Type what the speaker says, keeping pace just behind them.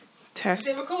Test. Is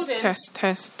it recording? Test.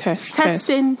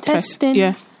 Testing.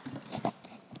 Yeah. I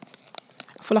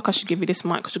feel like I should give you this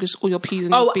mic because you just all your P's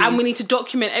and B's. And we need to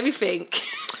document everything.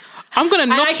 I'm going to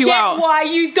knock you out. I get why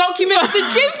you document the gym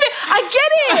thing. I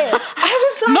get it.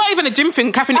 I was like... Not even the gym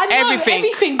thing, Catherine,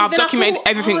 everything. I've documented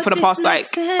everything for the past, I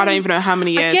don't even know how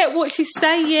many years. I get what she's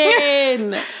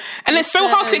saying. And it's so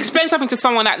hard to explain something to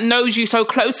someone that knows you so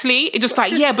closely. It's just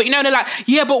like, yeah, but you know, they're like,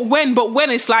 yeah, but when?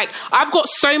 It's like, I've got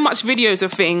so much videos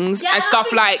of things and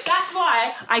stuff like... That's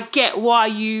why I get why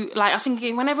you... Like, I think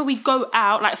whenever we go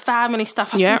out, like family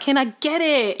stuff, I was thinking, I get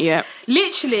it. Yeah.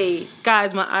 Literally,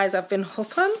 guys, my eyes have been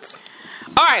opened.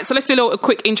 All right, so let's do a little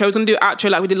quick intro. We're going to do an outro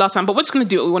like we did last time, but we're just going to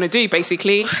do what we want to do,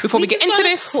 basically, before we get into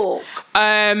this. Talk.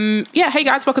 Hey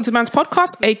guys, welcome to Mam's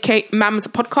Podcast, aka Mam's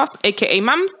Podcast, aka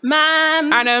Mam's.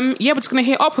 Mam. And we're just going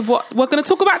to hit up with what we're going to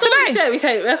talk about today. We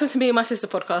say, welcome to me and my sister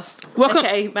podcast. Welcome,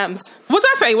 aka Mam's. What did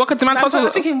I say? Welcome to Mam's Podcast. I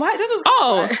was thinking, why? That doesn't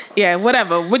sound right. Yeah,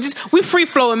 whatever. We free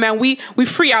flowing, man. We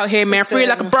free out here, man. Free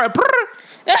like a bird.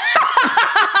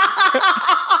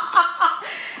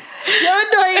 You're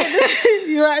annoying.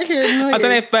 You're actually annoying. I don't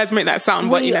know if birds make that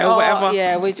sound, but whatever.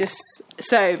 Yeah, we're just...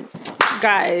 So,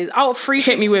 guys,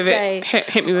 hit me with it.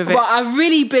 Hit me with it. But I've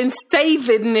really been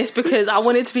saving this because I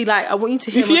want it to be like, I want you to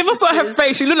hear. If you ever saw her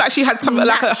face, she looked like she had something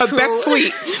like her best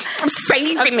sweet. I'm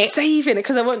saving it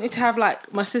because I want you to have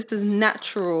like my sister's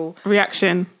natural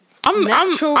reaction.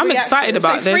 I'm excited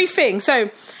about this. Three things.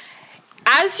 So,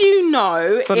 as you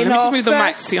know, so let me just move the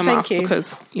mic to your mouth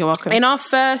because you're welcome. In our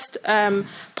first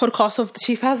podcast of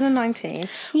 2019,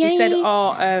 we said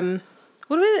our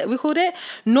what do we called it?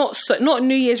 Not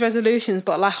New Year's resolutions,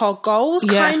 but like our goals,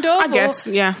 kind of. I guess,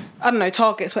 yeah. I don't know,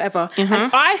 targets, whatever. Mm-hmm.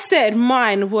 And I said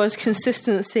mine was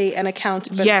consistency and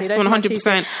accountability. Yes,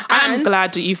 100%. I'm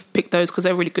glad that you've picked those because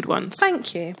they're really good ones.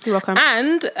 Thank you. You're welcome.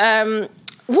 And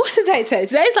what's the date today?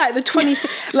 Today's like the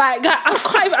 20th. Like,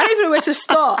 I don't even know where to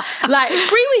start. Like,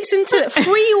 3 weeks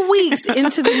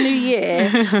into the new year,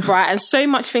 right? And so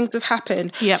much things have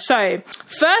happened. Yep. So,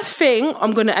 first thing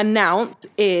I'm going to announce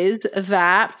is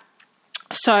that.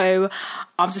 So,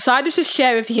 I've decided to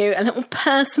share with you a little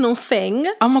personal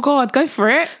thing. Oh my God, go for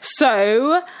it.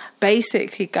 So,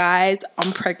 basically, guys,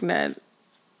 I'm pregnant.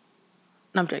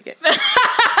 No, I'm joking.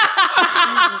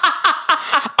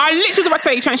 I literally was about to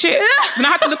say you trying shit. And I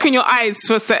had to look in your eyes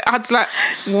for a sec. I had to like,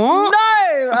 what?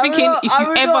 No. I'm thinking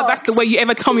that's the way you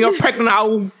ever tell me you're pregnant,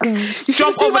 I'll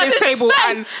jump over this table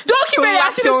and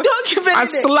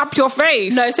slap your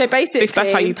face. No, so basically, if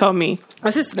that's how you told me.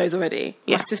 My sister knows already.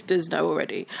 Yeah. My sisters know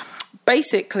already.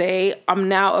 Basically, I'm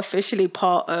now officially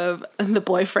part of the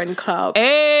boyfriend club.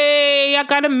 Hey, I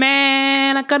got a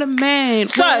man.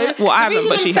 So, I haven't,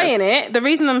 but she has. The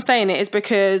reason I'm saying it is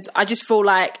because I just feel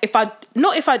like I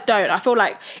feel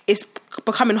like it's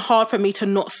becoming hard for me to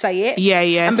not say it. Yeah.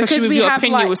 And especially with your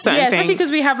opinion with certain things. Especially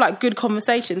because we have like good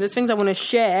conversations. There's things I want to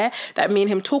share that me and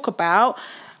him talk about.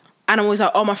 And I'm always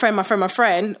like, oh, my friend.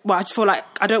 Well, I just feel like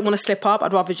I don't want to slip up.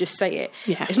 I'd rather just say it.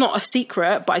 Yeah. It's not a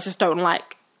secret, but I just don't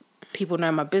like people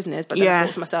know my business, but then I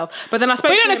thought to myself. But then I spoke.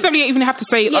 But you don't necessarily even have to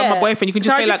say, my boyfriend. You can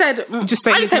just say I just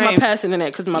say my person in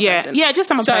it because my person. Yeah, just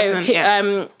say my person.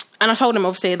 Yeah. And I told him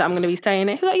obviously that I'm going to be saying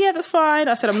it. He's like, yeah, that's fine.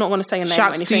 I said I'm not going to say a name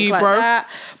or anything like that.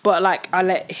 But like, I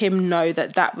let him know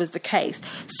that was the case.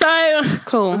 So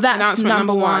cool. That's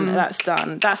number one. That's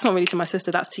done. That's not really to my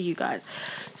sister. That's to you guys.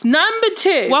 Number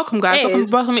two. Welcome, guys.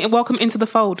 Welcome into the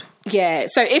fold. Yeah.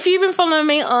 So if you've been following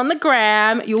me on the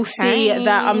gram, you'll see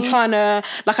that I'm trying to,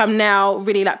 like, I'm now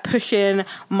really like pushing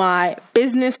my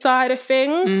business side of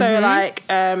things. Mm-hmm. So like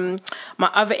my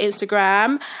other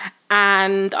Instagram,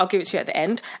 and I'll give it to you at the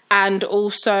end. And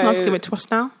also, let's give it to us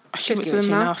now. I should give it to you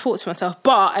now. I thought to myself,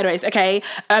 but anyways, okay.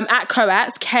 At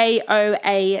Coats,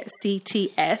 KOACTS.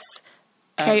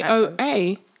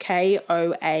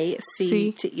 KOACTS.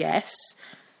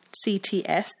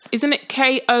 CTS. Isn't it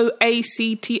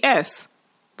KOACTS?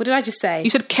 What did I just say? You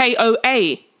said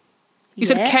KOA. You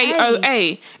said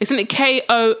KOA. Isn't it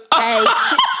KO?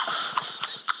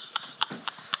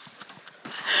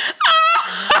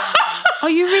 Are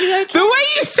you really okay? The way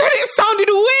you said it sounded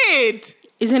weird.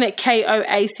 Isn't it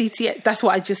KOACTS? That's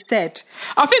what I just said.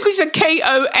 I think we said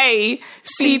KOACTS.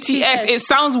 It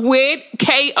sounds weird.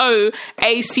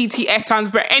 KOACTS sounds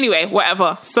better. Anyway,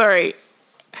 whatever. Sorry.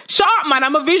 Shut up, man.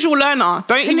 I'm a visual learner.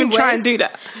 Don't even try and do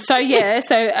that. So,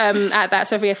 at that,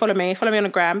 so yeah, follow me on the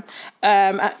gram.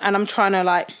 And I'm trying to,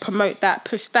 like, promote that,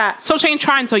 push that. So saying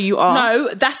trying so you are. No,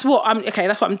 that's what I'm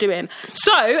doing.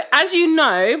 So, as you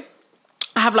know,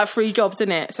 I have, like, 3 jobs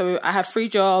in it. So, I have 3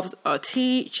 jobs. I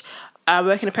teach, I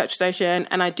work in a petrol station,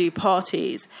 and I do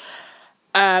parties.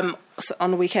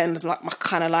 on the weekends, like my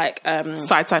kind of like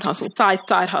side hustle.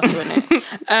 Side hustle,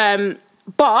 innit?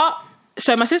 But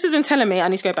so my sister's been telling me, I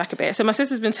need to go back a bit. So my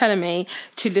sister's been telling me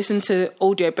to listen to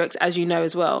audiobooks, as you know,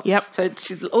 as well. Yep. So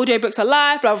audiobooks are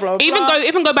live, blah, blah, blah.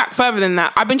 Even go back further than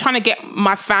that. I've been trying to get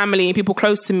my family and people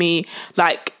close to me,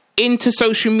 like, into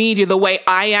social media the way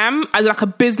I am, as like a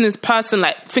business person,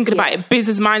 like thinking about it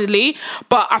business mindedly.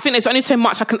 But I think there's only so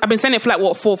much I've been saying it for like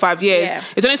 4 or 5 years. Yeah.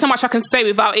 There's only so much I can say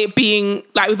without it being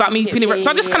like, without me feeling.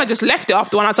 So I just kind of just left it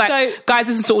after one. I was like, guys,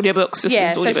 listen to audiobooks. So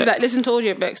she's like, listen to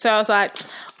audiobooks. So I was like,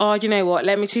 oh, do you know what?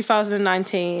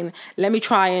 2019, let me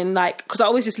try and like, because I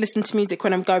always just listen to music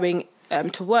when I'm going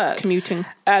to work, commuting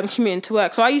to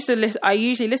work. So I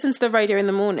usually listen to the radio in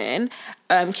the morning,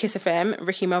 Kiss FM,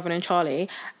 Ricky, Melvin and Charlie.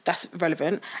 That's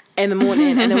relevant in the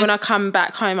morning. And then when I come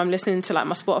back home, I'm listening to like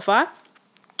my Spotify.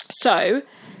 So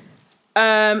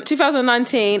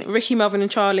 2019, Ricky, Melvin and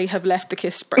Charlie have left the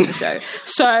Kiss Breakfast Show.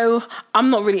 So I'm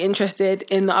not really interested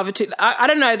in the other two. I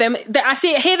don't know them. I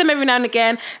hear them every now and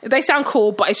again. They sound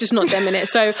cool, but it's just not them in it.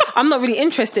 So I'm not really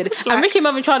interested. And Ricky,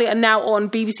 Melvin and Charlie are now on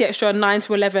BBC Extra 9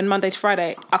 to 11, Monday to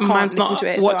Friday. I can't listen to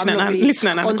it. Watching so I'm not really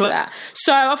listening onto that.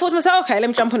 So I thought to myself, okay, let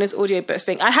me jump on this audiobook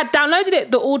thing. I had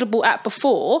downloaded the Audible app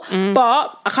before,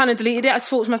 but I kind of deleted it. I just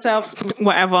thought to myself,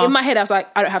 whatever. In my head, I was like,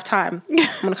 I don't have time. I'm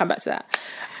going to come back to that.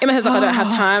 In my head, like, I don't have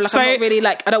time. Like, I'm not really,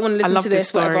 like, I don't want to listen to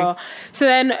this, whatever. So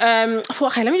then I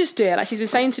thought, okay, let me just do it. Like, she's been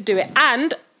saying to do it.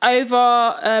 And over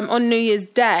on New Year's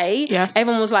Day,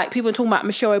 everyone was like, people were talking about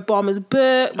Michelle Obama's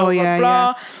book, blah, blah,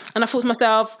 blah. And I thought to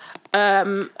myself,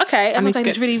 okay, everyone's saying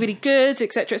it's really, really good,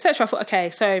 etc., etc. I thought, okay,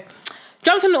 so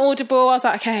jumped on the Audible. I was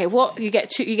like, okay, what you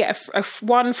get a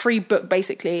one free book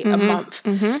basically a month.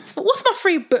 So what's my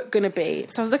free book gonna be?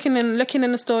 So I was looking in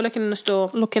the store,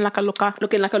 looking like a looker,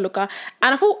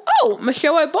 and I thought, oh,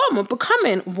 Michelle Obama,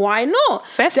 Becoming. Why not?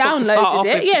 Best downloaded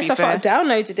it. Yes, I thought I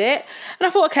downloaded it, and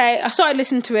I thought, okay. I started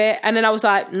listening to it, and then I was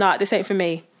like, nah, this ain't for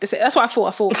me. That's what I thought.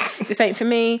 I thought this ain't for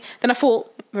me. Then I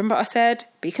thought, remember what I said?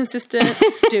 Be consistent,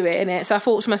 do it, innit? So I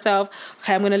thought to myself,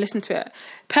 okay, I'm going to listen to it.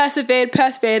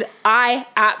 Persevered. I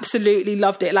absolutely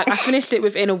loved it. Like, I finished it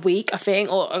within a week, I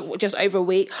think, or just over a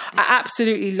week. I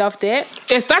absolutely loved it.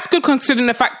 Yes, that's good considering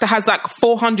the fact that it has like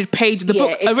 400 pages. The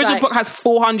original book has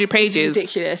 400 pages. It's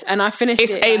ridiculous. And I finished it.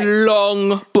 It's a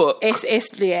long book.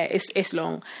 It's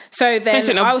long. So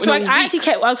then I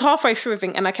was halfway through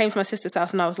everything, and I came to my sister's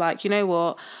house and I was like, you know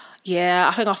what? Yeah,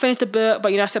 I think I'll finish the book,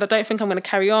 but I said I don't think I'm going to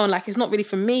carry on. Like, it's not really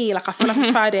for me. Like, I feel like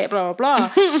I've tried it, blah, blah,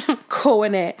 blah. Cool,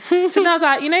 innit? So then I was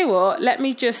like, you know what? Let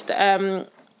me just, carry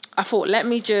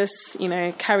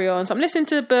on. So I'm listening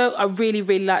to the book. I really,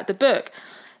 really like the book.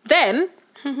 Then,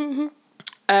 you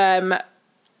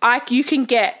can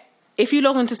get, if you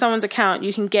log into someone's account,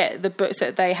 you can get the books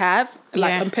that they have,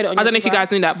 and put it on your I don't know if you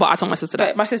guys knew that, but I told my sister that.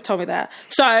 But my sister told me that.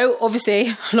 So, obviously,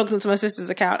 I logged into my sister's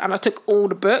account and I took all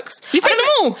the books. You take them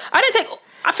all? I don't take...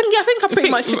 I think I pretty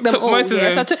much took them all. Most of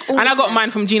them. So I took all. And I got mine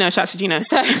from Gina. Shout out to Gina.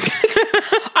 So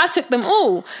I took them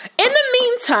all. In the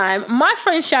meantime, my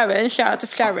friend Sharon, shout out to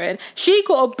Sharon, she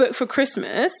got a book for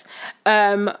Christmas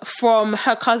from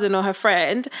her cousin or her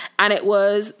friend, and it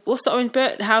was, what's the orange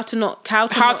book? How to not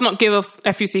give a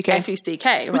F-U-C-K. F-U-C-K,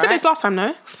 right? We said this last time,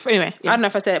 no? Anyway. Yeah. I don't know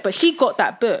if I said it, but she got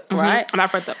that book, right? And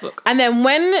I've read that book. And then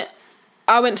when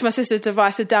I went to my sister's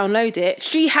device to download it,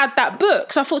 she had that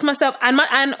book. So I thought to myself, and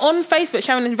on Facebook,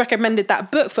 Sharon recommended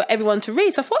that book for everyone to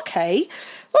read. So I thought, okay,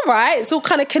 all right, it's all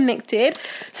kind of connected.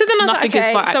 So then I was like,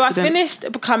 okay, so I finished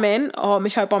Becoming. Oh,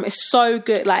 Michelle Obama is so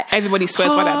good. Like, everybody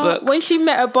swears by that book. When she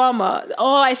met Obama,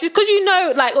 it's just because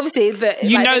obviously the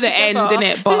end,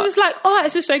 innit? But it's just like,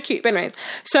 it's just so cute. But anyways,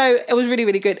 so it was really,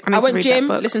 really good. I went gym,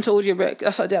 listened to audiobook.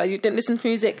 That's what I did. I didn't listen to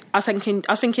music. I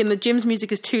was thinking the gym's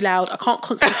music is too loud. I can't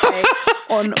concentrate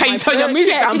on. Can you turn your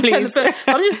music down, please? So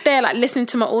I'm just there, like, listening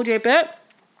to my audiobook.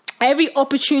 Every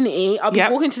opportunity, I'll be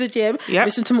walking to the gym,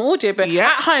 listen to my audiobook.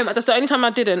 At home, that's the only time I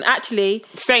didn't. Actually,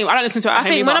 same. I don't listen to it at home. I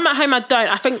think when I'm at home, I don't.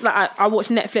 I think that I watch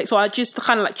Netflix, or I just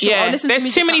kind of like chill. Yeah, there's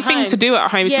too many things to do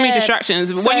at home. There's too many distractions.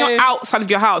 So, when you're outside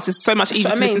of your house, it's so much easier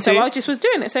to listen to. So I just was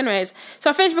doing it. So anyways, so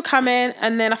I finished Becoming,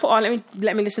 and then I thought,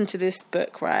 let me listen to this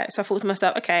book, right? So I thought to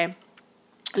myself, okay,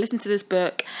 I listened to this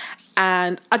book,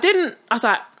 and I was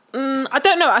like, I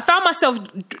don't know. I found myself,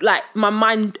 like, my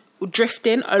mind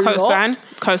drifting a lot.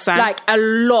 Co-sign. Like, a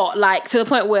lot. Like, to the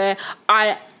point where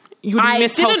I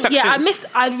missed whole sections.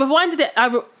 I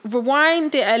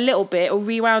rewind it a little bit, or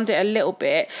rewound it a little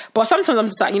bit. But sometimes I'm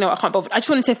just like, I can't bother. I just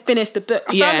wanted to finish the book.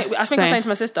 I think I was saying to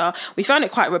my sister, we found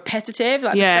it quite repetitive.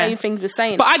 Like, the same things we're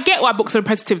saying. But I get why books are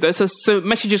repetitive, though. So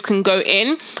messages can go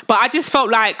in. But I just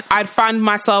felt like I'd find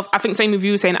myself, I think same with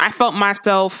you saying, I felt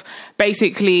myself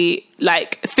basically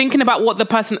like thinking about what the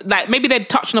person, like maybe they'd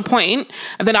touch on a point,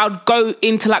 and then I'd go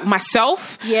into like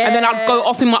myself, and then I'd go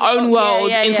off in my own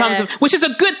world in terms of, which is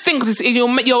a good thing because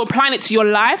you're applying it to your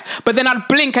life. But then I'd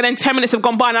blink, and then 10 minutes have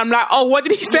gone by, and I'm like, oh, what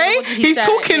did he say? What did he He's say?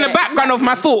 talking in the background of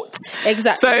my thoughts.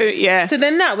 Exactly. So yeah. So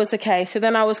then that was the case. So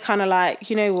then I was kind of like,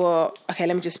 you know what? Okay,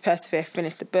 let me just persevere,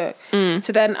 finish the book.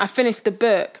 So then I finished the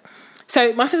book.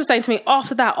 So my sister was saying to me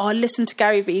after that, oh, listen to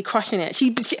Gary Vee, crushing it.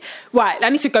 She right, I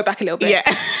need to go back a little bit.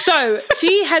 Yeah. So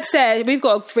she had said, we've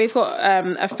got a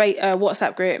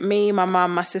WhatsApp group, me, my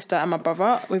mum, my sister and my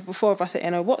brother. We've 4 of us are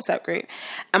in a WhatsApp group.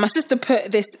 And my sister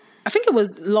put this, I think it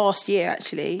was last year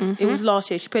actually. It was last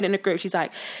year. She put it in a group. She's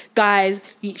like, guys,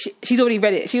 she's already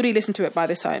read it. She already listened to it by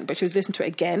this time, but she was listening to it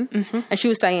again. And she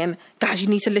was saying, guys, you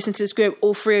need to listen to this group.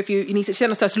 All 3 of you, you need to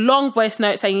send us this long voice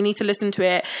note saying you need to listen to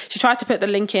it. She tried to put the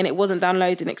link in. It wasn't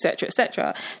downloading, etc.,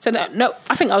 etc. So no,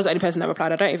 I think I was the only person that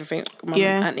replied. I don't even think Mum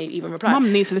and Auntie even replied.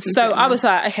 Mum needs to listen to it. So I was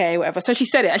like, okay, whatever. So she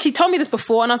said it. And she told me this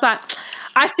before. And I was like,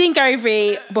 I've seen Gary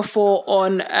Vee before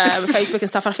on Facebook and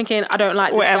stuff. And I'm thinking, I don't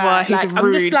like this guy. He's like,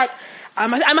 rude. I'm just like, and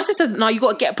my sister said, no, you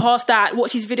got to get past that,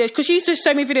 watch his videos, because she used to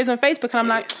show me videos on Facebook, and I'm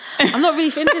like, I'm not really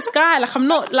into this guy, like I'm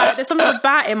not, like there's something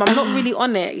about him, I'm not really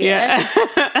on it.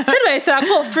 So anyway, so I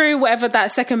got through whatever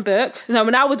that second book. No,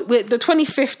 when I would, with the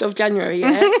 25th of January,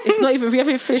 it's not even, we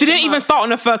haven't finished. She didn't even start on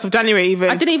the 1st of January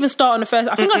even. I didn't even start on the 1st.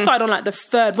 I think I started on like the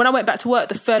 3rd, when I went back to work,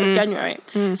 the 3rd of January.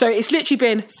 So it's literally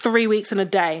been 3 weeks and a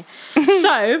day.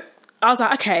 So I was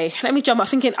like, okay, let me jump. I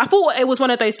thought it was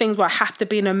one of those things where I have to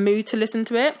be in a mood to listen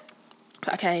to it.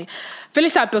 Okay,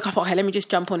 finished that book. I thought, okay, let me just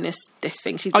jump on this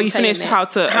thing. You finished how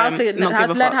to not give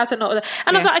a fuck. How to not.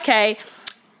 And I was like, okay.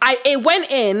 It went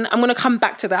in. I'm going to come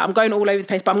back to that. I'm going all over the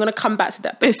place, but I'm going to come back to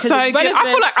that. It's so good. I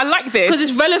feel like I like this because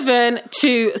it's relevant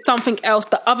to something else.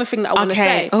 The other thing that I want to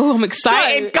say. Oh, I'm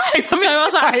excited, guys! I'm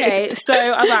excited.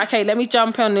 I was like, okay, let me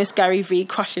jump on this Gary Vee,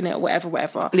 crushing it,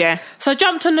 whatever. Yeah. So I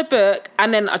jumped on the book,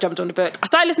 and then I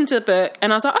started listening to the book,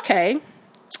 and I was like, okay.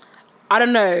 I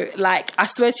don't know, like, I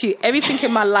swear to you, everything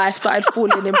in my life started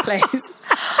falling in place.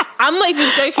 I'm not even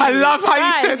joking. I love how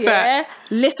you said that.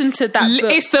 Listen to that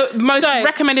book. It's the most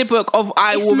recommended book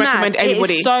I will recommend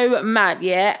everybody. It's so mad,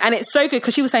 yeah? And it's so good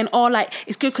because she was saying, oh, like,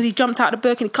 it's good because he jumps out of the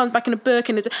book and he comes back in the book.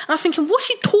 And I was thinking, what's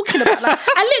she talking about? Like,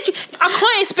 I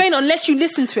can't explain it unless you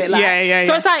listen to it. Like,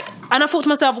 so it's like, and I thought to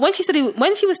myself, when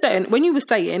you were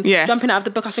saying jumping out of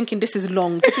the book, I was thinking, this is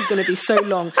long. This is going to be so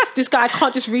long. This guy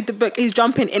can't just read the book. He's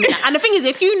jumping in it. And the thing is,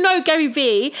 if you know Gary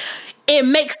Vee, it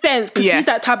makes sense because he's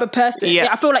that type of person.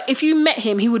 I feel like if you met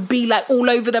him, he would be like all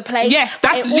over the place. Yeah,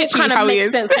 that's literally how he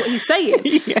is. It all kind of makes sense what he's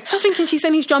saying. So I was thinking, she's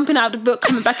saying he's jumping out of the book,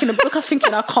 coming back in the book. I was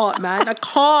thinking, I can't, man. I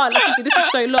can't. Like, this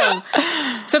is so long.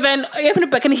 So then I open the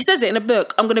book and he says it in the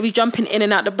book. I'm going to be jumping in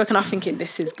and out the book. And I'm thinking,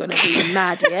 this is going to be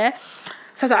mad, yeah?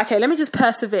 So I was like, okay, let me just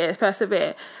persevere.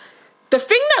 The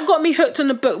thing that got me hooked on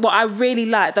the book, what I really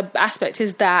like, the aspect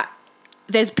is that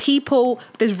there's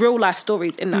real life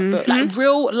stories in that book, like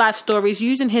real life stories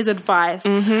using his advice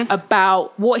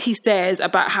about what he says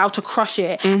about how to crush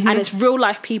it, and it's real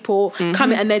life people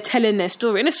coming and they're telling their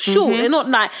story, and it's short. They're not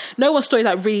like, no one's story is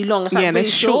like really long. It's like really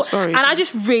short stories, and I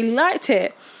just really liked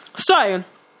it. So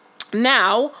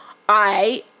now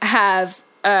I have.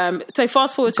 So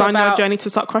fast forward to on your journey to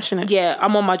start crushing it. Yeah,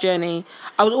 I'm on my journey.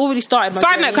 I was already started my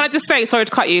Side journey. note, can I just say, sorry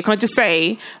to cut you, can I just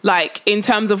say, like, in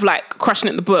terms of, like, crushing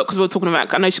it in the book, because we're talking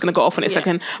about, I know she's going to go off in a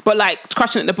second, but, like,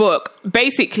 crushing it in the book,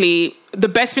 basically, the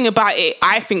best thing about it,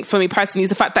 I think, for me personally, is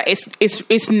the fact that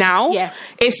it's now. Yeah.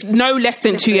 It's no less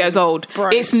than 2 years old. Bro.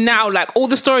 It's now, like, all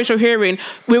the stories you're hearing,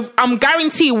 I'm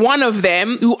guarantee one of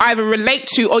them you either relate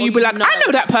to or you'll be like, I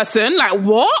know that person. Like,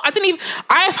 what?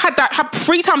 I've had that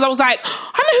 3 times. I was like,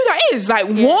 I know who that is. Like,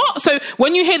 what? So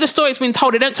when you hear the story it's been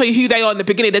told, they don't tell you who they are in the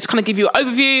beginning. They just kind of give you an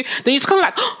overview. Then you're just kind of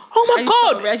like, oh my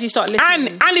God. As you start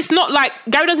listening. And it's not like,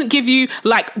 Gary doesn't give you,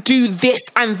 like, do this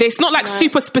and this. Not like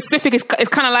super specific. It's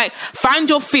kind of like, find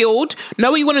your field, know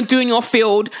what you want to do in your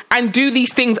field, and do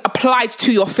these things applied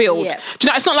to your field. Yeah. Do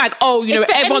you know, it's not like,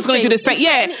 everyone's going to do the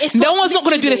same. No one's not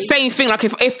going to do the same thing. Like,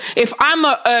 if I'm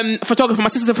a photographer, my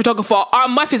sister's a photographer, our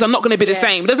methods are not going to be the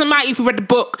same. It doesn't matter if you read the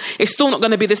book, it's still not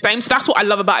going to be the same. So that's what I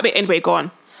love about it. Anyway, go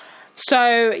on.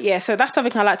 So that's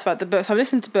something I liked about the book. So I'm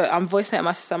listening to the book, I'm voicing it to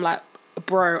my sister, I'm like,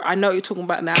 bro, I know what you're talking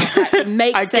about now. Like, it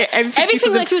makes sense.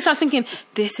 Everything that she was thinking,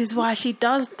 this is why she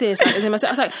does this. Like, I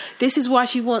was like, this is why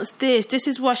she wants this. This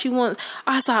is why she wants.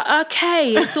 I was like,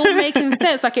 okay, it's all making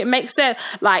sense. Like, it makes sense.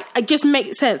 Like, it just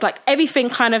makes sense. Like, everything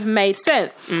kind of made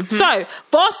sense. So,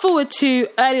 fast forward to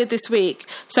earlier this week.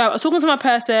 So, I was talking to my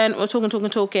person. We were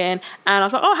talking. And I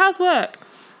was like, oh, how's work?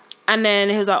 And then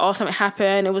he was like, oh, something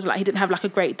happened. It was like he didn't have like a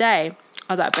great day.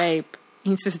 I was like, babe,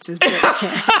 You need to listen to this book.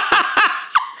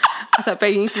 I was like,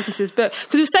 babe, you need to listen to this book.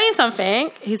 Because he was saying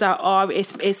something. He's like, oh,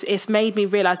 it's made me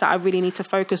realise that I really need to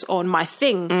focus on my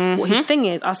thing. What his thing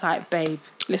is. I was like, babe,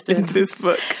 listen to this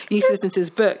book. You need to listen to this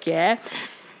book, yeah?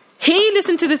 He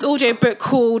listened to this audio book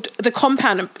called The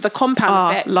Compound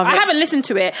Effect. Love it. I haven't listened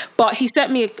to it, but he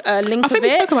sent me a link of it. I think we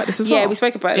spoke about this as well. Yeah, we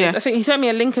spoke about this. I think he sent me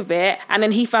a link of it, and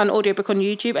then he found an audio book on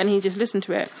YouTube, and he just listened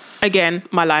to it. Again,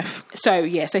 my life. So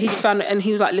he just found it, and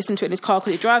he was like, listen to it in his car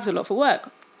because he drives a lot for work.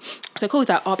 So cool. He's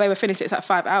like, oh, babe, I finished it. It's like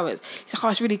 5 hours. He's like, oh,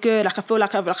 it's really good. Like, I feel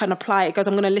like I can apply it. He goes,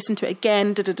 I'm going to listen to it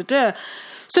again.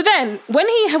 So then, when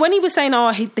he was saying,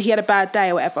 oh, he had a bad day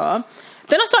or whatever,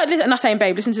 then I started listening, and I was saying,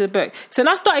 babe, listen to the book. So then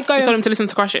I started going... You told him to listen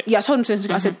to Crush It? Yeah, I told him to listen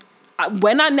to it. I said,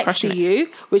 when I next see you,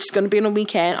 which is going to be on a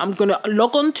weekend, I'm going to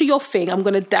log on to your thing. You're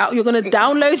going to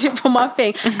download it from my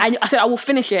thing. And I said, I will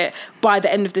finish it by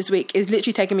the end of this week. It's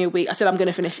literally taken me a week. I said, I'm going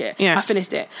to finish it. Yeah. I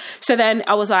finished it. So then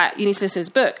I was like, you need to listen to this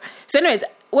book. So anyways,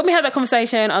 when we had that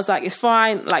conversation, I was like, it's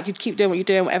fine. Like, you keep doing what you're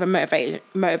doing, whatever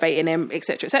motivating him,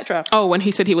 etc., etc. Oh, when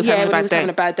he said he was having a bad day. having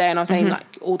a bad day, and I was saying like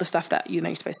all the stuff that you're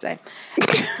supposed to say.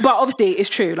 But obviously, it's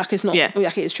true. Like, it's not. Yeah.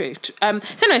 Like, it is true. So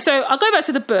anyway, so I'll go back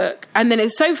to the book, and then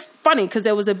it's so funny because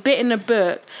there was a bit in the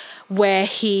book where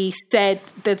he said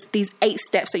there's these 8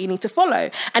 steps that you need to follow,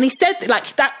 and he said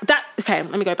like that. Okay,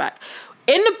 let me go back.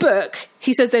 In the book,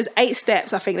 he says there's 8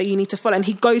 steps, I think, that you need to follow, and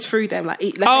he goes through them. Like,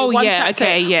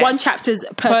 one chapter's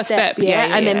per step,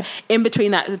 and then in between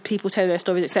that, people tell their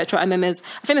stories, etc. And then I think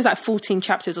there's like 14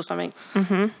 chapters or something.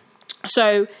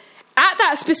 So at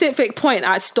that specific point,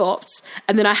 I stopped,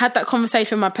 and then I had that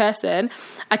conversation with my person.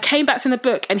 I came back to the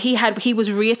book, and he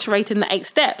was reiterating the 8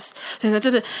 steps. Then I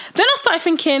started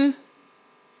thinking,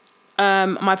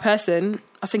 my person.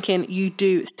 I was thinking, you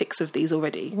do 6 of these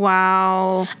already.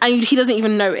 Wow. And he doesn't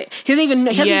even know it. He hasn't even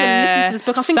listened to this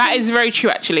book. I was thinking, that is very true,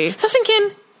 actually. So I was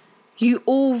thinking, you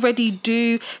already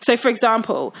do. So, for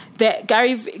example, that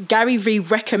Gary Vee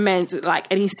recommends, like,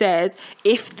 and he says,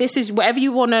 if this is whatever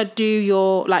you want to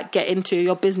do, get into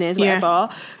your business, whatever,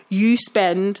 you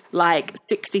spend like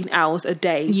 16 hours a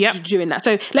day doing that.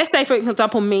 So let's say, for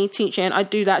example, me teaching, I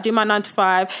do that, do my 9 to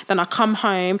 5, then I come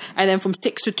home, and then from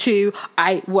 6 to 2,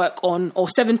 I work on, or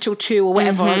 7 till 2 or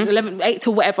whatever, 8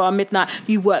 till whatever, midnight,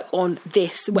 you work on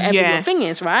this, whatever your thing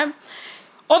is, right?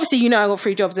 Obviously, I got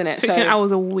 3 jobs in it. 16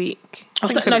 hours a week.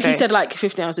 He said like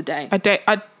 15 hours a day. A day?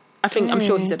 I'm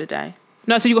sure he said a day.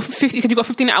 No, so you got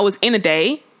 15 hours in a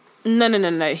day?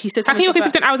 No. He said, how can you work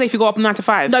 15 hours a day if you go up 9 to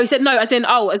 5? No, he said, no, as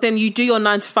in you do your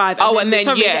 9 to 5. And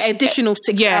then additional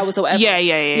 6 hours or whatever.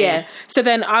 Yeah. So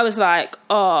then I was like,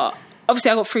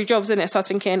 obviously I got 3 jobs in it, so I was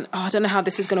thinking, I don't know how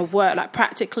this is going to work, like,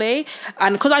 practically.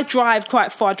 And because I drive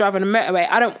quite far, I drive on a motorway,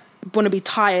 I don't want to be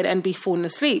tired and be falling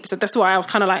asleep. So that's why I was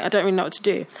kind of like, I don't really know what to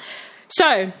do.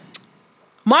 So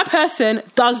my person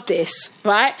does this,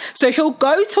 right? So he'll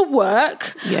go to work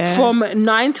from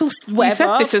 9 till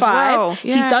whatever, 5. Well.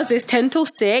 Yeah. He does this 10 till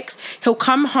 6. He'll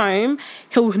come home,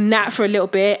 he'll nap for a little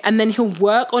bit, and then he'll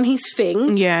work on his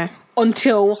thing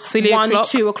until 1,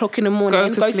 2 o'clock in the morning. Go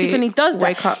to sleep, and he does that.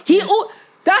 Wake up.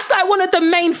 That's like one of the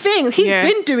main things. He's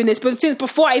been doing this, but since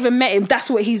before I even met him, that's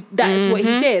what he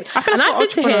did. I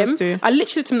said to him, I literally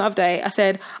said to him the other day, I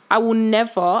said,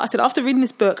 after reading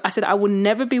this book, I said, I will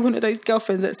never be one of those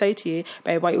girlfriends that say to you,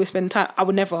 babe, why you always spend time? I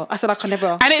would never. I said, I can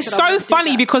never. And it's so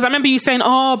funny because I remember you saying,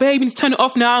 oh, babe, you need to turn it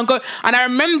off now and go. And I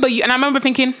remember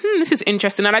thinking, this is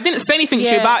interesting. And I didn't say anything to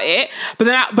you about it.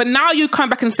 But now you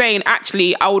come back and saying,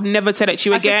 actually, I would never tell that to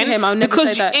you again. I said to him, I'll never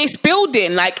say that. Because it's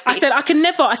building. Like, I said, I can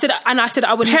never. I said,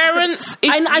 I would parents,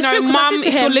 mum,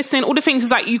 if you're listening, all the things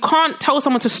is like, you can't tell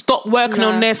someone to stop working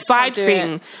on their side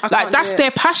thing. Like, that's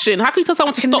their passion. How can you tell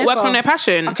someone to stop working on their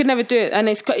passion? I could never do it. And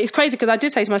it's crazy because I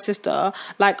did say to my sister,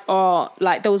 like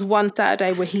there was one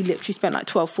Saturday where he literally spent like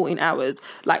 12, 14 hours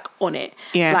like on it.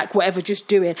 Yeah. Like whatever, just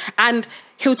doing. And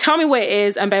he'll tell me where it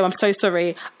is, and babe, I'm so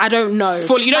sorry, I don't know.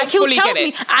 You don't fully get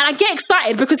it. And I get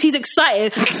excited because he's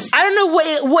excited. I don't know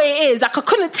what it is. Like, I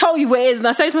couldn't tell you what it is. And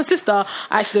I say to my sister,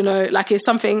 I actually don't know. Like, it's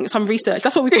some research.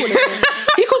 That's what we call it.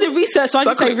 He calls it research, so I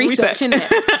just say research, innit?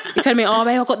 He's telling me, oh,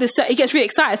 babe, I got this. He gets really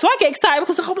excited. So I get excited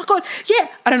because, oh my God, yeah.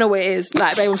 I don't know what it is.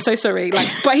 Like, babe, I'm so sorry. Like,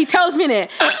 but he tells me, innit?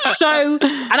 So,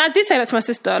 and I did say that to my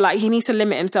sister, like, he needs to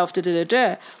limit himself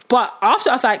to But after,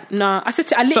 I was like, nah. I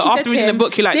literally said to him, the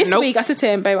book, you're like, this nope. week, I said to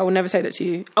him, babe, I will never say that to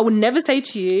you. I will never say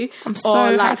to you, I'm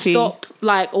so happy. Stop,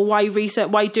 like, or why you doing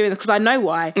this? Because I know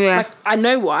why. Yeah. Like, I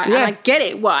know why. Yeah. And I get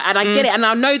it why. And I get it. And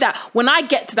I know that when I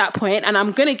get to that point, and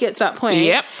I'm going to get to that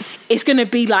point, it's going to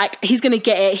be like, he's going to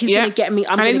get it. He's going to get me.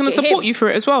 And he's going to support you for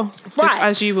it as well. Right.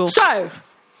 As you will. So,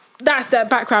 that's the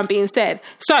background being said.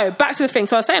 So, back to the thing.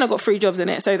 So, I was saying I've got 3 jobs in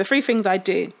it. So, the 3 things I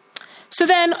do. So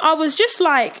then I was just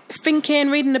like thinking,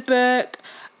 reading the book,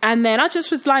 and then I just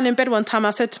was lying in bed one time.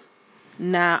 I said,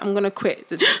 nah, I'm going to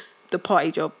quit the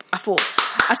party job. I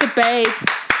said, babe.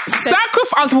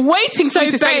 I was waiting for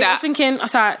you to say that.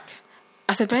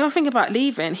 I said, babe, I'm thinking about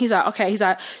leaving. He's like, okay. He's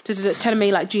like, telling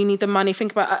me, like, do you need the money?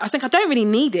 Think about it. I think I don't really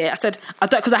need it. I said, I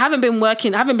don't, because I haven't been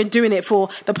working. I haven't been doing it for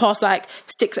the past, like,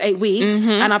 6-8 weeks,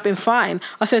 and I've been fine.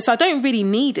 I said, so I don't really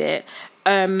need it.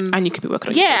 And you could be working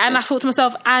on your business. And I thought to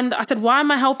myself, and I said, why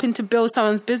am I helping to build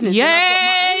someone's business? Yay! I've got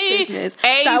my own business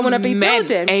that I want to be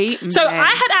building. Amen. So I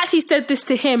had actually said this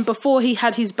to him before he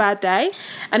had his bad day,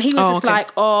 and he was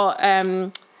like,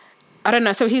 I don't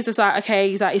know. So he was just like, okay,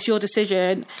 he's like, it's your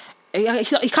decision.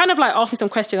 He kind of like asked me some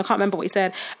questions. I can't remember what he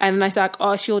said. And I was like,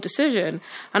 oh, it's your decision.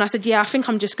 And I said, yeah, I think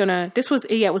I'm just going to...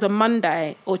 it was a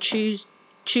Monday or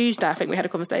Tuesday, I think we had a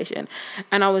conversation.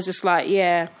 And I was just like,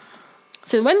 yeah.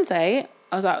 So Wednesday,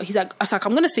 I was like,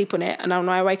 I'm going to sleep on it. And then when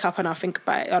I wake up and I'll think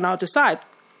about it and I'll decide.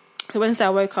 So Wednesday I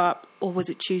woke up, or was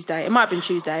it Tuesday? It might have been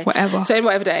Tuesday. Whatever. So in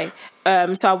whatever day.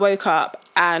 So I woke up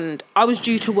and I was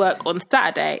due to work on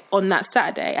Saturday. On that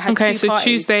Saturday, I had two parties.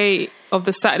 Tuesday of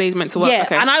the Saturday is meant to work. Yeah,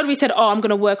 okay. and I already said, I'm going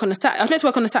to work on the Saturday. I was meant to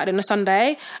work on the Saturday and the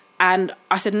Sunday, and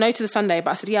I said no to the Sunday,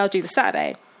 but I said, yeah, I'll do the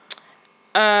Saturday.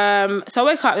 So I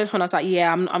woke up this one. I was like,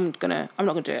 yeah, I'm not gonna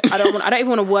do it. I don't even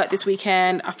want to work this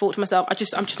weekend. I thought to myself,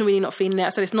 I'm just really not feeling it. I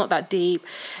said, it's not that deep.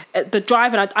 The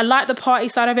driving, I like the party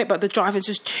side of it, but the driving is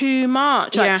just too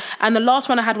much. And the last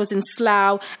one I had was in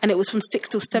Slough, and it was from 6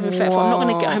 till 7:30. I'm not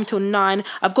going to get home till 9.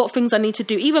 I've got things I need to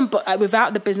do, even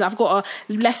without the business. I've got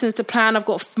lessons to plan. I've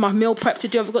got my meal prep to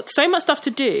do. I've got so much stuff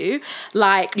to do.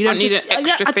 Like, you don't need an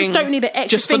extra thing. I just don't need an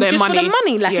extra just thing for the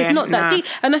money. Like, it's not that deep.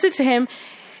 And I said to him,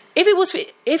 if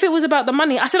it was about the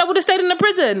money, I said I would have stayed in the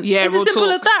prison. Yeah, it's as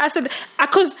simple as that. I said,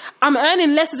 because I'm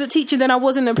earning less as a teacher than I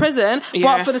was in the prison,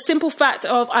 but for the simple fact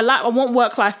of I want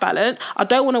work-life balance. I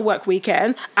don't want to work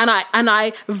weekends, and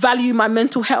I value my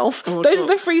mental health. Those are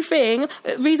the three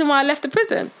reason why I left the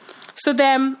prison. So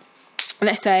then,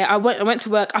 let's say I went to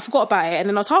work, I forgot about it, and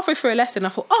then I was halfway through a lesson. I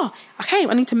thought,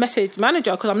 I need to message the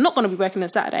manager because I'm not going to be working on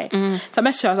Saturday. So I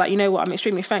messaged her. I was like, you know what, I'm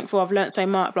extremely thankful. I've learned so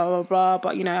much, blah blah blah.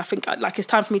 But I think like it's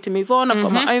time for me to move on. I've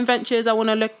got my own ventures I want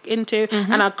to look into,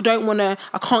 and I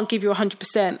can't give you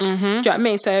 100%. Do you know what I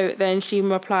mean? So then she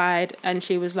replied, and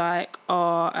she was like,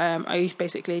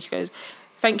 she goes,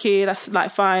 thank you, that's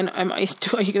like fine. Are you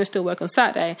going to still work on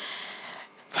Saturday?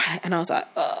 Right, and I was like,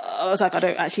 I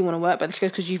don't actually want to work, but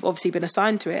because you've obviously been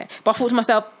assigned to it. But I thought to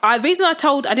myself, the reason I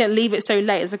didn't leave it so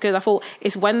late is because I thought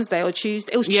it's Wednesday or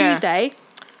Tuesday. It was Tuesday.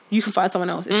 You can find someone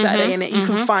else. It's Saturday, innit? You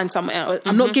can find someone else.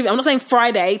 I'm not saying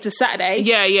Friday to Saturday.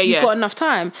 Yeah. You've got enough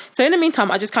time. So in the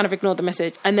meantime, I just kind of ignored the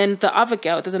message. And then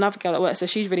there's another girl that works, so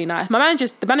she's really nice.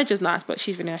 The manager's nice, but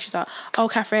she's really nice. She's like,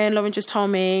 Catherine, Lauren just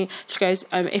told me. She goes,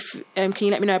 can you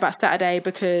let me know about Saturday?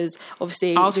 Because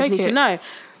obviously you just need to know.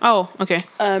 Oh, okay.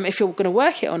 If you're going to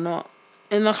work it or not.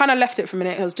 And I kind of left it for a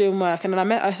minute. I was doing work, and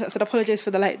then I said, apologies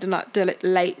for the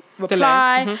late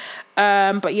reply.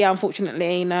 But yeah,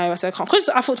 unfortunately, no. I said I can't. Because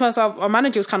I thought to myself, our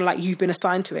manager was kind of like, you've been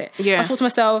assigned to it. Yeah. I thought to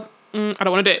myself, I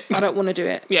don't want to do it. I don't want to do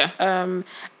it. Yeah.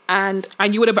 And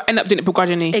you would have ended up doing it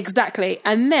begrudgingly. Exactly.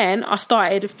 And then I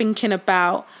started thinking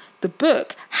about the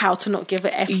book, How to Not Give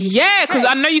a F. Yeah, because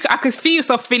I know I could feel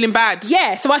yourself feeling bad.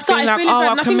 Yeah, so I started feeling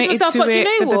bad, and I think to myself, but you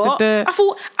know what? I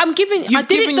thought I did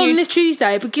it on this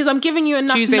Tuesday because I'm giving you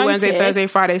enough Tuesday, notice. Wednesday, Thursday,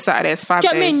 Friday, Saturday. It's 5 days.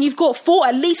 Do you know what I mean? You've got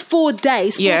at least 4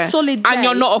 days, 4 solid days. And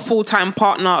you're not a full-time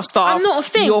partner, staff. I'm not a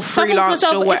thing. You're freelance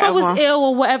or whatever. If I was ill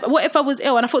or whatever, what if I was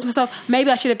ill? And I thought to myself,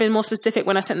 maybe I should have been more specific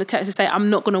when I sent the text to say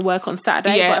I'm not going to work on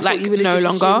Saturday. Yeah, but I thought you would have no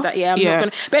just longer. That, I'm not going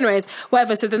to. But anyways,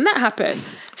 whatever. So then that happened.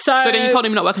 So then you told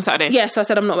him you're not working Saturday? Yes, I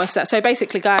said I'm not working Saturday. So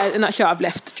basically, guys, in that show, I've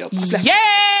left the job.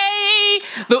 Yay!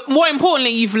 But more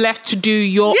importantly, you've left to do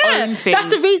your own thing. That's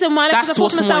the reason why. That's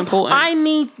what's more important. I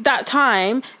need that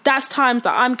time. That's times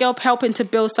that I'm helping to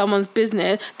build someone's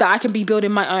business that I can be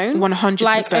building my own. 100%.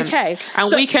 Like, okay.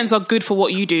 And weekends are good for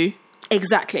what you do.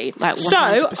 Exactly. Like 100%.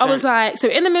 So I was like, so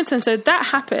in the meantime, so that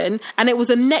happened, and it was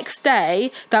the next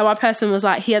day that my person was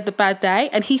like, he had the bad day,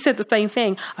 and he said the same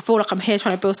thing. I feel like I'm here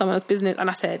trying to build someone's business, and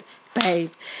I said,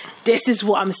 babe, this is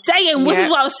what I'm saying. This is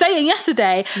what I was saying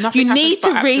yesterday. Nothing you need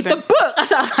to read the book. I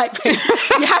was like, babe,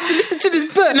 you have to listen to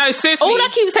this book. No, seriously. All I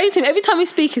keep saying to him every time we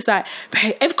speak is like,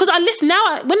 babe, because I listen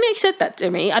now. When he said that to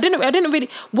me, I didn't really.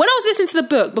 When I was listening to the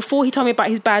book before he told me about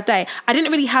his bad day, I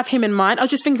didn't really have him in mind. I was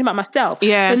just thinking about myself.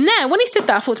 Yeah. And then when he said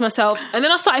that, I thought to myself, and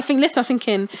then I started thinking, listen, I was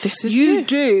thinking, this is you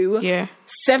do. Yeah.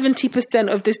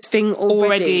 70% of this thing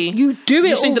already. You do it. You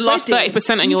just need the last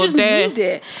 30%, and you're there. Need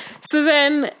it. So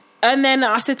then. And then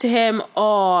I said to him,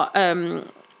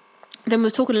 then we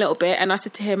was talking a little bit, and I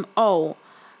said to him, I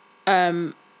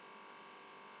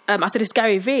said, it's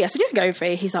Gary Vee. I said, you know Gary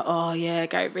Vee? He's like, oh, yeah,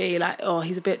 Gary Vee. Like, oh,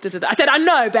 he's a bit... Da-da-da. I said, I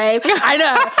know, babe. I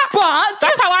know. But...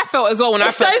 That's how I felt as well when I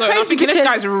first saw it. I was thinking, this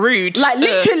guy's rude. Like,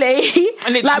 literally,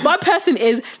 like, my person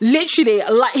is literally,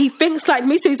 like, he thinks like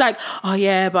me. So he's like, oh,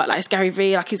 yeah, but, like, it's Gary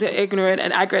Vee. Like, he's ignorant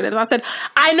and arrogant. And I said,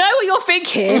 I know what you're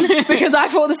thinking because I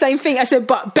thought the same thing. I said,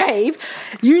 but, babe,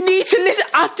 you need to listen.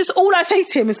 All I say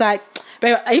to him is like...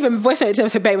 Babe, I even voice noted to him, I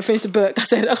said, babe, I finished the book. I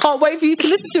said, I can't wait for you to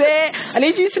listen to it. I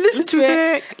need you to listen to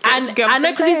it. And I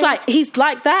know, because he's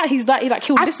like that.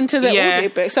 He'll listen to the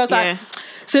audiobook. So I was like,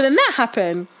 so then that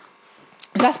happened.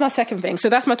 That's my second thing. So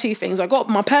that's my two things. I got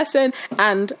my person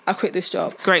and I quit this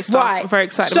job. Great stuff. Right. I'm very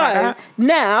excited about that.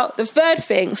 Now, the third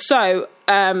thing. So,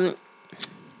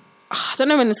 I don't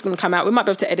know when this is going to come out. We might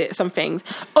be able to edit some things.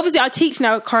 Obviously, I teach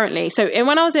now currently. So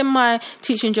when I was in my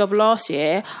teaching job last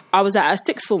year, I was at a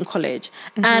sixth form college,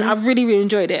 and I really, really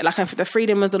enjoyed it. Like, the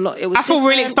freedom was a lot. It was I feel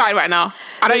really excited right now.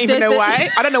 I don't even know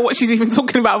why. I don't know what she's even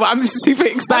talking about, but I'm just super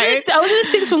excited. I was in a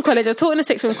sixth form college. I taught in a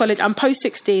sixth form college. I'm post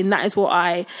 16. That is what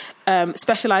I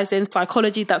specialised in.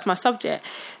 Psychology. That's my subject.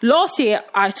 Last year,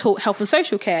 I taught health and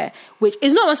social care, which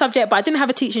is not my subject, but I didn't have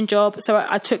a teaching job, so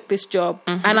I took this job,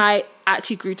 and I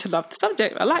actually grew to love the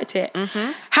subject. I liked it.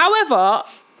 However,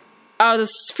 there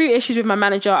was a few issues with my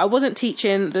manager. I wasn't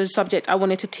teaching the subject I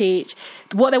wanted to teach.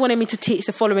 What they wanted me to teach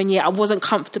the following year, I wasn't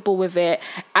comfortable with it,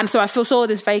 and so I saw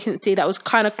this vacancy that was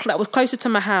closer to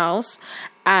my house,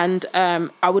 and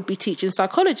I would be teaching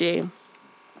psychology.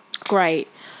 Great.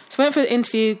 So I went for the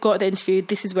interview, got the interview.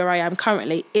 This is where I am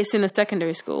currently. It's in a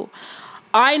secondary school.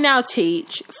 I now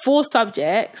teach 4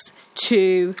 subjects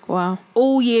to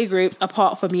all year groups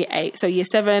apart from year 8. So year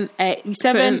 7,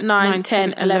 9,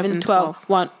 10, 11, 12,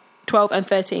 12 and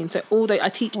 13. So I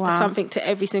teach something to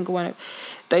every single one of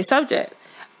those subjects.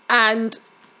 And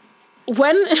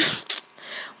when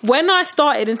I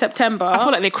started in September, I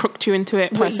feel like they crooked you into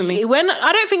it personally.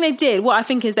 I don't think they did. What I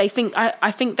think is I think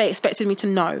they expected me to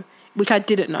know, which I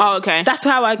didn't know. Oh, okay. That's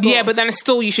how I got. Yeah, but then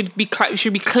still, you should be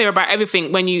clear about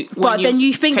everything when you. Then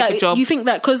you think that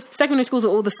because secondary schools are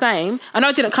all the same. I know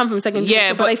I didn't come from secondary.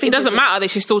 Yeah, but it doesn't matter. They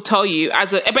should still tell you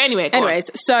But anyway.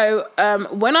 Anyways, so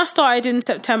when I started in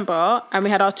September and we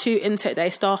had our 2 intake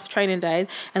days, staff training days,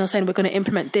 and I was saying we're going to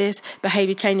implement this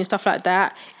behaviour change and stuff like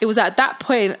that. It was at that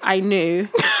point I knew.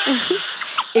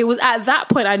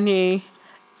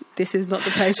 This is not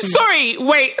the place for me. Sorry,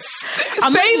 wait.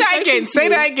 Say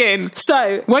that again.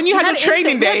 So, when you had a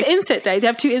training day. We had the inset days. They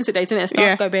have 2 inset days, and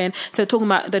staff go in. So, talking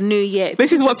about the new year.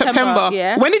 This is what, September?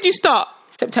 Yeah. When did you start?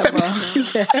 September.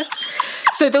 Yeah.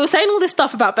 So, they were saying all this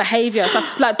stuff about behaviour. So,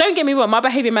 like, don't get me wrong, my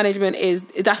behaviour management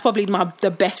that's probably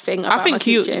the best thing about my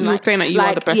teaching. You were saying that you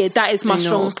are the best. Yeah, that is my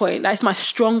strong point. That is my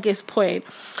strongest point.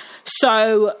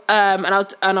 So, and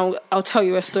I'll tell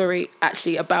you a story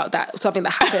actually about that, something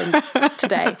that happened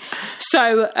today.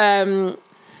 So,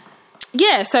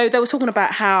 so they were talking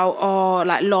about how,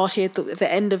 like last year,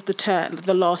 the end of the term,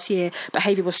 the last year,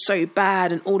 behaviour was so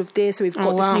bad and all of this. So we've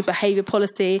got this new behaviour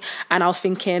policy, and I was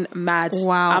thinking, mad.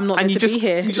 Wow, I'm not meant to be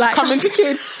here. You just come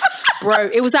into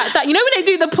Bro, it was at that. You know when they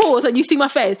do the pause and you see my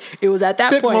face? It was at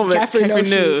that point. Catherine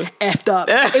knew. Effed up.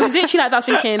 It was literally like that. I was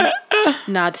thinking,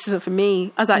 nah, this isn't for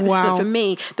me. I was like, this isn't for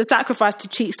me. The sacrifice to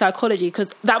teach psychology,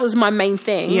 because that was my main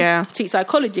thing. Yeah, teach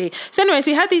psychology. So, anyways,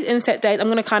 we had these inset days. I'm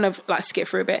going to kind of like skip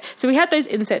through a bit. So we had those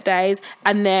inset days,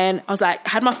 and then I was like,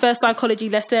 had my first psychology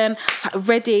lesson. I was like,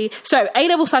 ready. So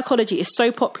A-level psychology is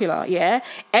so popular. Yeah,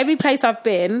 every place I've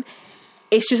been,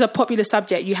 it's just a popular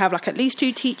subject. You have like at least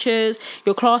 2 teachers.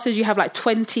 Your classes, you have like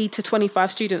 20 to 25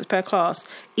 students per class.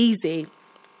 Easy.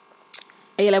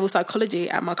 A-level psychology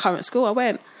at my current school.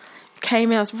 I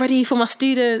came in, I was ready for my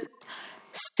students.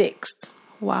 6.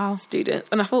 Wow. Students.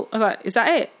 And I was like, is that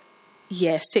it?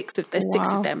 Yeah, 6 of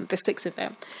them. There's 6 of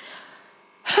them.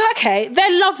 Okay,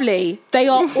 they're lovely. They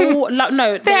are all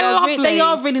lovely. They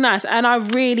are really nice, and I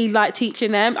really like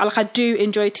teaching them. I do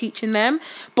enjoy teaching them,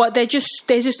 but it's just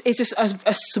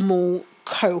a small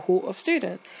cohort of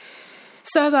students.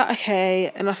 So I was like,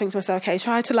 okay, and I think to myself, okay,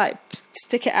 try to like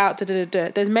stick it out.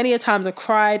 There's many a times I've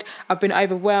cried, I've been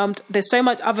overwhelmed. There's so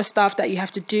much other stuff that you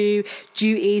have to do,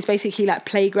 duties, basically like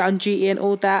playground duty and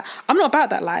all that. I'm not about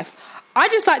that life. I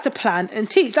just like to plan and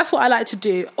teach. That's what I like to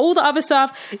do. All the other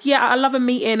stuff, yeah, I love a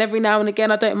meeting every now and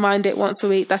again. I don't mind it once a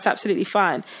week. That's absolutely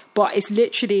fine. But it's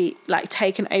literally like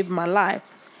taken over my life.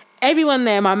 everyone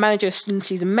there, my manager,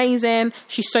 she's amazing.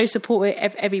 She's so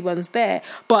supportive. Everyone's there.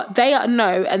 But they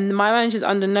know, and my manager's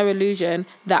under no illusion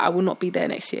that I will not be there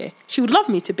next year. She would love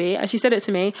me to be. And she said it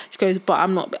to me. She goes, but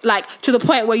I'm not. Like, to the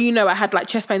point where, you know, I had like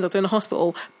chest pains. I was in the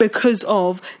hospital because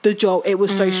of the job. It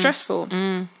was so stressful.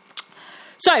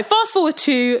 So fast forward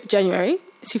to January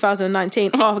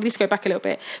 2019. Oh, I need to go back a little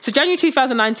bit. So January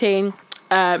 2019...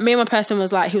 me and my person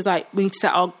was like, he was like, we need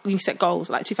to set goals,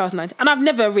 like 2019. And I've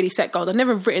never really set goals. I've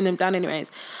never written them down anyways.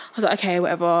 I was like, okay,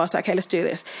 whatever. I was like, okay, let's do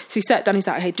this. So we sat down. He's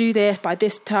like, hey, do this by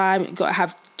this time. You got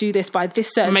to do this by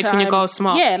this certain time. Making your goals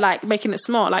smart. Yeah, like making it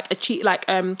smart, like achieve, like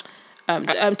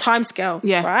time scale.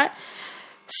 Yeah. Right.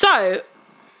 So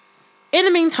in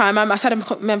the meantime, I had a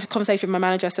conversation with my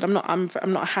manager. I said, I'm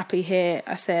not happy here.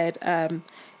 I said,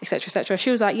 etc., etc.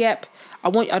 She was like, yep.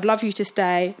 I'd love you to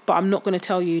stay, but I'm not going to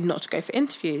tell you not to go for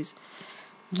interviews.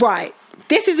 Right.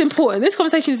 This is important. This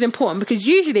conversation is important because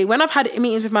usually when I've had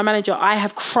meetings with my manager, I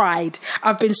have cried.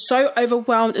 I've been so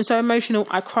overwhelmed and so emotional,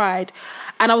 I cried.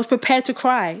 And I was prepared to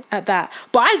cry at that.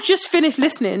 But I just finished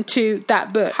listening to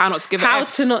that book. How Not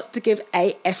to Give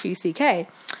a F-U-C-K.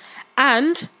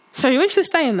 And so when she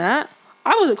was saying that,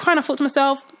 I wasn't crying. I thought to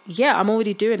myself, yeah, I'm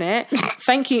already doing it.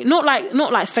 Thank you. Not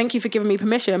like thank you for giving me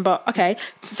permission, but okay,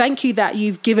 thank you that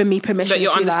you've given me permission. That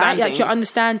you're understanding. Like you're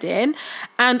understanding.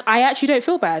 And I actually don't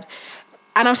feel bad.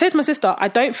 And I was saying to my sister, I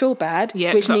don't feel bad.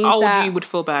 Yeah, which means old that you would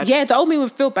feel bad. Yeah, the old me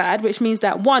would feel bad, which means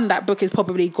that one, that book has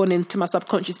probably gone into my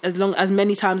subconscious as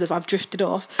many times as I've drifted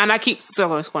off. And I keep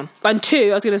one. And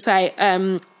two, I was gonna say,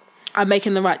 I'm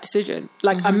making the right decision.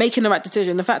 Like I'm making the right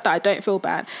decision. The fact that I don't feel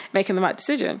bad, making the right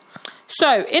decision.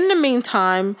 So in the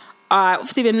meantime, I've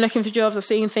obviously been looking for jobs. I've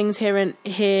seen things here,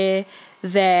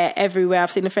 there, everywhere.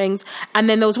 I've seen the things. And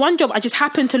then there was one job I just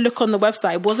happened to look on the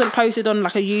website. It wasn't posted on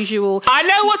like a usual... I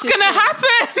know what's going to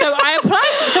happen! So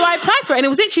I applied for it. And it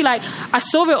was literally like, I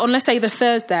saw it on, let's say, on the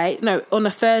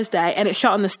Thursday, and it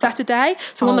shut on the Saturday.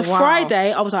 So on the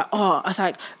Friday, I was like, I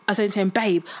said to him,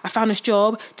 babe, I found this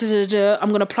job. I'm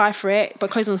going to apply for it.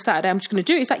 But close on Saturday, I'm just going to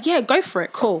do it. He's like, yeah, go for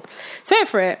it. Cool. So I went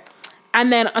for it. And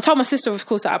then I told my sister, of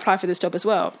course, that I applied for this job as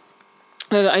well.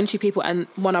 There were only 2 people and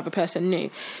one other person knew.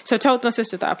 So I told my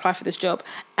sister that I applied for this job.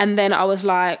 And then I was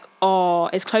like,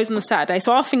 it's closed on the Saturday.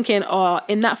 So I was thinking,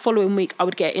 in that following week, I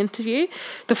would get an interview.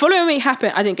 The following week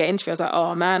happened, I didn't get an interview. I was like,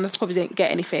 oh man, I probably didn't get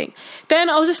anything. Then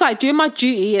I was just like doing my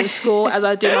duty in school as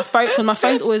I do my phone, because my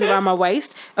phone's always around my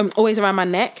waist, always around my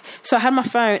neck. So I had my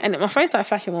phone, and my phone started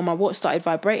flashing when my watch started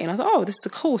vibrating. I was like, oh, this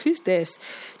is cool. Who's this?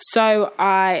 So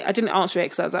I didn't answer it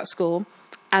because I was at school.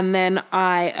 And then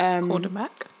I... called him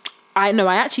back? I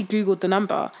actually Googled the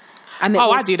number. And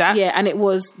I do that. Yeah, and it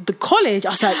was the college. I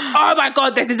was like, oh my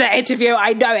God, this is an interview.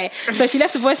 I know it. So she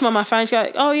left a voicemail on my phone. She's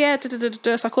like, oh yeah.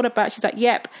 So I called her back. She's like,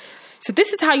 yep. So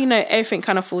this is how you know everything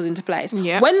kind of falls into place.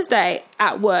 Yep. Wednesday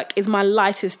at work is my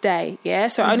lightest day. Yeah.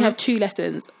 So I only have 2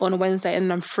 lessons on a Wednesday,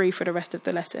 and I'm free for the rest of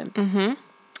the lesson. Mm-hmm.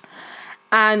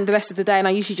 And the rest of the day, and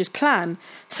I usually just plan.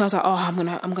 So I was like,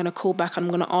 I'm gonna call back. I'm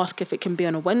gonna ask if it can be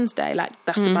on a Wednesday. Like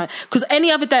that's the man, because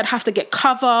any other day I'd have to get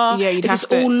cover. Yeah, it's just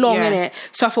all long in it.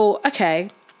 So I thought,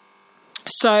 okay.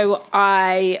 So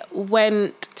I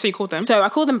went. So you called them? So I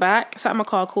called them back. Sat in my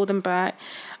car, called them back.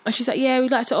 And she's like, yeah,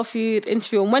 we'd like to offer you the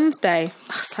interview on Wednesday.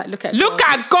 I was like, look at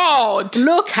God.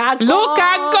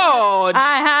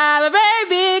 I have a very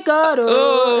big God.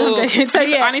 Oh. So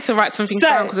yeah, I need to write something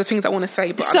down because the things I want to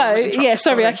say. But sorry,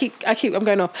 I'm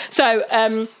going off. So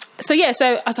I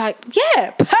was like,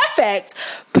 yeah, perfect.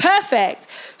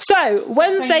 So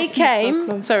Wednesday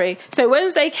came. So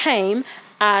Wednesday came,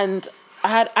 and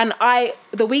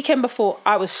the weekend before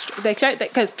I was I'm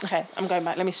going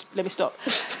back. Let me stop.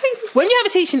 When you have a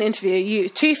teaching interview,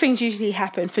 2 things usually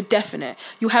happen for definite.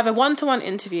 You have a 1-to-1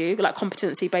 interview, like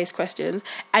competency-based questions,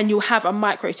 and you'll have a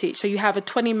micro teach. So you have a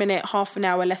 20-minute, half an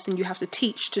hour lesson you have to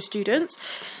teach to students.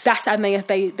 And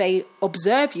they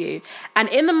observe you. And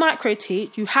in the micro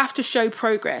teach, you have to show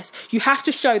progress. You have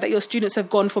to show that your students have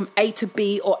gone from A to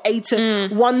B or A to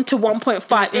 1 to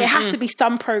 1.5. There has to be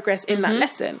some progress in that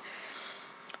lesson.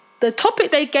 The topic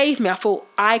they gave me, I thought,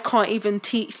 I can't even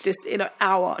teach this in an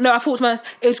hour. No, I thought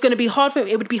it was going to be hard for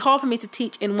me. It would be hard for me to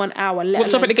teach in 1 hour.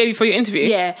 What topic they gave you for your interview?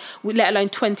 Yeah, let alone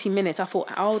 20 minutes. I thought,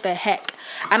 how the heck?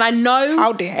 And I know...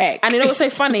 How the heck? And you know what's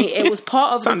so funny? It was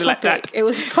part of the topic. Like that. It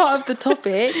was part of the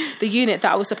topic, the unit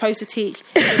that I was supposed to teach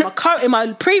in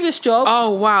my previous job. Oh,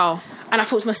 wow. And I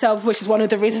thought to myself, which is one of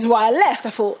the reasons why I left,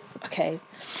 I thought, okay,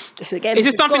 this again. Is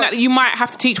this something that you might have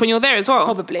to teach when you're there as well?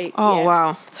 Probably. Oh, yeah.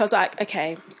 wow. So I was like,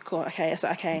 okay, cool, okay. It's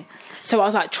like, okay. So I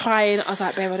was like trying. I was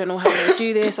like, babe, I don't know how to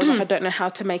do this. I was like, I don't know how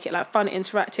to make it like fun,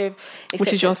 interactive,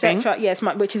 which is your thing. Yeah,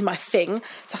 which is my thing.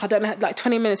 So I don't know. Like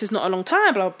 20 minutes is not a long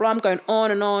time. Blah blah blah. I'm going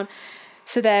on and on.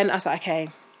 So then I was like, okay,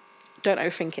 don't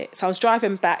overthink it. So I was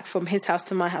driving back from his house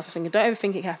to my house. I was thinking, don't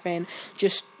overthink it, Catherine.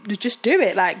 Just do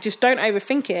it. Like, just don't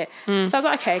overthink it. So I was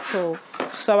like, okay, cool.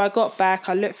 So I got back.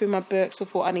 I looked through my books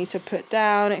of what I need to put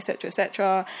down,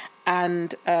 etc.,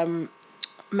 and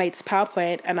made this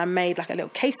PowerPoint, and I made like a little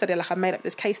case study. Like I made up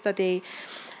this case study,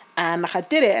 and like I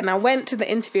did it, and I went to the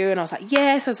interview, and I was like,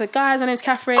 yes. I was like, guys, my name's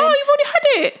Catherine. Oh, you've already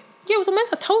had it? Yeah, it was on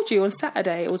Wednesday. I told you on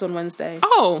Saturday. It was on Wednesday.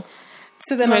 Oh.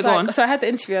 So then I was like, so I had the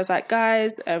interview. I was like, guys,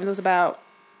 there was about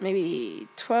maybe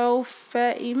 12,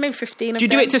 30, maybe 15 of them. Do you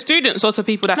do it to students or to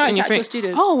people that's in your thing?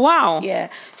 Students. Oh, wow. Yeah.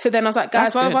 So then I was like,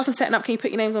 guys, whilst I'm setting up, can you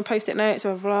put your names on Post-it notes,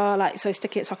 blah, blah, blah, like, so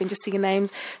stick it so I can just see your names.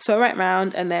 So I went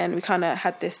round, and then we kind of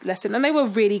had this lesson, and they were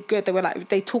really good. They were like,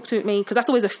 they talked to me, because that's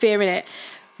always a fear in it.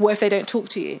 What if they don't talk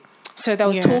to you? So they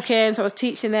was talking, so I was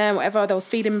teaching them, whatever. They were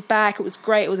feeding back. It was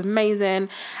great. It was amazing.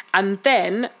 And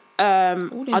then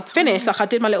I'd finished. Like I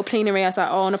did my little plenary. I was like,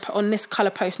 oh, on this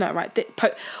colour post note,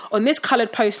 on this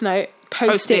coloured post note,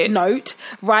 post-it note,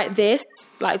 write this,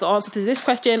 like the answer to this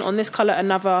question, on this colour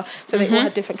another. So they all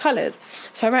had different colours.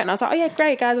 So I wrote, and I was like, oh yeah,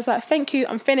 great guys. I was like, thank you,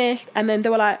 I'm finished. And then they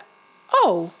were like,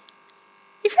 oh,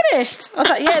 you finished? I was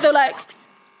like, yeah. They were like,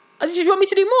 do you want me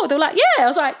to do more? They were like, yeah. I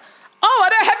was like, oh, I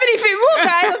don't have anything more,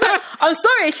 guys. I was like, I'm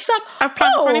sorry. She's like, I've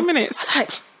planned 20 minutes. I was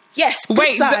like, yes.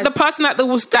 Wait, the person that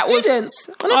was students.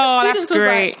 That's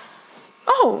great. Like,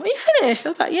 oh, are you finished? I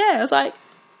was like, yeah. I was like,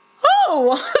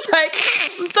 oh. I was like,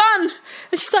 I'm done.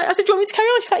 And she's like, I said, do you want me to carry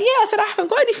on? She's like, yeah. I said, I haven't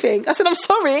got anything. I said, I'm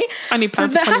sorry. I need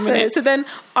planned for 20 minutes. So then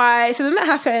that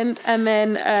happened, and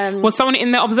then was someone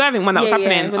in there observing when that was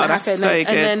happening? When that's happened. So good.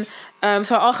 And then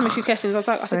so I asked them a few questions. I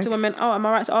said to women, oh, am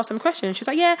I right to ask them questions? She's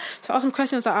like, yeah. So I asked them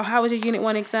questions like, oh, how was your Unit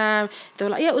 1 exam? They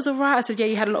were like, yeah, it was all right. I said, yeah,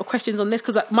 you had a lot of questions on this,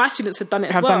 because like, my students had done it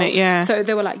as well. Done it, yeah. So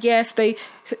they were like, yes,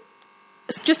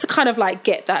 just to kind of like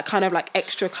get that kind of like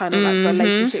extra kind of like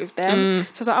relationship with them. So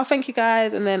I was like, oh, thank you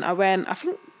guys. And then I went, I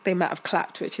think they might have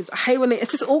clapped, which is, I hate when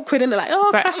it's just awkward, and they're like, oh,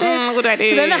 like, what do I do?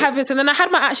 So then that happened. So then I had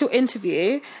my actual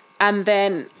interview, and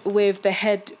then with the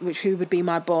head, who would be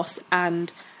my boss,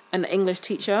 and an English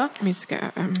teacher. I need to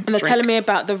get and they're telling me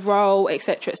about the role,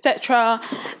 etc., etc.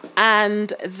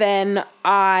 And then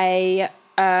I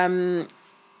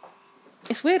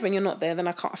it's weird when you're not there, then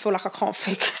I feel like I can't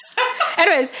focus.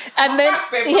 Anyways, and then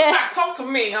talk to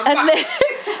me. So I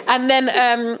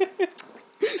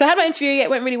had my interview. It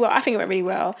went really well. I think it went really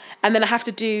well. And then I have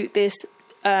to do this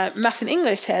maths and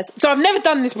English test. So I've never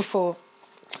done this before.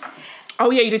 Oh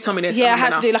yeah, you did tell me this. Yeah, I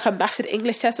had to do like a maths and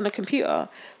English test on a computer.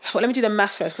 Well, let me do the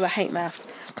maths first, because I hate maths.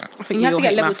 I think you have to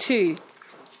get level 2.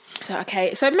 So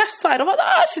okay, so maths side, I was like,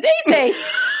 oh, this is easy.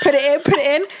 Put it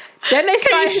in. Then they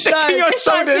started shaking your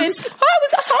shoulders.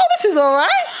 This is all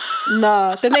right.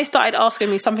 No. Then they started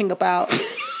asking me something about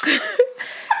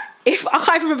if I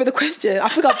can't even remember the question. I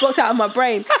think I blocked out of my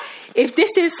brain. If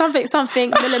this is something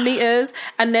millimeters,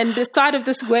 and then the side of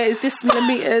the square is this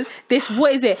millimeters,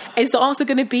 what is it? Is the answer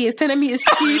going to be in centimeters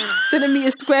cubed,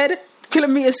 centimeters squared,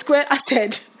 kilometers squared? I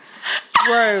said,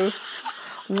 bro,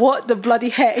 what the bloody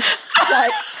heck?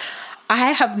 Like,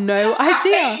 I have no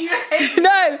idea.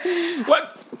 No.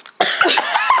 What?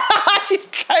 She's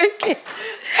joking.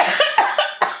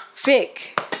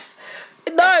 Vic.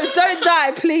 No, don't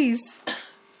die, please.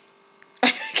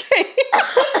 Okay.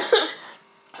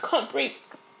 I can't breathe.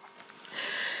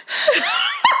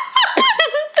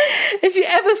 If you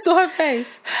ever saw her face.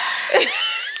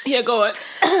 Yeah, go on.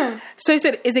 So he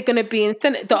said, is it going to be in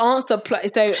the answer,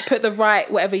 so put the right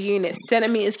whatever unit,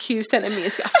 centimeters cubed,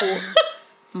 centimeters. I thought,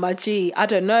 my G, I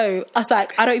don't know. I was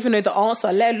like, I don't even know the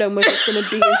answer, let alone whether it's going to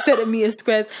be in centimeters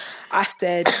squares. I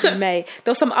said, you may.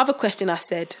 There was some other question. I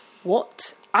said,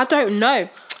 what? I don't know.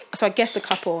 So I guessed a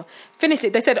couple. Finished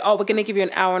it. They said, oh, we're going to give you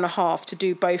an hour and a half to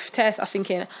do both tests. I'm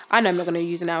thinking, I know I'm not going to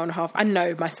use an hour and a half. I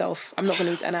know myself, I'm not going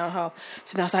to use an hour and a half.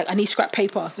 So then I was like, I need scrap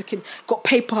paper. So I got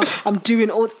paper. I'm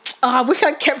doing all... I wish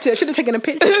I'd kept it. I should have taken a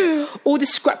picture. All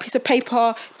this scrap piece of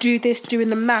paper, do this, doing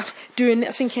the maths, doing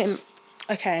this. Thinking,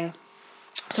 okay.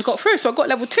 So I got through. So I got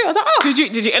level 2. I was like, oh.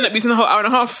 Did you end up using the whole hour and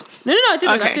a half? No, I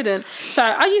didn't. Okay. I didn't. So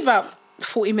I used about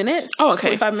 40 minutes. Oh, okay.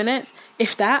 45 minutes,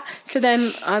 if that. So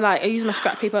then I used my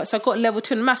scrap paper. So I got level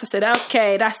 2 in maths. I said,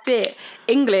 okay, that's it.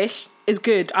 English is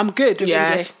good. I'm good with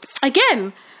English.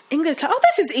 Again, English, like, oh,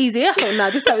 this is easy. I thought, no,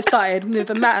 this is how it started with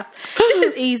the math.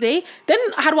 This is easy. Then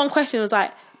I had one question. It was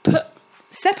like,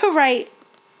 separate,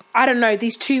 I don't know,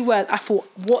 these 2 words. I thought,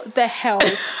 what the hell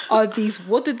are these?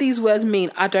 What did these words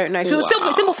mean? I don't know. So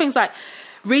simple things like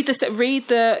read the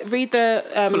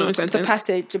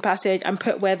passage and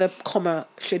put where the comma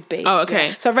should be. Oh, okay.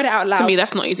 Yeah. So I read it out loud. To me,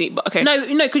 that's not easy, but okay. No,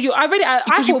 because I read it out.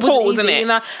 I thought you it wasn't pause, easy,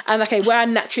 innit? and okay, where I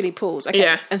naturally pause. Okay,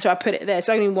 Yeah. and so I put it there. It's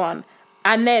only one,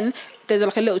 and then there's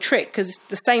like a little trick because it's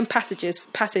the same passage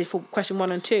for question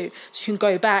 1 and 2, so you can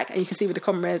go back and you can see where the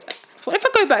comma is. So if I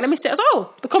go back, let me see. I was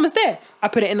the comma's there. I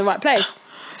put it in the right place.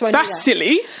 So That's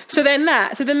silly. So then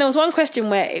there was one question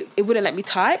where it wouldn't let me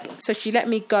type. So she let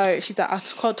me go. She's like, I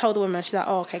told the woman, she's like,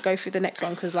 oh, okay, go through the next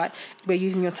one because like we're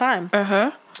using your time.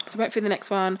 Uh-huh. So I went through the next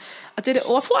one. I did it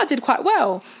all. I thought I did quite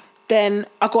well. Then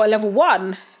I got a level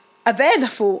 1. And then I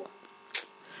thought...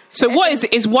 So what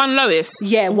is 1 lowest?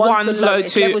 Yeah, one's low,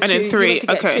 2, and then 3.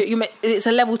 Okay. It's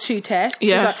a level 2 test. Yeah.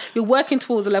 So it's like, you're working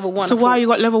towards a level 1. So why you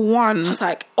got level 1? I was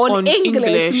like, on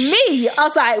English, me. I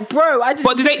was like, bro, I just...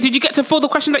 But did you get to 4 the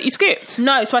question that you skipped?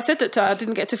 No, so I said that to her, I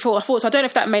didn't get to 4. I thought, so I don't know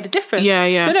if that made a difference.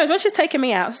 Yeah. So no, when she was taking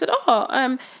me out, I said,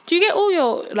 do you get all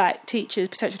your like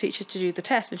potential teachers to do the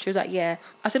test? And she was like, yeah.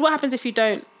 I said, what happens if they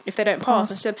don't pass?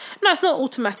 And she said, no, it's not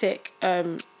automatic,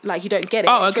 like you don't get it.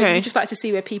 Oh, okay. So we just like to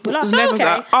see where people are. So, Levels okay.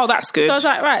 out. Oh, that's good. So I was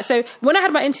like, right. So when I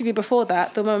had my interview before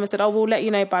that, the woman said, we'll let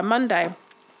you know by Monday.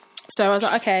 So I was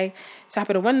like, okay. So it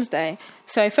happened on Wednesday.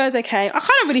 So Thursday came. I kind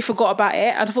of really forgot about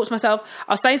it. And I thought to myself,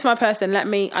 I was saying to my person,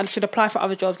 I should apply for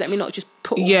other jobs. Let me not just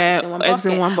put all eggs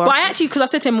in one basket. But I actually, because I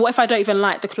said to him, what if I don't even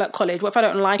like the college? What if I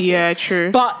don't like it? Yeah, true.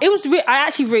 But it was, I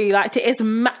actually really liked it. It's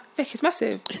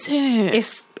massive. Is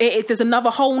it? There's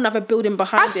whole another building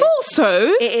behind it. I thought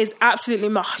so. It is absolutely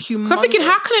humongous. I'm thinking,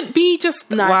 how can it be just...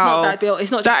 No, wow. it's not that built.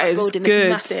 It's not just that building. Good.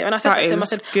 It's massive. And I said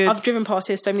to him, I've driven past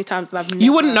here so many times and I've never...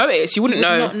 You wouldn't notice. You wouldn't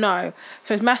know. Not know.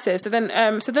 So it's massive. So then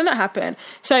that happened.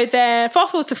 So then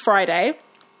fast forward to Friday.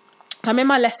 I'm in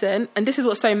my lesson, and this is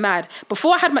what's so mad.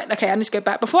 I need to go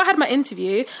back. Before I had my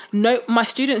interview, my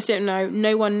students didn't know.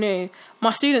 No one knew.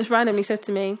 My students randomly said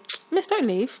to me, Miss, don't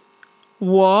leave.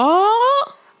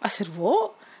 What? I said,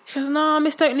 what? She goes, no,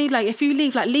 Miss, don't leave. Like, if you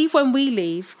leave, like, leave when we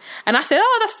leave. And I said,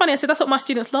 oh, that's funny. I said, that's what my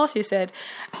students last year said.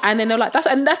 And then they're like,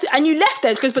 and you left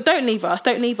there. She goes, but don't leave us.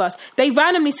 They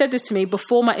randomly said this to me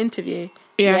before my interview.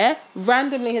 Yeah.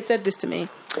 Randomly had said this to me.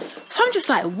 So I'm just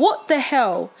like, what the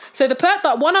hell? So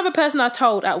that one other person I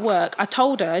told at work, I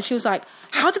told her, and she was like,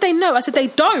 how do they know? I said, they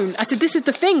don't. I said, this is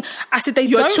the thing. I said, they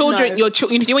don't know.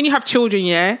 When you have children,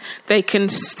 yeah, they can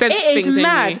sense things in you. It is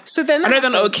mad. So then I know they're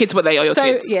not your kids, but they are your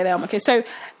kids. Yeah, they are my kids. So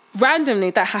randomly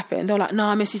that happened. They were like,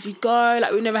 no, Miss, if you go,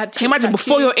 like, we've never had... Can you imagine,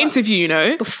 before your interview, you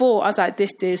know? Before, I was like,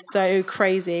 this is so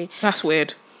crazy. That's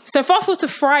weird. So fast forward to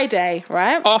Friday,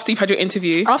 right? After you've had your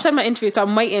interview. After I had my interview, so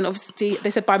I'm waiting, obviously,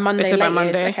 they said by Monday.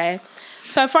 Okay.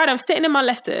 So Friday, I'm sitting in my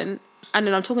lesson, and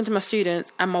then I'm talking to my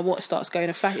students, and my watch starts going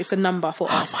a flash. It's a number. I thought,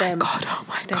 it's them.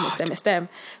 It's them.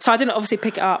 So I didn't obviously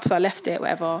pick it up, so I left it,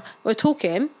 whatever. We're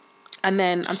talking, and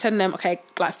then I'm telling them, okay,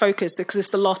 like, focus, because it's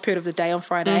the last period of the day on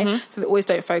Friday, so they always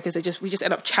don't focus. We just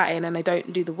end up chatting, and they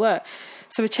don't do the work.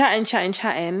 So we're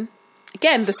chatting.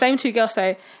 Again, the same 2 girls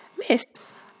say, Miss...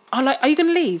 are you going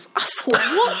to leave? I thought,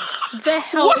 what the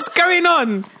hell? What's going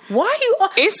on? Why are you...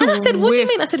 And I said, what do you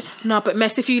mean? I said, no, but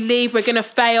Miss, if you leave, we're going to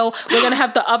fail. We're going to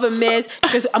have the other Miss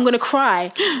because I'm going to cry.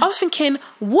 I was thinking,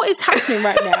 what is happening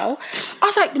right now? I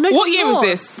was like, no, what year was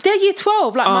this? They're year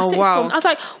 12, like my 6th form. I was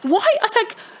like, why? I was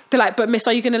like... They're like, but Miss,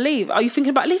 are you going to leave? Are you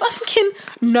thinking about leave? I was thinking,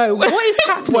 no, what is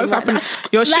happening? What's happening?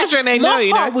 Your children, they know, you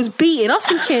know. My heart was beating. I was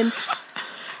thinking...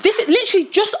 This is literally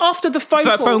just after the phone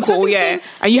call. Yeah.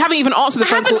 And you haven't even answered the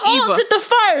phone call either. I haven't answered the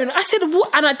phone. I said, what?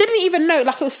 And I didn't even know,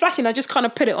 like, it was flashing. I just kind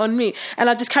of put it on mute and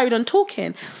I just carried on talking.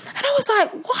 And I was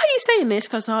like, why are you saying this?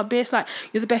 Because, Biss, like,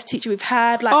 you're the best teacher we've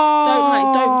had. Like,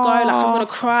 don't go. Like, I'm going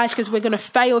to cry because we're going to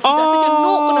fail. If you I said, you're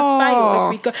not going to fail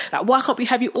if we go. Like, why can't we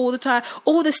have you all the time?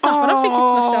 All this stuff. And I'm thinking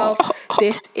to myself,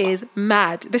 this is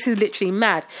mad. This is literally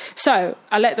mad. So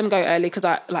I let them go early because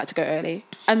I like to go early.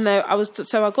 And I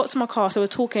got to my car, so we're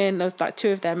talking, there was like 2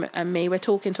 of them and me, we're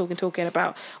talking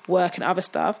about work and other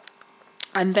stuff.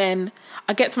 And then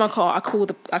I get to my car, I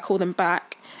call them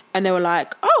back, and they were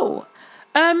like,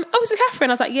 is it Catherine?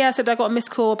 I was like, yeah. I said, I got a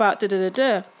missed call about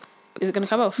da-da-da-da. Is it going to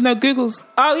come off? No, Google's.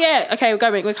 Oh, yeah. Okay,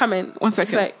 we're coming. 1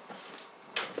 second.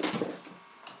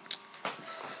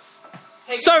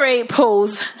 Sorry,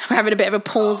 pause. We're having a bit of a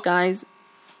pause, guys.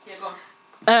 Yeah, go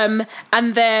on.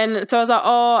 And then, so I was like,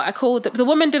 I called. The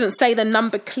woman didn't say the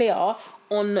number clear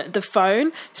on the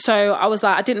phone. So I was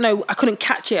like, I didn't know, I couldn't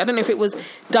catch it. I don't know if it was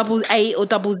 88 or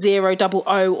 00, 00 or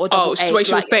 88. Oh, she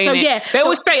was saying it. Yeah. They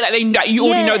always say that you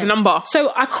already know the number.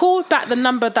 So I called back the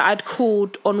number that I'd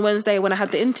called on Wednesday when I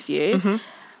had the interview. Mm-hmm.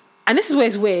 And this is where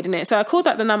it's weird, isn't it? So I called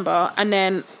back the number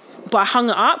but I hung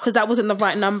it up because that wasn't the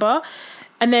right number.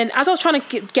 And then as I was trying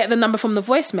to get the number from the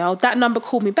voicemail, that number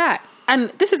called me back. And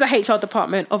this is a HR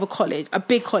department of a college, a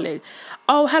big college.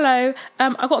 Oh, hello.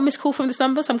 I got a missed call from this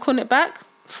number, so I'm calling it back.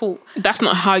 That's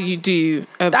not how you do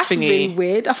a that's thingy. Really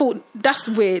weird. I thought, that's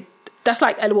weird. That's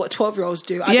like what 12-year-olds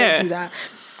do. I don't do that.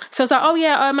 So I was like, oh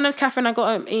yeah, my name's Catherine. I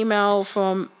got an email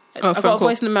from... I got a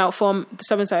voice note from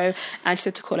so-and-so, and she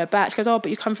said to call her back. She goes, oh,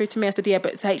 but you come through to me. I said, yeah,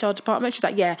 but it's the HR department. She's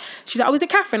like, yeah. She's like, oh, is it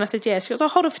Catherine? I said, yeah. She goes, oh,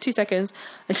 hold on for 2 seconds.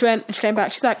 And she came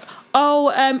back. She's like,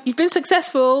 oh, you've been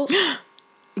successful.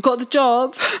 Got the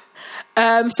job.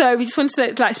 So we just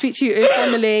wanted to like speak to you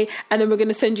informally, and then we're going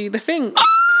to send you the thing.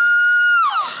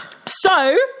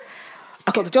 So...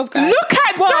 I got the job, guys. Look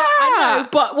at that! I know,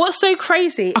 but what's so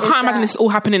crazy... I can't imagine this all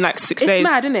happening in like 6 days. It's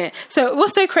mad, isn't it? So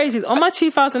what's so crazy is on my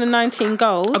 2019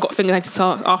 goals... I got things I need to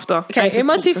talk after. Okay, in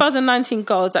my 2019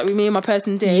 goals that me and my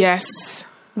person did... Yes.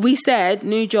 We said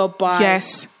new job by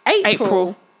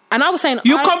April. And I was saying...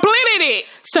 You completed it!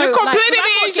 So you completed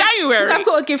it in January. I've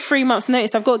got to give 3 months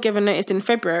notice. I've got to give a notice in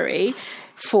February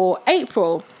for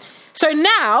April. So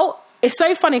now... It's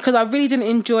so funny because I really didn't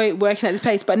enjoy working at this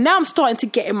place, but now I'm starting to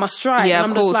get in my stride. Yeah,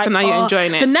 and of course. Like, so now you're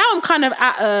enjoying it. So now I'm kind of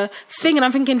at a thing, and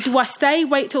I'm thinking, do I stay,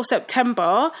 wait till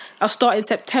September? I'll start in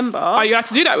September. Oh, you have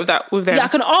to do that with them? Yeah, I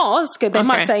can ask. They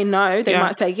might say no. They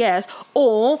might say yes.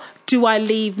 Or do I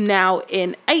leave now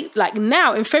in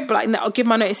February? Like, I'll give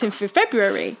my notice in for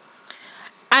February.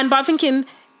 But I'm thinking...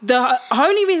 The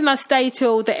only reason I stay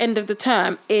till the end of the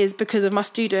term is because of my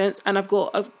students, and I've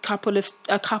got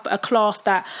a class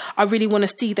that I really want to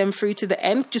see them through to the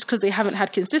end, just because they haven't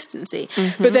had consistency.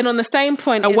 Mm-hmm. But then on the same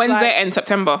point, and when's it end?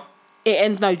 September? It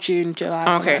ends June, July,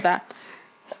 something like that.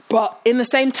 But in the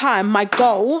same time, my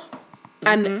goal,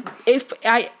 and if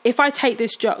I take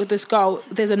this goal,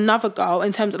 there's another goal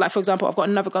in terms of, like, for example, I've got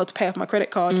another goal to pay off my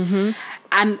credit card,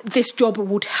 and this job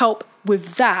would help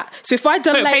with that. So if I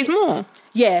delay, so it pays more.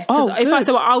 Yeah, because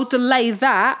I'll delay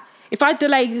that. If I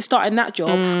delay starting that job,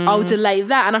 I'll delay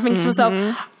that. And I'm thinking to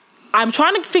myself, I'm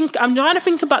trying to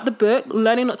think about the book,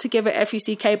 learning not to give it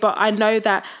FUCK, but I know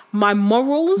that my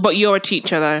morals... But you're a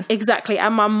teacher, though. Exactly.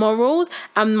 And my morals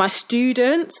and my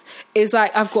students is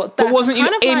like, I've got that. But wasn't you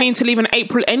aiming to leave in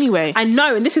April anyway? I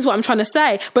know, and this is what I'm trying to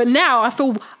say. But now I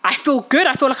feel good.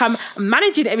 I feel like I'm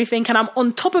managing everything and I'm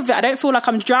on top of it. I don't feel like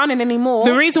I'm drowning anymore.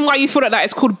 The reason why you feel like that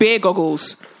is called beer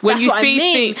goggles. When you see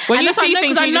things, you're just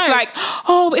like,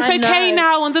 oh, it's okay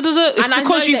now, and it's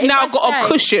because you've now got a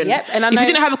cushion. Yep, and if you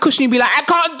didn't have a cushion, you'd be like, I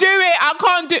can't do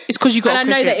it. It's because you got a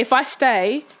cushion. And I know that if I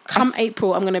stay, come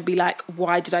April, I'm going to be like,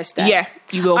 why did I stay? Yeah,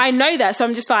 you will. I know that, so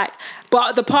I'm just like,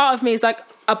 but the part of me is like,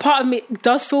 a part of me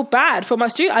does feel bad for my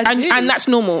student, and that's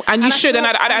normal, and you should. And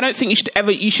I don't think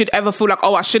you should ever feel like,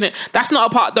 oh, I shouldn't. That's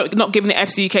not a part. Not giving it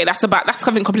FCUK. That's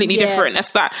something completely different.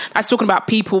 That's talking about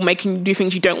people making you do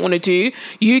things you don't want to do.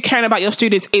 You caring about your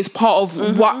students is part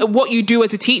of what you do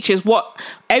as a teacher. Is what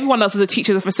everyone does as a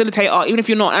teacher, as a facilitator. Even if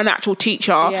you're not an actual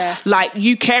teacher, like,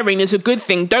 you caring is a good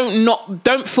thing.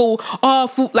 Don't feel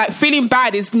like feeling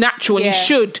bad is natural, and you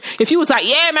should. If you was like,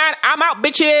 yeah, man, I'm out,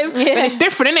 bitches, then it's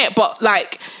different, innit? But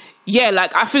like. Yeah,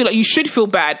 like, I feel like you should feel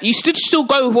bad. You should still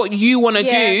go with what you want to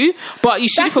do, but you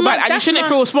shouldn't feel bad. And you shouldn't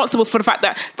feel responsible for the fact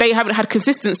that they haven't had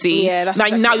consistency. Yeah,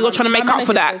 like, now you're trying to make up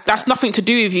for that. That's nothing to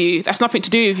do with you.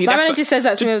 My manager says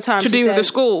that to me all the time. To do with the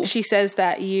school. She says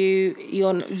that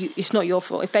it's not your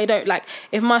fault. If they don't, like,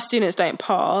 if my students don't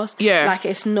pass, like,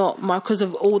 it's not because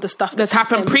of all the stuff that's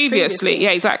happened previously.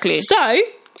 Yeah, exactly. So...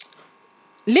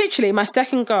 literally, my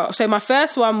second goal... So my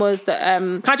first one was that...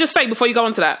 Can I just say, before you go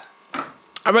on to that,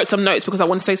 I wrote some notes because I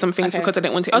want to say some things because I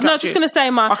didn't want to interrupt you. I was just going to say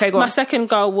my second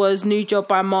goal was new job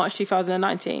by March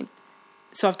 2019.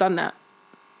 So I've done that.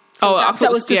 So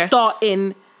that was to start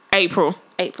in... April.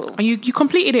 And you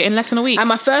completed it in less than a week. And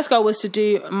my first goal was to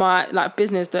do my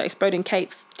business, the Exploding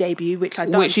Cape debut, which I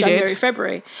done in January,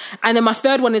 February. And then my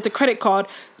third one is a credit card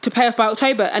to pay off by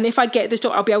October. And if I get this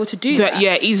job, I'll be able to do that.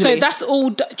 Yeah, easily. So that's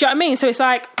all. Do you know what I mean? So it's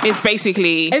like... it's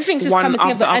basically everything's just coming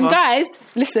together. And guys,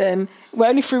 listen... we're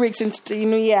only 3 weeks into the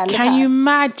new year. Can you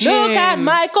imagine? Look at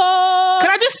Michael. Can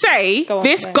I just say,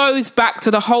 this goes back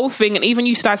to the whole thing, and even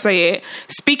you start to say it,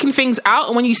 speaking things out,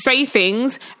 and when you say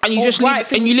things, and you just leave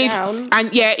it, and you leave,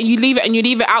 and you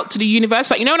leave it out to the universe.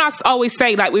 Like, you know, when I always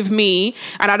say, like, with me,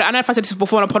 and I don't know if I said this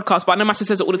before on a podcast, but I know my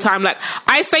sister says it all the time. Like,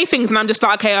 I say things and I'm just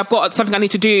like, okay, I've got something I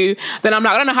need to do. Then I'm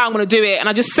like, I don't know how I'm going to do it. And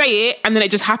I just say it and then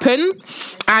it just happens.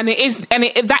 And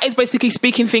that is basically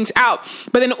speaking things out.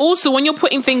 But then also when you're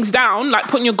putting things down, like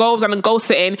putting your goals down and goal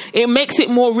setting, it makes it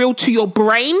more real to your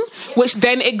brain, which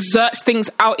then exerts things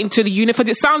out into the universe.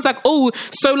 It sounds like,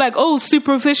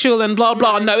 superficial and blah,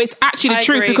 blah. No, it's actually the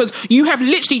truth, because you have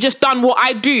literally just done what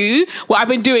I've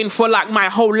been doing for like my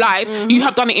whole life. You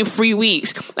have done it in 3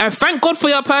 weeks. And thank God for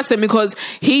your person, because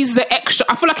he's the extra.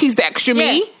 I feel like he's the extra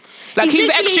me. Like, he's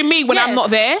the extra me when I'm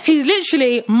not there. He's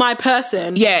literally my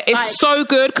person. Yeah, it's like, so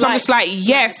good, because I'm just like,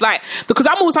 yes, like, because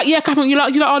I'm always like, yeah, Catherine, you're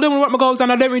like, I don't want to write my goals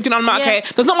down, I don't really do that. I'm like, okay,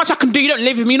 there's not much I can do, you don't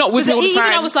live with me, you're not with me all the time.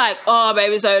 Even I was like, oh,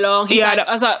 baby, so long. I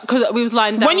was like, because we was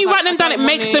lying down. When you write them down, it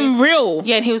makes them real.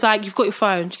 Yeah, and he was like, you've got your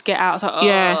phone, just get out. I was like, oh.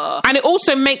 Yeah, and it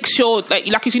also makes sure, like,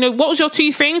 you know, what was your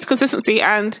 2 things? Consistency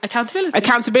and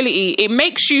accountability. It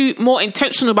makes you more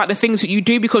intentional about the things that you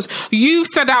do, because you've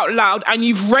said out loud and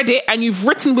you've read it and you've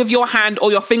written with your hand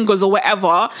or your finger or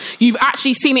whatever, you've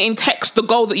actually seen it in text, the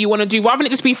goal that you want to do, rather than it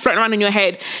just be floating around in your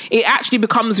head. It actually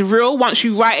becomes real once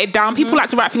you write it down. People like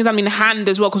to write things down in hand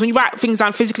as well, because when you write things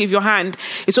down physically with your hand,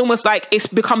 it's almost like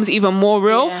it becomes even more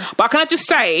real. But can I just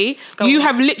say,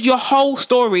 your whole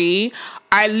story,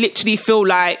 I literally feel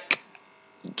like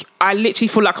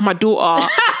my daughter.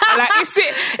 Like,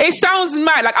 it sounds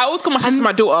mad. Like, I always call my sister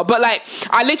my daughter, but like,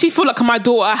 I literally feel like my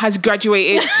daughter has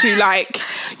graduated to like,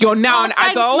 you're now an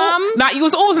adult. Mom. Like, you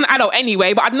was always an adult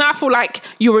anyway, but now I feel like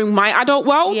you're in my adult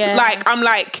world. Yeah. Like, I'm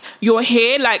like, you're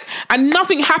here, like, and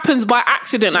nothing happens by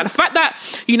accident. Like, the fact that,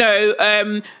 you know,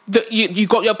 that you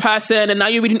got your person, and now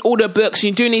you're reading all the books, and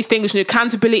you're doing these things, and your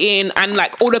accountability and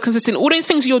like all the consistent, all these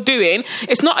things you're doing,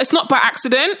 it's not by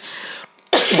accident.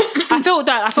 I felt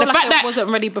like I wasn't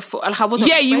ready before. Like, I wasn't.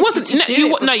 Yeah, you wasn't.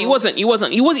 You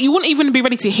wasn't. You wouldn't even be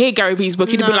ready to hear Gary Vee's book.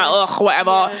 You'd have been like, ugh, whatever.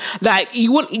 Yeah. Like,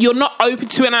 you're not open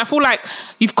to it. And I feel like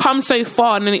you've come so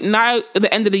far, and then now at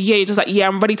the end of the year, you're just like, yeah,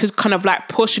 I'm ready to kind of like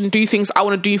push and do things I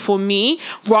want to do for me,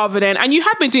 rather than. And you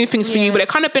have been doing things for you, but they've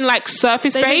kind of been like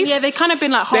surface based. Yeah, they kind of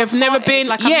been like. They've never been.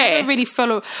 Like, I've never really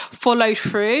followed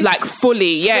through. Like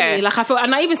fully. Like, I feel,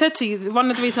 and I even said to you, one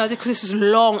of the reasons I did, because this is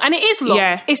long, and it is long.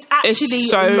 Yeah, it's actually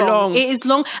so long. It is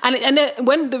long, and then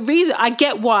when the reason I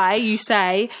get why you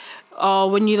say, oh,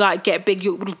 when you like get big,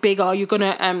 you're bigger, you're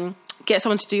gonna get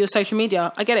someone to do your social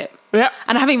media. I get it. Yeah,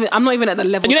 and I'm not even at the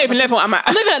level. And you're not even level. I'm not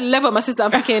even at the level of my sister.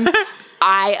 I'm thinking,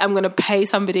 I am gonna pay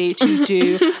somebody to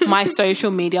do my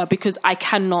social media, because I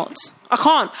can't.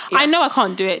 Yeah. I know I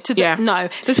can't do it. No,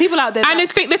 there's people out there, and they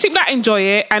think that enjoy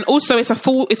it, and also it's a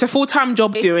full-time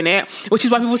job doing it, which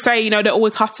is why people say, you know, they're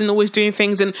always hustling, always doing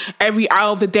things, and every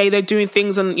hour of the day they're doing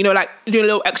things, and, you know, like doing a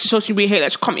little extra social media here,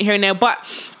 like comment here and there. But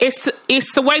it's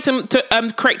the way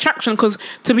to create traction, because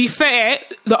to be fair,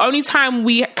 the only time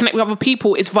we connect with other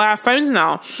people is via our phones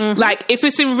now. Mm-hmm. Like, if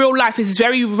it's in real life, it's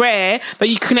very rare that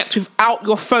you connect without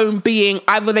your phone being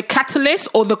either the catalyst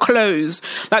or the close.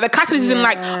 Like, the catalyst is in,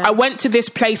 like, I went to this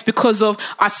place because of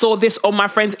I saw this on my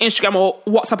friend's Instagram or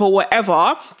WhatsApp or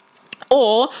whatever.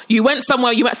 Or you went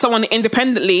somewhere, you met someone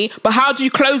independently, but how do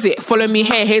you close it? Follow me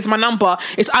here, here's my number.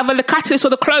 It's either the catalyst or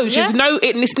the close. Yeah.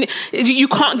 You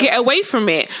can't get away from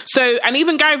it. So, and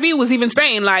even Gary Vee was even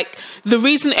saying, like, the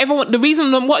reason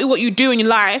what you do in your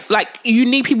life, like, you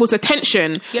need people's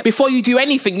attention before you do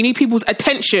anything. You need people's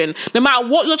attention. No matter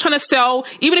what you're trying to sell,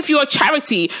 even if you're a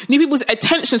charity, you need people's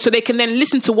attention so they can then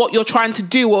listen to what you're trying to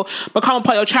do, or become a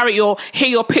part of your charity, or hear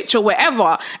your pitch, or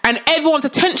whatever. And everyone's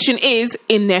attention is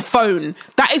in their phone.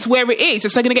 That is where it is.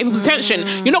 It's like going to get people's attention.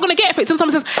 You're not going to get it if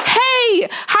someone says, hey,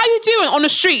 how you doing on the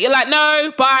street? You're like,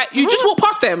 no, but you just walk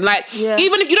past them. Like,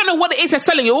 even if you don't know what it is they're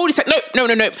selling, you already said, no.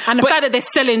 And the fact that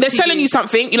they're selling you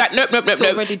something, you're like, nope.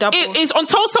 Already double. It is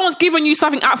until someone's giving you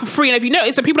something out for free. And if you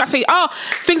notice, the people that say,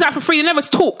 things out for free, they never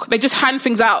talk. They just hand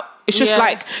things out. It's just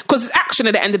like, because it's action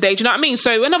at the end of the day, do you know what I mean?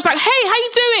 So when I was like, hey, how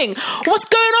you doing? What's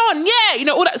going on? Yeah, you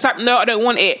know, all that. It's like, no, I don't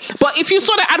want it. But if you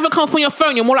saw that advert come up on your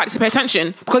phone, you're more likely to pay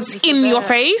attention, because it's in your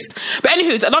face. But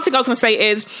anywho, another thing I was going to say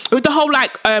is, with the whole,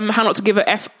 like, how not to give a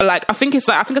F, like, I think I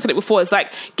said it before, it's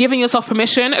like giving yourself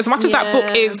permission. As much as that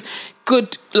book is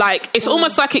good, like, it's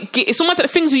almost like it's almost like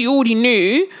the things that you already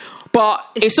knew, but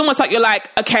it's almost like you're like,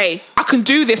 okay, I can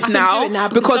do this now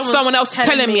because someone else is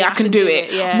telling me I can do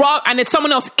it. Yeah. Well, and if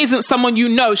someone else isn't someone you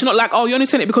know, it's not like, oh, you're only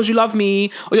saying it because you love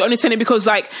me, or you're only saying it because,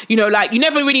 like, you know, like, you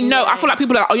never really know. I feel like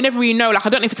people are like, oh, you never really know. Like, I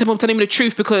don't know if it's someone telling me the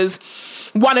truth, because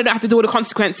one, they don't have to deal with the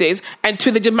consequences, and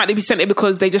two, they just might be sent it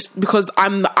because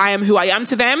I am who I am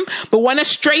to them. But when a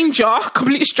stranger,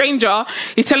 complete stranger,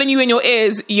 is telling you in your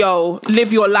ears, yo,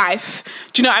 live your life,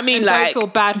 do you know what I mean? And like,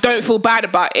 don't feel bad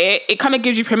about it. It kind of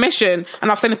gives you permission.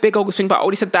 And I've said a big August thing, but I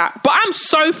already said that. But I'm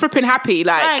so flipping happy.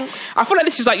 Like, thanks. I feel like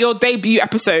this is like your debut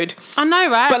episode. I know,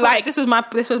 right? But like, this was my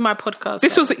podcast.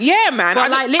 This was, yeah, man.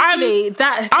 But like, literally,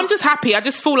 I'm just happy. I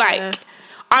just feel like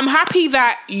I'm happy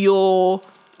that you're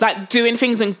like doing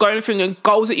things and going through and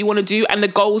goals that you want to do, and the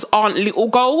goals aren't little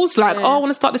goals like, oh, I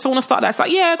want to start this, I want to start that. It's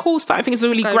like, yeah, cool, starting things is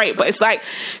really great, but it's like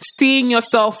seeing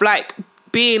yourself like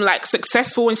being like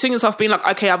successful and seeing yourself being like,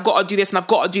 okay, I've got to do this and I've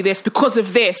got to do this because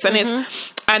of this, and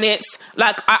it's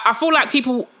like I feel like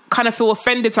people kind of feel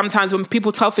offended sometimes when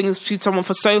people tell things to someone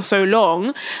for so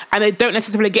long and they don't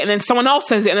necessarily get it, and then someone else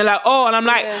says it and they're like, oh, and I'm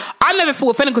like, I never feel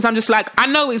offended because I'm just like, I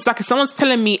know it's like if someone's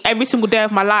telling me every single day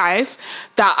of my life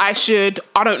that I should,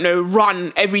 I don't know,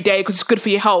 run every day because it's good for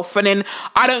your health, and then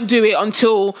I don't do it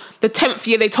until the 10th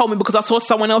year they told me because I saw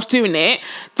someone else doing it.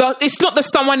 It's not the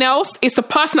someone else, it's the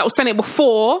person that was saying it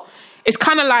before. It's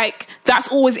kind of like that's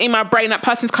always in my brain. That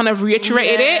person's kind of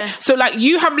reiterated it. So like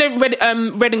you have read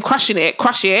and crush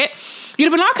it. You'd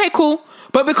have been like, okay, cool.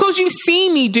 But because you see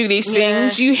me do these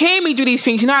things, you hear me do these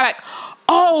things, you're now like,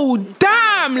 oh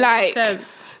damn, like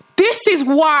this is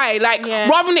why. Like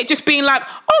rather than it just being like,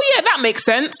 oh yeah, that makes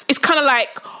sense. It's kind of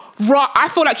like, I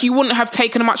feel like you wouldn't have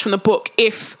taken much from the book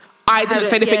if I didn't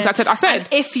say the things I said.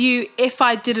 And if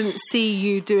I didn't see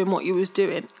you doing what you was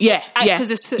doing,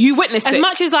 because you witnessed it. As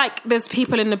much as like there's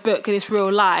people in the book and it's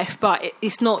real life, but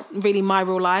it's not really my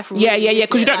real life. Really,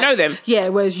 because you don't know them. Yeah,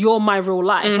 whereas you're my real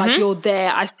life. Like you're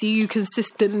there. I see you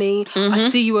consistently. I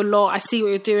see you a lot. I see what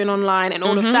you're doing online and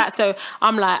all of that. So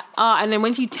I'm like, and then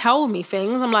when you tell me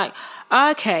things, I'm like,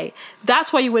 okay,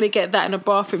 that's why you wouldn't get that in a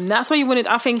bathroom. That's why you wouldn't.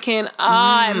 I'm thinking,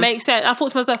 it makes sense. I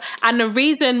thought to myself, and the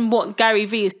reason what Gary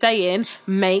Vee is saying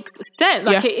makes sense.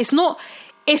 Like it's not.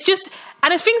 It's just,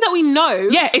 and it's things that we know.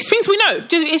 Yeah, it's things we know.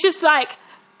 It's just like,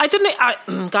 I don't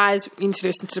know, guys. You need to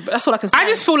listen to. That's all I can say. I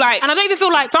just feel like, and I don't even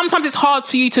feel like sometimes it's hard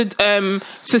for you to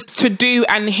do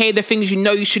and hear the things you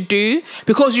know you should do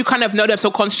because you kind of know them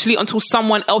subconsciously until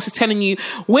someone else is telling you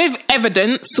with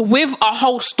evidence, with a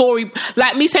whole story.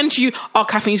 Like me saying to you, "Oh,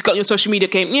 Catherine, you've got your social media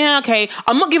game." Yeah, okay.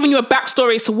 I'm not giving you a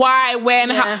backstory as to why, when,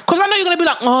 how, because I know you're gonna be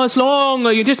like, "Oh, it's long,"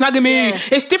 or "You're just nagging me." Yeah.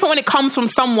 It's different when it comes from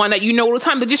someone that you know all the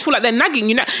time. They just feel like they're nagging.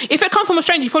 You know, if it comes from a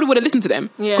stranger, you probably would have listened to them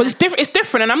because it's different. It's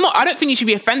different, and I don't think you should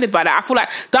be offended by that. I feel like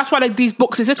that's why like these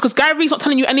books exist, because Gary Vee's not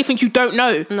telling you anything you don't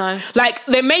know. No. Like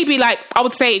there may be like, I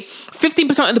would say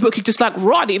 15% of the book you just like,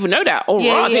 I didn't even know that, or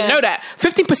I didn't know that.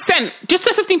 15%, just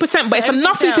say 15%, but it's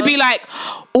enough for you to be like,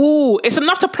 oh, it's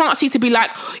enough to plant a seed to be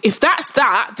like, if that's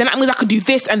that, then that means I can do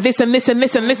this and this and this and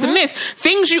this and this and this.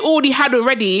 Things you already had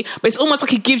already, but it's almost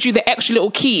like it gives you the extra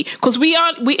little key, because we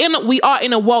are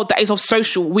in a world that is of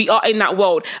social. We are in that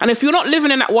world, and if you're not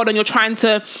living in that world and you're trying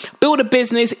to build a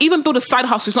business, even build a side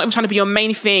hustle, it's not even trying to be your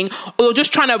main thing, or you're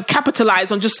just trying to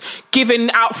capitalize on just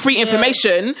giving out free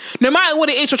information, no matter what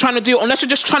it is you're trying to do, unless you're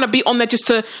just trying to be on there just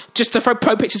to throw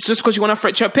pro pictures just because you want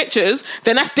to throw pictures,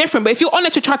 then that's different. But if you're on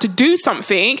there to try to do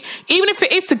something, even if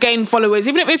it is to gain followers,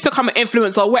 even if it's to become an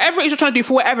influencer, whatever it is you're trying to do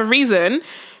for whatever reason,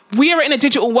 we are in a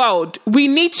digital world. We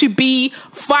need to be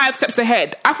 5 steps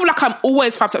ahead. I feel like I'm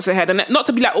always 5 steps ahead, and not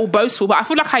to be like all boastful, but I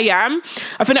feel like I am.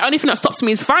 I think the only thing that stops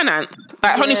me is finance.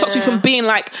 Like, it only stops me from being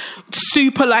like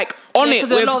super like on it.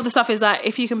 Because a lot of the stuff is like,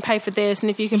 if you can pay for this and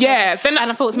if you can, then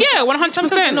and I thought, 100%.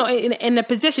 Sometimes you're not in a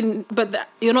position, but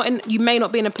you're not in. You may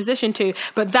not be in a position to,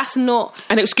 but that's not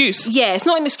an excuse. Yeah, it's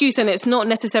not an excuse, and it's not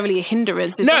necessarily a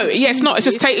hindrance. It's not. It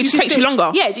just takes you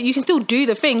longer. Yeah, you can still do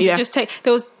the things. Yeah.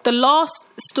 There was the last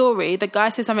story. The guy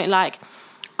said something like,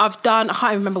 "I've done." I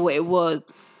can't remember what it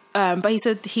was, but he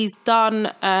said he's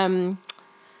done.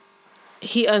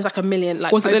 He earns like $1 million.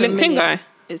 Like, was it the LinkedIn guy?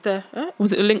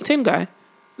 Was it the LinkedIn guy?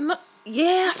 No,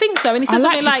 yeah, I think so. And he said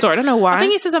something like, story. I don't know why. I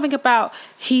think he said something about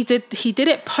he did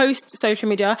it post social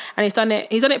media, and he's done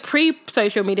it pre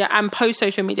social media and post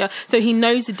social media, so he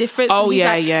knows the difference. Oh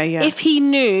yeah. If he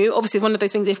knew, obviously one of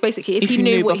those things. If he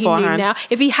knew what beforehand. He knew now,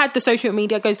 if he had the social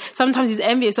media goes, sometimes he's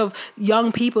envious of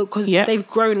young people because they've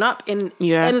grown up in.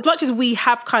 Yeah. And as much as we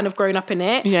have kind of grown up in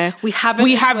it, we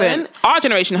haven't. Our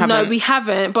generation haven't. No, we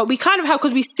haven't. But we kind of have,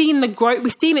 because we've seen the growth.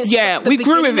 We've seen it. Yeah, we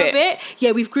grew with it.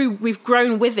 Yeah, we've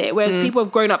grown with it. Whereas people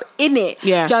have grown up in it.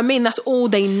 Yeah. Do you know what I mean? That's all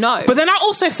they know. But then I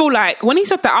also feel like when he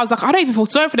said that, I was like, I don't even feel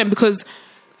sorry for them, because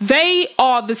they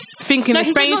are thinking the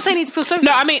same. Not saying he need to feel sorry for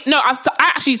them. I mean, no.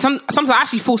 Sometimes I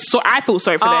actually feel I feel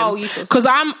sorry for them, because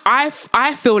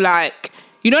I feel like,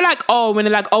 you know, like, when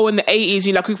they're like, in the 80s,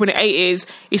 you like people in the 80s,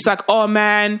 it's like, oh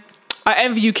man, I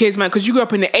envy you kids, man, because you grew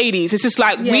up in the 80s. It's just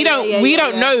like we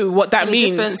don't know what that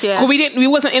means. Because we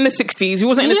wasn't in the 60s, we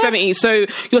wasn't in the 70s. So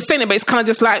you're saying it, but it's kind of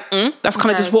just like that's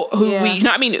kind of just we, you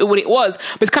know what I mean, what it was.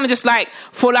 But it's kind of just like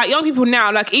for like young people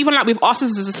now, like even like with our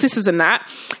sisters and sisters and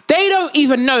that, they don't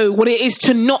even know what it is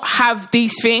to not have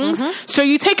these things. So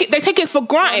they take it for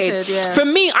granted. For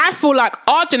me, I feel like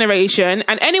our generation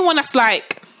and anyone that's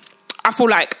like, I feel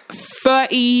like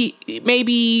 30,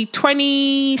 maybe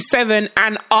 27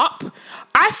 and up,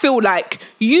 I feel like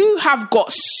you have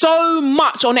got so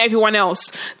much on everyone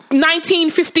else.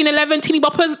 19, 15, 11, teeny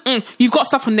boppers, you've got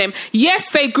stuff on them. Yes,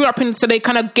 they grew up in, so they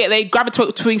kind of they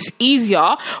gravitate towards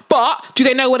easier, but do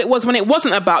they know what it was when it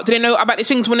wasn't about? Do they know about these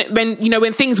things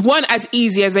when things weren't as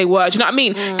easy as they were? Do you know what I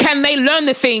mean? Can they learn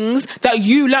the things that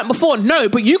you learned before? No,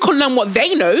 but you can learn what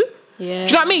they know. Yeah.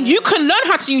 Do you know what I mean? You can learn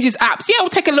how to use these apps. Yeah, it'll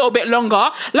take a little bit longer.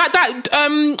 Like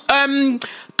that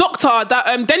doctor, that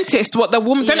dentist,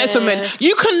 dentist woman.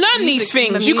 You can learn these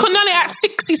things. You can learn it at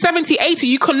 60, 70, 80.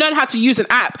 You can learn how to use an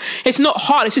app. It's not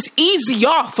hard. It's just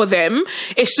easier for them.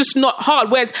 It's just not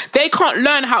hard. Whereas they can't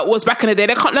learn how it was back in the day.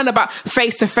 They can't learn about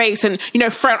face-to-face and,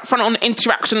 front-on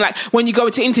interaction. Like when you go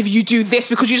into interview, you do this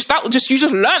because you just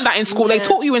learned that in school. They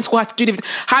taught you in school how to do this,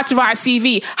 how to write a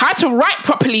CV, how to write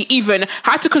properly even,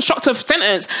 how to construct a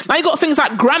sentence. Now you got things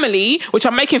like Grammarly, which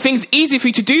are making things easy for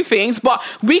you to do things, but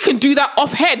we can do that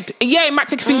off head. Yeah, it might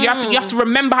take things you have to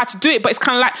remember how to do it, but it's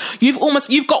kind of like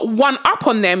you've got one up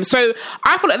on them. So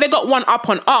I feel like they got one up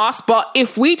on us, but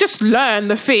if we just learn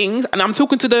the things, and I'm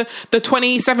talking to the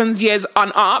 27 years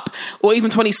and up, or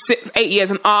even 26, 8 years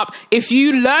and up, if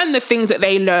you learn the things that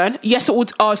they learn, yes,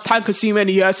 it's time consuming,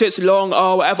 yes, it's long,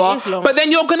 or whatever, but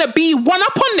then you're going to be one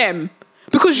up on them.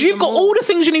 Because you've got all the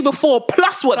things you knew before,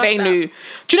 plus what they knew.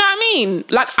 Do you know what I mean?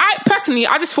 Like, I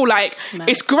just feel like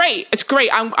it's great. It's great.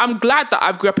 I'm glad that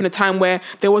I've grew up in a time where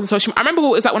there wasn't social media. I remember what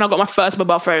it was like when I got my first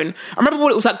mobile phone. I remember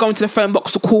what it was like going to the phone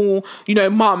box to call,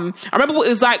 mum. I remember what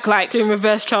it was like doing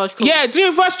reverse charge calls. Yeah,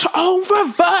 doing reverse charge. Oh,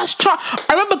 reverse charge.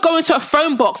 I remember going to a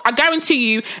phone box. I guarantee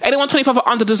you, anyone 25 or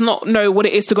under does not know what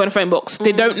it is to go to a phone box.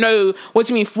 They don't know, what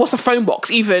do you mean, what's a phone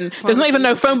box even? There's not even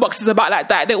no phone boxes about like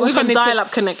that. They always have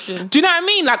dial-up connection. Do you know what I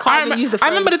mean? Like, I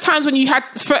remember the times when you had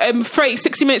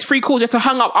 60 minutes free calls, you had to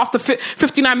hang up after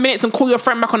 59 minutes and call your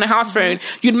friend back on the house phone.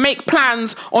 You'd make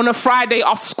plans on a Friday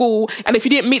after school, and if you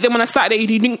didn't meet them on a Saturday, you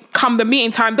didn't come the meeting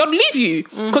time, they'll leave you.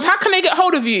 Because how can they get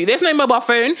hold of you? There's no mobile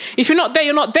phone. If you're not there,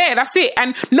 you're not there. That's it.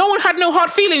 And no one had no hard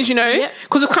feelings,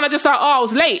 because it's kind of just like, I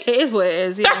was late. It is what it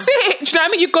is. Yeah. That's it. Do you know what I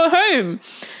mean? You go home.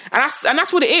 And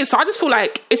that's what it is. So I just feel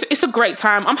like it's a great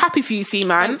time. I'm happy for you, C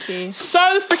man. Thank you. So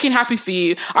freaking happy for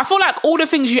you. I feel like all the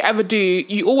things you ever do,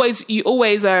 you always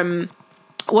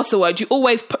what's the word? You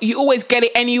always get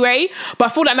it anyway. But I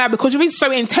feel like now, because you're being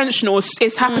so intentional,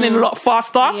 it's happening a lot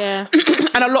faster. Yeah.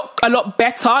 And a lot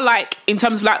better. Like in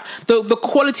terms of like the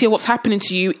quality of what's happening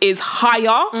to you is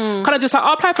higher. Kind of just like,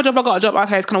 I'll apply for a job, I got a job,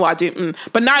 okay, it's kind of what I do.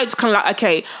 But now it's kind of like,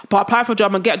 okay, but I apply for a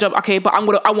job and get a job, okay, but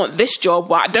I want this job,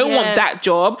 but I don't want that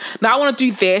job. Now I want to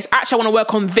do this. Actually, I want to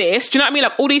work on this. Do you know what I mean?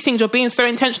 Like all these things, you're being so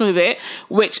intentional with it,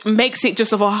 which makes it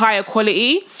just of a higher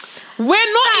quality.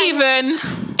 We're not even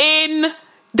in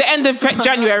the end of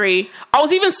January. I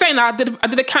was even saying that I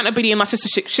did accountability in my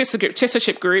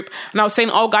sistership group, and I was saying,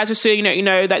 oh guys, just so you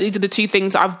know that these are the two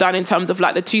things that I've done in terms of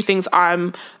like the two things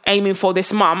I'm aiming for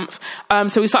this month.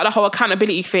 So we started the whole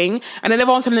accountability thing, and then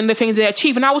everyone's telling them the things they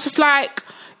achieve, and I was just like,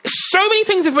 so many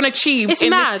things have been achieved. It's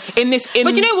mad.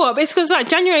 But you know what? It's because like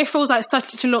January feels like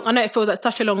such a long. I know it feels like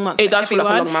such a long month. It does feel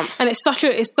like a long month, and it's such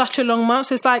a long month.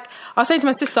 So it's like I was saying to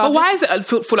my sister. But why is it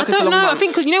feel like it's a long month? I don't know. I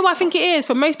think because you know what I think it is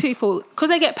for most people, because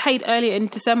they get paid earlier in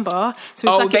December.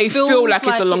 So it's they feel like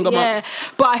it's a longer month.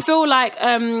 Yeah, but I feel like.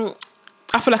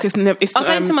 I feel like it's I was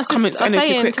saying to my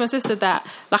sister that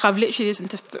like I've literally listened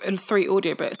to 3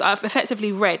 audiobooks. I've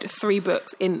effectively read 3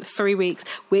 books in 3 weeks,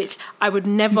 which I would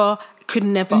could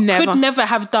never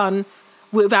have done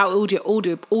without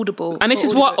Audible. And this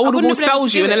is what Audible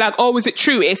sells you, and they're like, oh, is it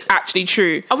true? It's actually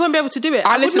true. I wouldn't be able to do it.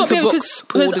 I listen to books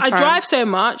because I drive so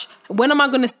much. When am I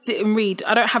going to sit and read?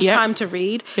 I don't have time to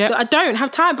read. I don't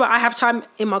have time, but I have time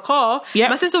in my car.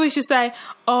 My sister always just say,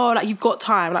 oh, like you've got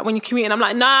time. Like when you're commuting, I'm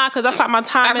like, nah, because that's like my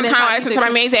time. That's the time I listen to my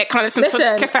music. I listened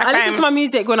to my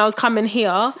music when I was coming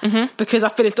here because I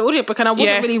finished the audiobook and I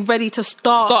wasn't really ready to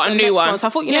start a new one. So I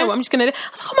thought, you know what, I'm just going to. I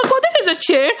was like, oh my god, this is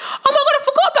a tune. Oh my god, I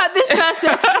forgot about this person.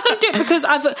 I couldn't do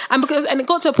it and it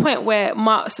got to a point where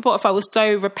my Spotify was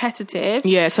so repetitive.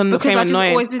 Yeah, so because I just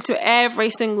always listen to it every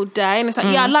single day, and it's like,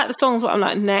 I like the songs, but I'm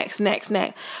like next.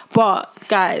 But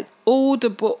guys,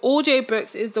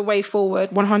 audiobooks is the way forward.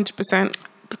 100%.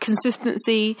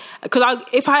 consistency. Because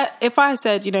if I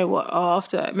said, you know what,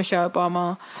 after Michelle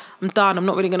Obama, I'm done. I'm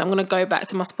gonna go back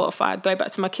to my Spotify, go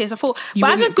back to my Kiss. I thought,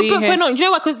 but as a good book went on, you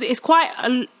know what? Because it's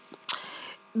quite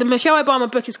the Michelle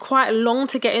Obama book is quite long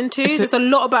to get into. There's a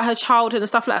lot about her childhood and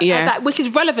stuff like that, which is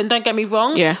relevant, don't get me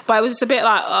wrong. Yeah. But it was just a bit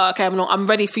like, okay, I'm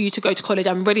ready for you to go to college.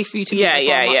 I'm ready for you to beat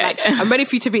Obama. Like, I'm ready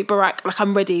for you to beat Barack. Like,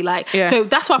 I'm ready. Like, so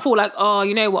that's why I thought like, oh,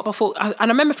 you know what? And I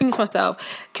remember thinking to myself,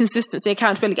 consistency,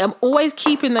 accountability. I'm always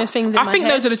keeping those things in my head. I think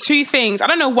those are the two things. I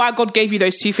don't know why God gave you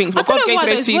those two things, but God gave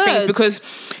you those two things because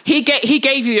he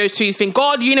gave you those two things.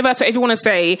 God, universe, whatever you want to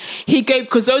say, he gave,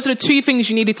 because those are the two things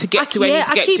you needed to get to where you need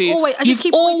to get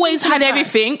to. You've always had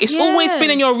everything. It's always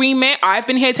been in your remit. I've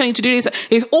been here telling you to do this.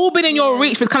 It's all been in your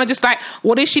reach, but it's kind of just like,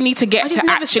 what does she need to get to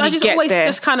actually get there? I always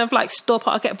just kind of like stop.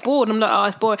 I get bored. I'm like, oh,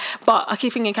 it's boring. But I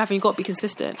keep thinking, Catherine, you've got to be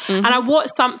consistent. And I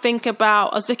watched something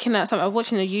about, I was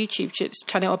watching a YouTube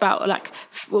channel about like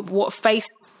what face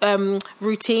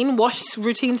wash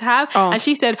routine to have. And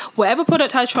she said, whatever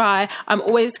product I try, I'm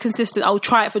always consistent. I'll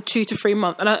try it for 2 to 3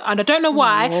 months. And I don't know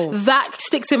why that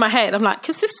sticks in my head. I'm like,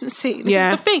 consistency. This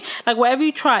is the thing. Like, whatever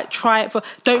you try it for.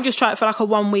 Don't just try it for like a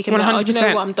 1 week and be like, oh, do you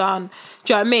know what, I'm done.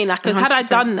 Do you know what I mean? Like, because had I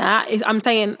done that, I'm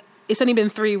saying it's only been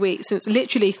 3 weeks, since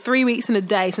literally 3 weeks in a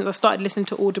day since I started listening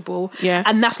to Audible. Yeah.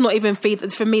 And that's not even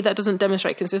for me, that doesn't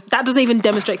demonstrate consistency. That doesn't even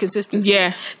demonstrate consistency.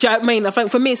 Yeah. Do you know what I mean? I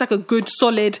think for me, it's like a good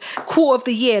solid quarter of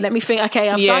the year. Let me think, okay,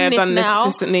 I've done this now.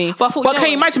 Consistently. But can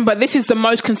you imagine, but this is the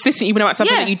most consistent you've been about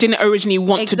something that you didn't originally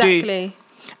want to do. Exactly.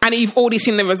 And you've already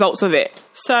seen the results of it.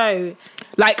 So,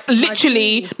 like,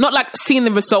 literally, not like seeing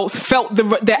the results, felt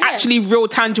they're actually real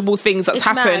tangible things that's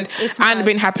happened and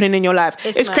been happening in your life.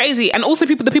 It's crazy. And also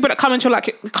the people that come into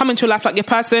your life like your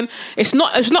person, it's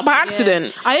not by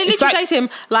accident. I literally say to him,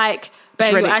 like,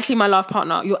 babe, you're actually my life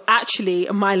partner. You're actually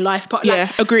my life partner.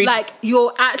 Yeah, agreed. Like,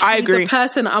 you're actually the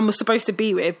person I'm supposed to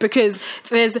be with, because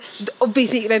there's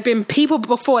been people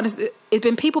before, and it's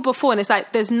been people before, and it's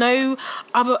like there's no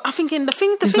other. I think in the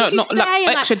things you say,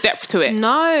 like extra depth to it.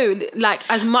 No, like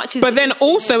as much as. But then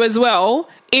also as well,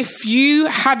 if you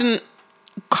hadn't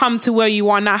come to where you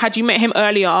are now, had you met him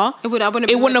earlier, it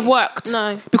wouldn't have worked.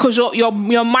 No, because your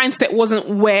mindset wasn't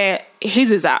where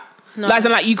his is at. No.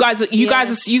 Like you guys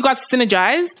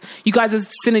synergize. You guys are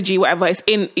synergy, whatever. It's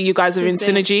in you guys are in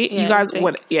synergy. Yeah, you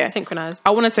guys synchronized.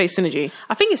 I want to say synergy.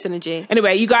 I think it's synergy.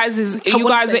 Anyway, you guys are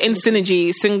in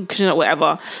synergy,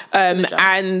 whatever.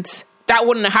 And that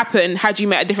wouldn't have happened had you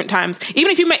met at different times.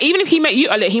 Even if he met you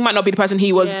earlier, he might not be the person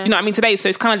he was. You know what I mean? Today, so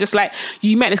it's kind of just like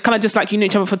you met. It's kind of just like you knew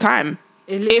each other for time.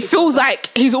 It feels like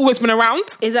he's always been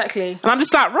around. Exactly. And I'm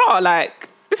just like, raw. Like,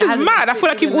 this is mad. I feel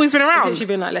like you've always been around. It's actually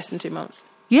been like less than 2 months.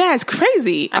 Yeah, it's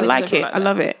crazy. I like it. I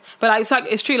love it. But like,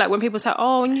 it's true. Like when people say,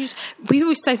 "Oh,"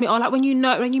 people say to me, "Oh, like when you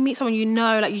meet someone,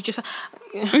 like you just."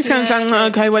 It sounds like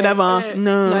okay, whatever.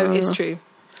 No, it's true.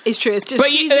 It's true. It's just.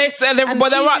 But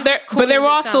there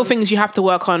are still things you have to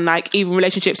work on, like even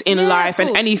relationships in life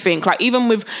and anything. Like even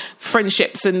with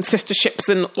friendships and sisterships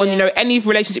and any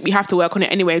relationship, you have to work on it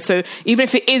anyway. So even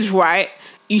if it is right,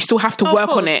 you still have to work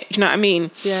on it. Do you know what I mean?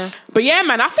 Yeah. But yeah,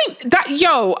 man, I think that,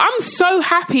 I'm so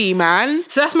happy, man.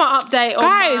 So that's my update.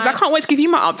 Guys, I can't wait to give you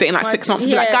my update in like 6 months.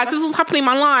 And be like, guys, this is happening in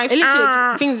my life.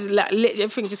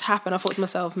 Everything just happened. I thought to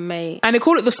myself, mate. And they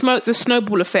call it the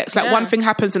snowball effect. Like one thing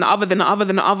happens and the other, then the other,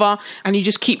 then the other. And you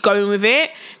just keep going with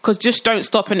it, because just don't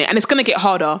stop in it. And it's going to get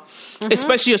harder. Mm-hmm.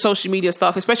 Especially your social media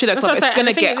stuff. Especially that stuff. It's going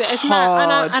to get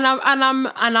hard.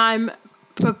 And I'm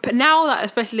now that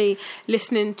especially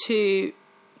listening to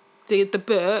the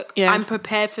book, I'm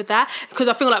prepared for that, because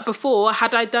I feel like before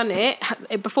had I done it,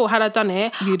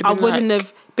 I wouldn't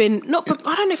have been I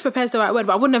don't know if prepared is the right word,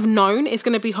 but I wouldn't have known it's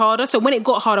going to be harder. So when it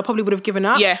got hard, I probably would have given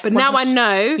up. Yeah, but now I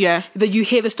know that you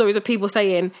hear the stories of people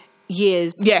saying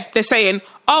years. Yeah, they're saying,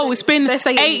 it's been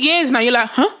 8 years now. You're like,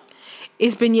 huh?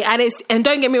 It's been and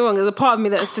don't get me wrong, there's a part of me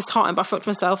that's disheartened, but I thought to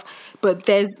myself, but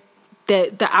there's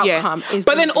the outcome is.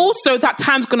 But then also that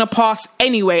time's gonna pass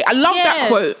anyway. I love that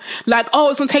quote. Like,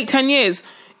 it's gonna take 10 years.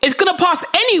 It's gonna pass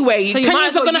anyway. So 10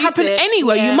 years are gonna happen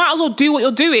anyway. You might as well do what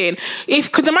you're doing.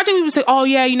 Because imagine people say,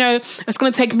 it's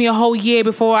gonna take me a whole year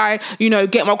before I,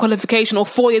 get my qualification, or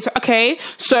 4 years. Okay,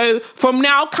 so from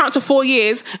now count to 4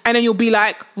 years, and then you'll be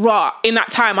like, in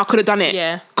that time I could have done it.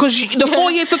 Yeah. Because the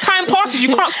 4 years, the time passes.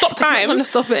 You can't stop time. You're not gonna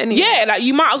stop it anyway. Yeah, like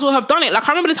you might as well have done it. Like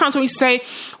I remember the times when we say,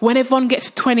 when everyone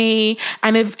gets to 20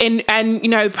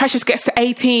 and Precious gets to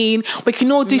 18, we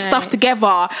can all do stuff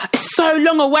together. It's so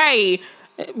long away.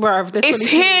 It's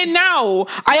here now.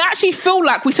 I actually feel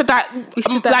like we said that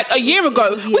like a year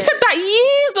ago. We said that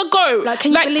years ago. Like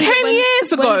 10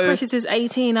 years ago. When Precious is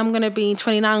 18, I'm going to be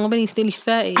 29. I'm going to be nearly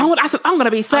 30. I'm going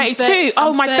to be 32.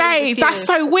 Oh my days. That's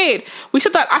so weird. We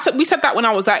said that when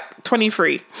I was like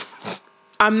 23.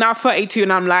 I'm now 32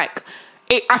 and I'm like,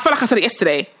 I feel like I said it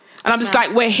yesterday. And I'm just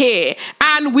like, we're here.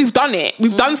 And we've done it.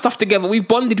 We've done stuff together. We've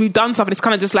bonded. We've done stuff. And it's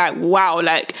kind of just like, wow.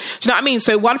 Like, do you know what I mean?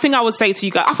 So one thing I would say to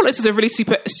you guys, I feel like this is a really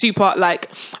super,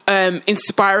 like,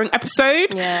 inspiring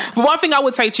episode. Yeah. But one thing I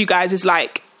would say to you guys is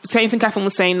like, same thing Catherine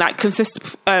was saying, like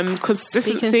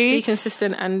consistency. Be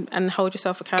consistent and hold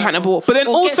yourself accountable. But then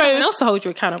also... get someone else to hold you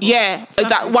accountable. Yeah.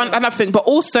 That one, another thing. But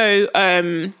also...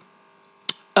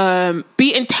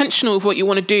 be intentional with what you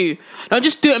want to do. Don't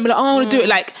just do it and be like, oh, I want to do it.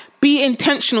 Like, be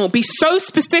intentional. Be so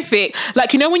specific.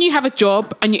 Like, you know, when you have a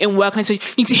job and you're in work and so you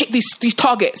need to hit these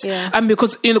targets, and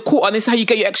because in the quarter, and this is how you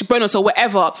get your extra bonus or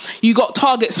whatever. You got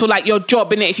targets for like your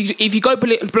job, and if you go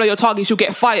below your targets, you'll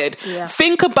get fired. Yeah.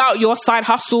 Think about your side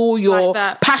hustle, your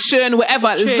passion, whatever,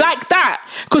 like that.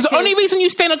 Because the only reason you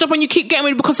stay in a job when you keep getting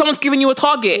rid because someone's giving you a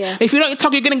target. Yeah. If you don't get a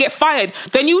target, you're going to get fired.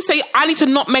 Then you say, I need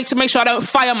to make sure I don't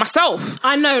fire myself.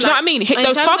 I know. Do you know what I mean? Hit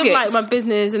those targets. In terms of like my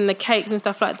business and the cakes and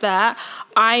stuff like that,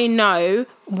 I know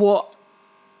what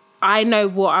I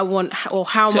want or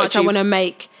how much I want to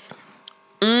make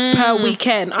per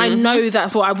weekend. I know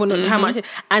that's what I want how much.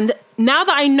 And now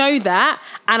that I know that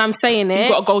and I'm saying it,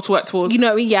 you've got a goal to work towards. You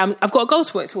know, I've got a goal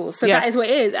to work towards. So that is what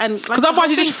it is. And because otherwise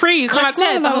you're just free. Like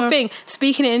the whole thing,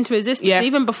 speaking it into existence. Yeah.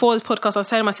 Even before this podcast, I was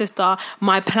telling my sister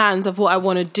my plans of what I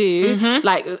want to do,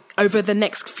 like over the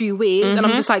next few weeks, and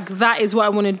I'm just like, that is what I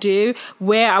want to do.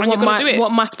 Where I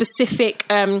want my specific.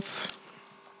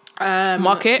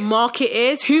 Market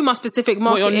is, who my specific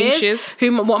market what your niche is,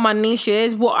 what my niche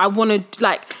is, what I want to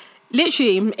like.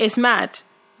 Literally, it's mad.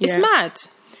 It's mad,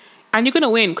 and you're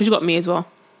gonna win because you got me as well.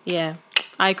 Yeah,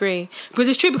 I agree because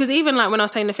it's true. Because even like when I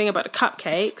was saying the thing about the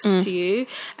cupcakes to you,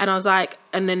 and I was like,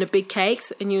 and then the big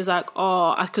cakes, and you was like,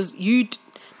 oh, because you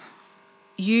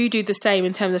do the same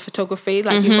in terms of photography.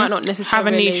 Like you might not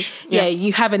necessarily have a niche. Yeah,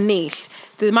 you have a niche.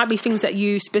 There might be things that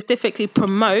you specifically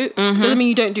promote. Doesn't mean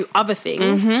you don't do other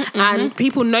things. And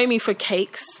people know me for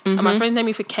cakes, and my friends know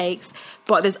me for cakes.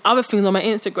 But there's other things on my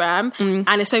Instagram,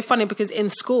 and it's so funny because in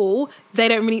school they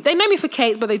know me for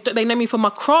cakes, but they know me for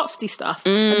my crafty stuff,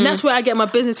 and that's where I get my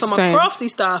business from. My crafty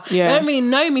stuff. Yeah. They don't really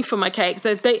know me for my cakes.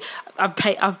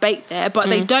 I've baked there, but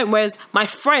they don't. Whereas my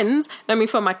friends know me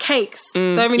for my cakes. They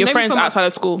don't really Your know friends me for outside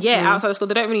of school. Yeah, outside of school,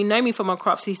 they don't really know me for my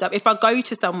crafty stuff. If I go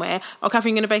to somewhere,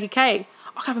 Catherine, you're gonna bake a cake.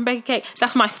 Catherine, bake a cake.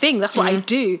 That's my thing. That's what I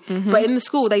do. But in the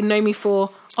school, they know me for,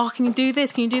 can you do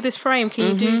this? Can you do this frame?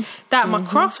 Can you do that? My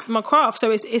craft.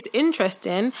 So it's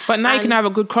interesting. But now you can have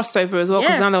a good crossover as well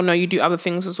because now they'll know you do other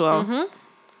things as well.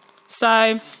 So,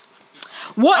 I'm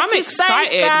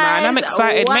excited, man. I'm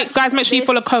excited. Make sure you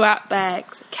follow Coax.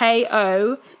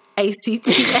 Coaxs.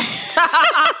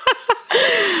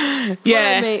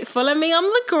 Follow me on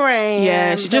the gram.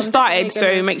 Yeah, she just started,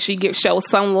 so make sure you show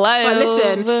some love. But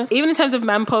listen, even in terms of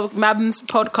Mam's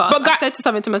podcast, I said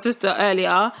something to my sister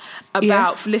earlier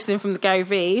about listening from the Gary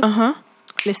Vee.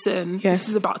 Listen, this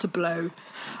is about to blow.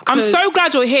 I'm so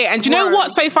glad you're here. And do you know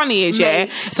what's so funny is,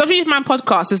 something with Mam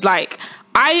podcast is like,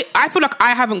 I feel like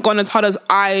I haven't gone as hard as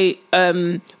I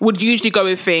would usually go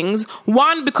with things.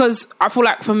 One, because I feel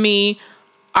like for me,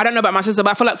 I don't know about my sister, but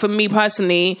I feel like for me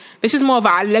personally, this is more of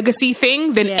a legacy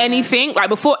thing than anything. Like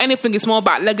before anything, it's more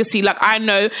about legacy. Like I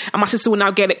know, and my sister will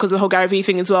now get it because of the whole Gary Vee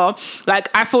thing as well. Like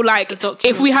I feel like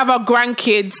if we have our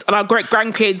grandkids and our great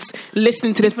grandkids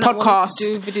listening to this podcast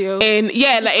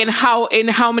in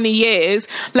how many years,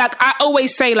 like I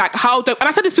always say like how dope. And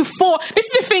I said this before. This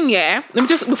is the thing, yeah. Let me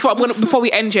just before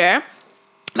we end, yeah.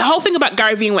 The whole thing about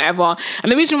Gary Vee and whatever, and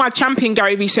the reason why I champion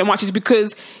Gary Vee so much is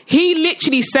because he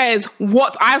literally says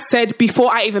what I've said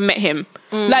before I even met him.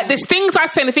 Like there's things I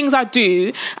say and the things I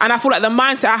do, and I feel like the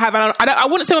mindset I have, and I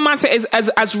wouldn't say my mindset is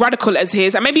as radical as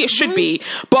his, and maybe it should be,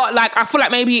 but like I feel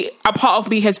like maybe a part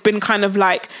of me has been kind of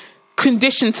like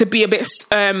conditioned to be a bit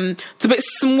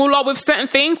smaller with certain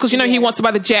things because he wants to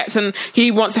buy the jets and he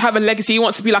wants to have a legacy. He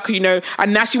wants to be like he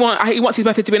wants his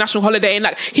birthday to be a national holiday, and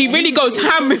like he really goes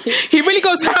ham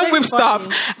with stuff.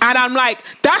 And I'm like,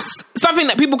 that's something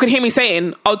that people could hear me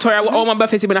saying, oh Tori, I want my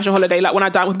birthday to be a national holiday. Like when I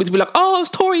die, people to be like, oh,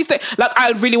 it's Tori's day. Like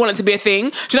I really want it to be a thing.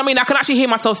 Do you know what I mean? I can actually hear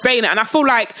myself saying it, and I feel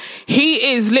like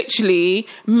he is literally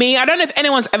me. I don't know if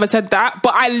anyone's ever said that,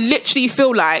 but I literally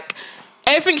feel like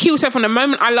everything he said from the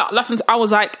moment I listened, I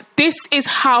was like, this is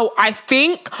how I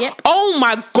think. Yep. Oh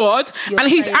my God. And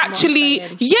he's actually,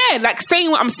 like saying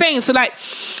what I'm saying. So like,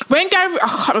 when Gary, I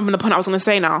can't remember the point I was going to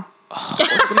say now. what was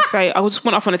I going to say? I just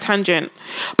went off on a tangent.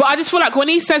 But I just feel like when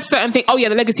he says certain things, the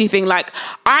legacy thing, like,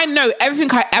 I know everything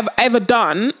I ever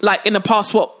done, like, in the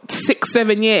past,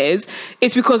 6-7 years,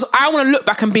 is because I want to look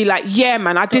back and be like, yeah,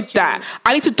 man, I did that.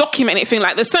 I need to document anything.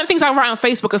 Like, there's certain things I write on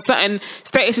Facebook and certain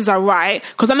statuses I write,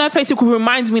 because I know Facebook will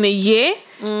remind me in a year.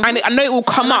 And I know it will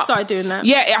come up. I started doing that.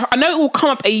 Yeah, I know it will come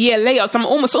up a year later. So I'm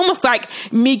almost like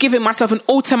me giving myself an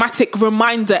automatic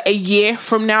reminder a year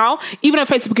from now. Even though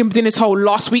Facebook been doing this whole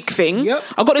last week thing. Yep.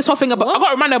 I got this whole thing about. I got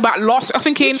a reminder about last. I'm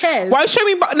thinking, why show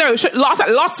me?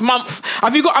 Last month.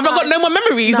 Have I got no more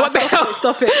memories? No, what the hell?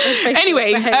 Stop it.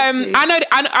 Anyways,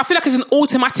 I feel like it's an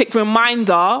automatic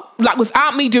reminder, like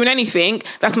without me doing anything,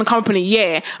 that's gonna come up in a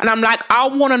year. And I'm like, I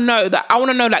want to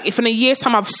know like if in a year's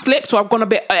time I've slipped or I've gone a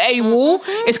bit AWOL.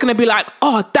 It's going to be like,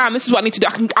 oh, damn, this is what I need to do.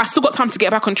 I still got time to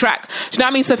get back on track. Do you know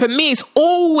what I mean? So for me, it's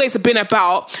always been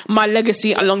about my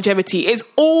legacy and longevity. It's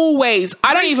always,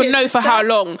 I don't even know for how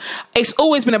long. It's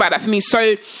always been about that for me.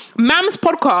 So Mam's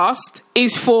podcast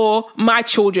is for my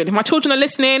children. If my children are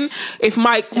listening, if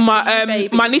my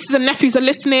nieces and nephews are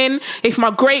listening, if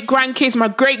my great grandkids, my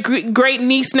great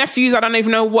niece nephews, I don't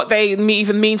even know what they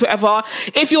even mean, whatever.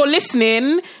 If you're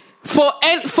listening, for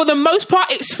the most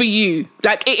part, it's for you.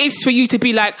 Like, it is for you to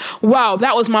be like, wow,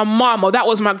 that was my mom, or that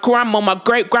was my grandma, my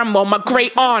great grandma, my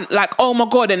great aunt. Like, oh my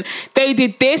God, and they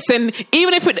did this. And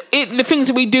even if the things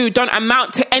that we do don't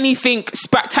amount to anything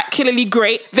spectacularly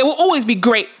great, they will always be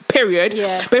great, period.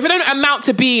 Yeah. But if it don't amount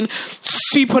to being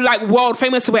super like world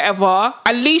famous or whatever,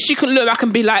 at least you can look back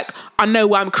and be like, I know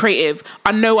why I'm creative.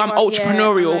 I know I'm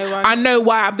entrepreneurial. I know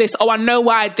why I'm this. Oh, I know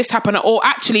why this happened. Or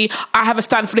actually, I have a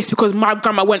stand for this because my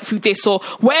grandma went through this, or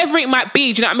whatever it might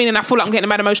be. Do you know what I mean? And I feel like I'm getting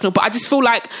mad emotional, but I just feel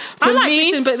like for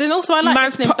me, but then also I like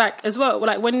listening back as well.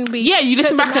 Like when we you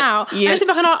listen back out, I listen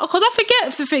back and because I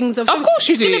forget the things. Of course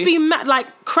you do. It's gonna be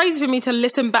like crazy for me to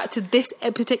listen back to this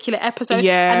particular episode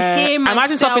and hear myself.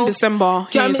 Imagine stuff in December.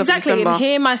 Exactly, and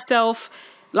hear myself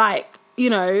like, you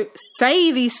know,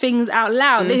 say these things out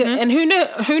loud. And who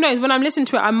knows, when I'm listening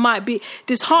to it, I might be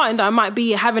disheartened, I might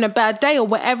be having a bad day or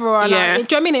whatever, or do you know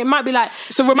what I mean? It might be like,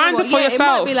 it's a reminder for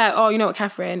yourself. It might be like, oh, you know what,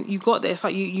 Catherine, you've got this,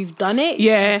 like you've done it,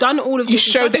 you've done all of this, you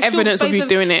showed the evidence of you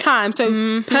doing it,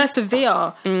 so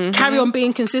persevere, carry on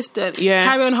being consistent,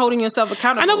 carry on holding yourself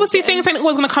accountable. And obviously things ain't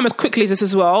always going to come as quickly as this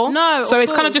as well. No, so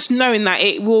it's kind of just knowing that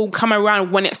it will come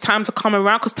around when it's time to come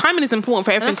around, because timing is important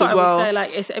for everything as well. I would say,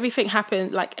 like, it's everything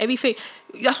happens, like everything,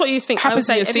 that's what you think happens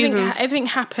in your seasons. Everything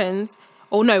happens,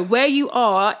 or no, where you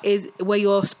are is where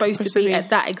you're supposed to be at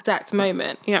that exact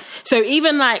moment. Yeah. So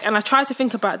even like, and I try to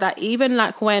think about that, even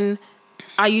like when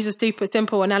I use a super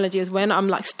simple analogy is when I'm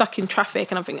like stuck in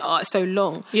traffic and I'm thinking, oh, it's so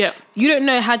long. Yeah. You don't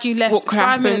know, had you left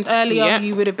 5 minutes earlier,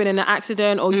 you would have been in an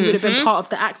accident, or you would have been part of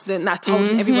the accident that's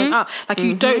holding everyone up. Like,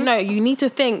 you don't know. You need to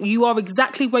think you are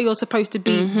exactly where you're supposed to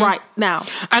be right now.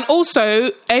 And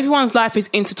also, everyone's life is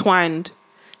intertwined.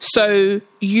 So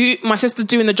my sister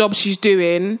doing the job she's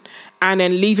doing and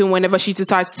then leaving whenever she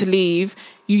decides to leave,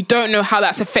 you don't know how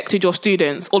that's affected your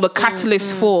students or the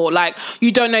catalyst for, like,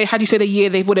 you don't know, how do you say the year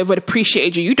they would have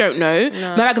appreciated you? You don't know. No.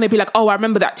 They're not going to be like, oh, I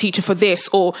remember that teacher for this.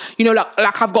 Or, you know,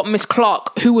 like I've got Miss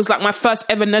Clark, who was like my first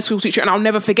ever nursery school teacher, and I'll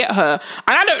never forget her.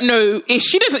 And I don't know,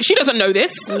 she doesn't know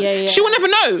this. She will never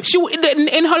know.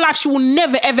 In her life, she will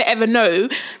never, ever, ever know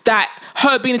that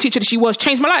her being a teacher that she was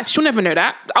changed my life. She'll never know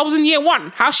that. I was in year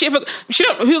 1. How can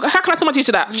I tell my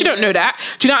teacher that? She don't know that.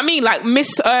 Do you know what I mean? Like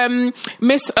Miss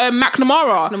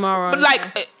McNamara. But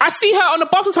like, I see her on the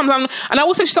bus sometimes, and I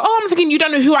also, she's like, oh, I'm thinking you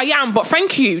don't know who I am, but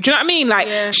thank you. Do you know what I mean?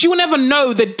 Like, she will never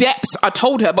know the depths, I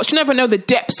told her, but she'll never know the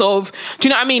depths of, do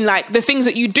you know what I mean? Like, the things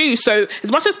that you do. So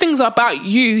as much as things are about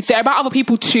you, they're about other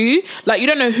people too. Like, you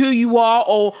don't know who you are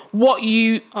or what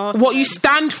you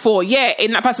stand for,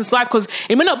 in that person's life, because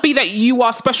it may not be that you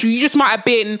are special. You just might have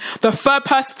been the third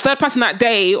person that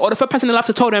day, or the third person in life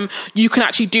that told them you can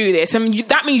actually do this, and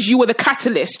that means you were the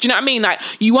catalyst. Do you know what I mean? Like,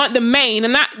 you weren't the main,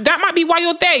 and that might be why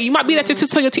you're there. You might be there to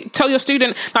tell your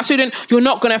student, you're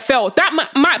not going to fail. That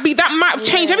might have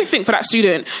changed everything for that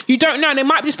student. You don't know. And it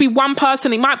might just be one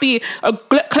person. It might be a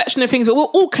collection of things, but we're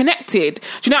all connected.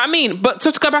 Do you know what I mean? But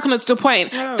just to go back on the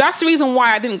point, that's the reason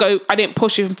why I didn't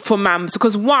push it for MAMS,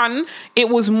 because one, it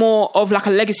was more of like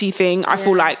a legacy thing. I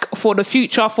feel like for the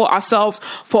future, for ourselves,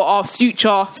 for our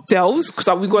future selves, because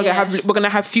we're going to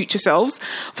have future selves,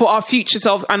 for our future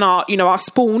selves and our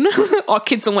spawn, our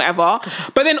kids and whatever.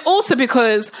 But then also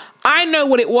because I know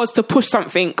what it was to push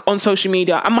something on social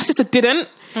media, and my sister didn't.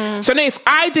 So now if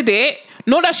I did it,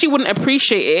 not that she wouldn't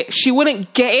appreciate it, she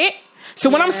wouldn't get it. So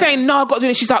when I'm saying, no, I've got to do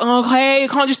it, she's like, okay, you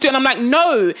can't just do it. And I'm like,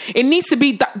 no, it needs to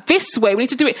be this way. We need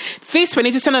to do it this way. We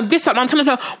need to send her this up. And I'm telling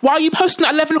her, why are you posting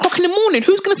at 11 o'clock in the morning?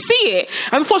 Who's going to see it?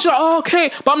 And before she's like, oh,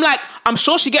 okay. But I'm like, I'm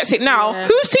sure she gets it now. Yeah.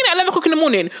 Who's seeing it at 11 o'clock in the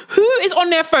morning? Who is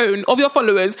on their phone of your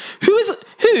followers?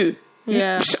 Who?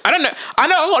 Yeah. I don't know. I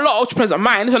know I've got a lot of entrepreneurs on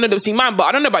mine. I know they've seen mine, but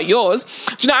I don't know about yours.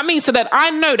 Do you know what I mean? So that I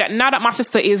know that now that my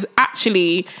sister is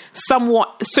actually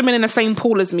somewhat swimming in the same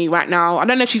pool as me right now. I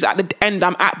don't know if she's at the end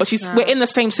I'm at, but we're in the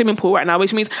same swimming pool right now,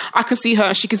 which means I can see her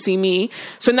and she can see me.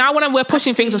 So now when we're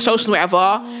pushing things on social and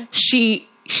whatever,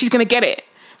 she's gonna get it.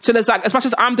 So there's like, as much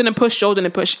as I'm going to push, you're going to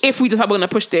push. If we decide we're going to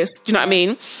push this, do you know what I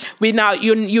mean?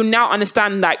 You now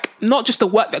understand, like, not just the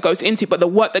work that goes into it, but the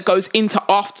work that goes into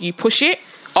after you push it,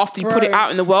 after you put it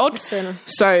out in the world. Listen,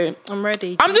 so I'm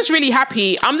ready. I'm just really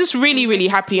happy. I'm just really, really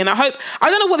happy. And I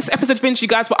don't know what this episode's been to you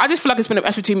guys, but I just feel like it's been an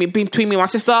episode between me and my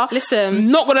sister. Listen,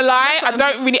 not going to lie,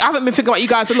 I haven't been thinking about you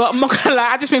guys a lot. I'm not going to lie.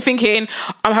 I've just been thinking,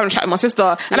 I'm having a chat with my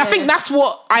sister. And I think that's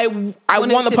what I want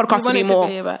the podcast to be more.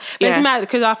 But it's mad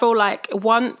because I feel like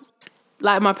once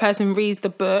like my person reads the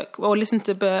book or listens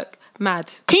to the book,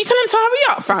 mad. Can you tell him to hurry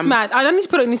up, fam? It's mad. I don't need to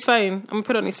put it on his phone. I'm going to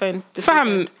put it on his phone.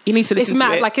 Fam, you need to listen to it.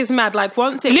 It's mad. Like, it's mad. Like,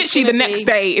 once it's literally the next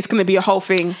day, it's going to be a whole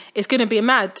thing. It's going to be a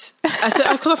mad.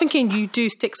 Because I'm thinking, you do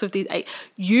 6 of these 8.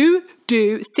 You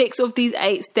do 6 of these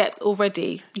 8 steps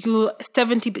already. You're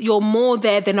 70. You're more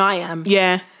there than I am.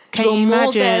 Yeah. You're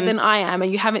more there than I am,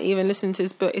 and you haven't even listened to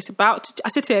this book. It's about to, I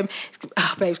said to him,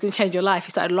 oh, babe, it's going to change your life.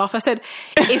 He started laughing. I said,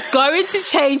 it's going to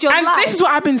change your life. And this is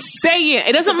what I've been saying.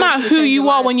 It doesn't matter who you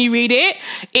are when you read it.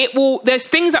 There's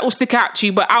things that will stick out to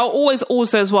you, but I'll always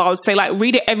also as well, I would say, like,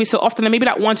 read it every so often, and maybe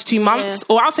like 1 to 2 months,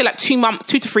 or I'll say like 2 months,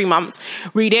 2 to 3 months,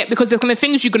 read it, because there's going to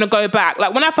things you're going to go back.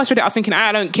 Like, when I first read it, I was thinking,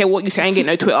 I don't care what you say, I ain't getting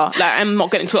no Twitter. Like, I'm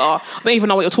not getting Twitter. I don't even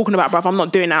know what you're talking about, bruv. I'm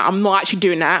not doing that. I'm not actually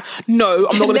doing that. No,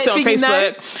 I'm not going to sit on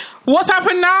Facebook. What's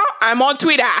happened now? I'm on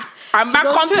Twitter. I'm back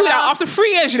on Twitter after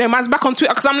 3 years. You know, man's back on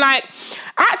Twitter because I'm like,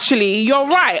 actually, you're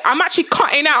right. I'm actually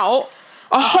cutting out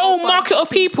a whole market of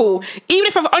people. Even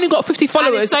if I've only got 50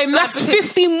 followers, that's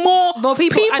 50 more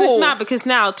people. And it's mad because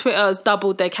now Twitter has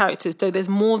doubled their characters, so there's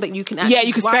more that you can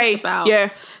actually write about. Yeah.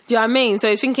 Do you know what I mean? So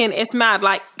it's thinking it's mad,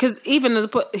 like, because even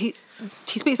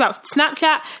she speaks about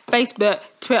Snapchat, Facebook,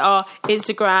 Twitter,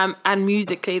 Instagram, and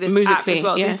Musical.ly. There's app as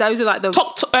well. Yeah. Those are like the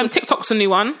TikTok's a new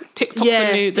one. TikTok's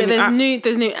a new.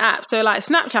 There's new apps. So like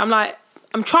Snapchat, I'm like,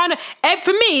 I'm trying to.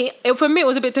 For me, it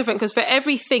was a bit different because for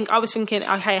everything I was thinking,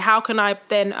 okay, how can I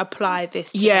then apply this?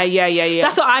 Yeah.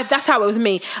 That's how it was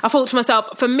me. I thought to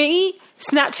myself, for me,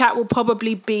 Snapchat will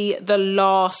probably be the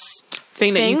last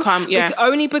thing that you come. Yeah,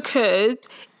 only because.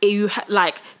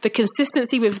 Like the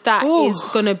consistency with that is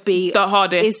gonna be the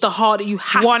hardest. Is the harder you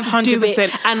have 100%. To do it,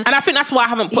 and I think that's why I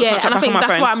haven't put Snapchat back on my phone.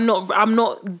 That's why I'm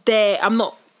not there. I'm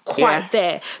not quite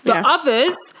there. The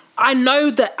others, I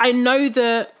know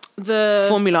the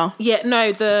formula. Yeah,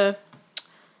 no, the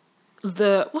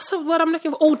what's the word I'm looking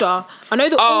for? Order. I know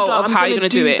the order of how you're going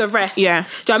to do it. The rest. Yeah. Do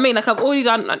you know what I mean? Like, I've already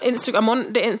done Instagram. I'm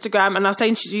on the Instagram, and I was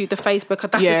saying to you the Facebook.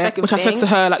 That's the second which thing. I said to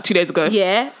her like 2 days ago.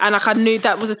 Yeah, and like I knew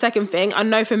that was the second thing. I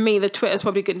know for me the Twitter's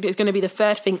probably going to be the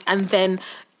third thing, and then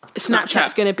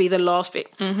Snapchat's going to be the last thing.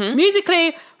 Mm-hmm.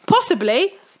 Musical.ly,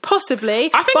 possibly.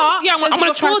 I think. But I'm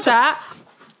going to try that.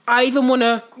 I even want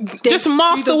to just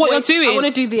master what you're doing. I want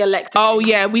to do the Alexa. Oh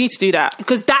yeah, we need to do that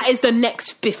because that is the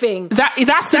next thing.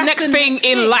 That's the next thing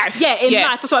in life. Yeah, in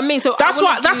life. That's what I mean. So that's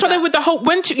why they with the whole.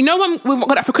 When we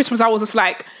got that for Christmas, I was just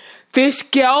like, this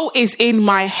girl is in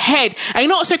my head. And you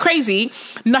know what's so crazy?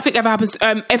 Nothing ever happens.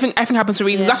 Everything happens for a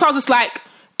reason. That's why I was just like,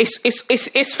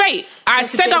 it's fate. I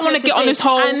said I want to get on this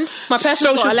whole and my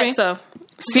personal got Alexa.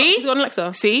 See, he's got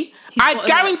Alexa. See, I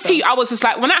guarantee you, I was just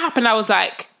like, when that happened, I was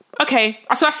like, okay.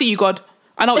 I said, I see you, God.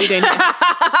 I know what you're doing here.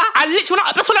 That's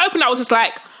when I opened it, I was just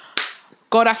like,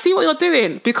 God, I see what you're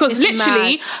doing. Because it's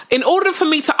literally, in order for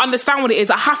me to understand what it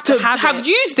is, I have to have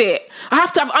used it. I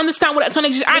have to understand what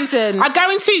electronics is. And I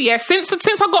guarantee you, since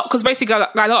I got, because basically I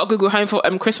got Google Home for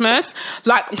Christmas,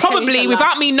 like probably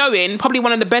without me knowing, probably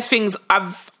one of the best things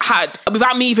I've had,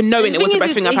 without me even knowing it was the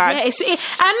best thing I've had. Yeah,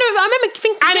 I remember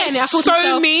thinking, and it's so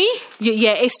myself, me.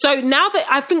 Yeah, it's so, now that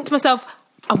I think to myself,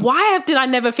 why did I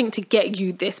never think to get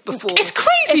you this before? It's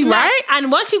crazy, right?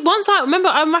 And once I remember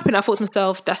I'm rapping, I thought to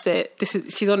myself, that's it.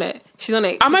 She's on it.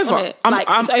 I'm over it.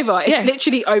 It's over. It's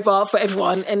literally over for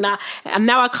everyone. And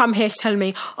now I come here telling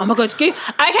me, oh my God, okay,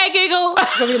 Google.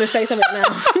 I'm going to say something now.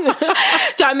 Do you know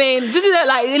what I mean?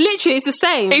 Like, it literally is the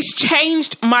same. It's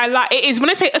changed my life. It is. When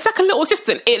I say it's like a little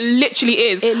assistant, it literally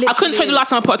is. I couldn't tell you the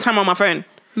last time I put a timer on my phone.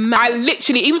 Mad. I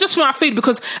literally, even just for my food,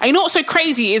 because and you know what's so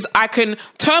crazy is I can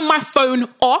turn my phone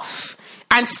off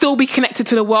and still be connected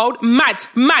to the world. Mad.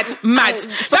 That's mad.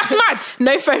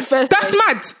 No phone first. That's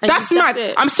mad. That's mad.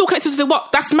 I'm still connected to the world.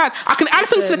 That's mad. I can add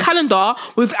things to the calendar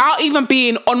without even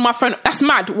being on my phone. That's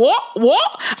mad. What?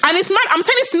 And it's mad. I'm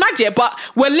saying it's mad, yeah, but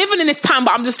we're living in this time,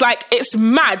 but I'm just like, it's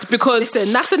mad because...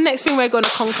 Listen, that's the next thing we're going to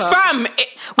conquer. Fam,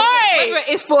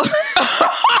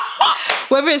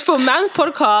 whether it's for man's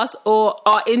podcast or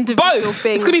our individual both.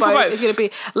 thing. It's going to be for both. It's going to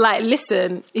be like,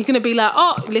 listen, he's going to be like,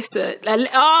 oh, listen.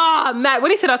 Man,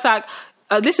 when he said, I was like,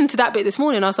 I listened to that bit this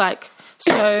morning, I was like,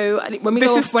 so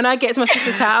when I get to my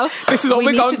sister's house, this is what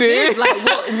we're going to do. Like,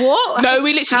 what? No,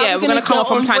 we literally, we're going to come off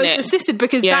on planet. Assisted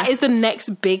because that is the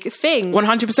next big thing.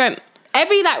 100%.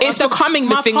 It's becoming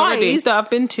the thing already. That I've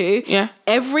been to,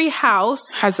 every house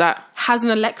has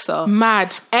an Alexa.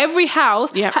 Mad. Every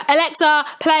house, Alexa,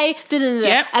 play,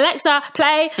 Alexa,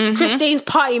 play Christine's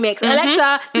party mix.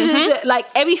 Alexa, like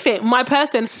everything. My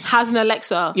person has an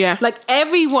Alexa. Yeah. Like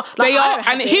everyone. Like, they are.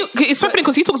 And it's so funny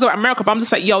because he talks about America, but I'm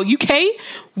just like, yo, UK,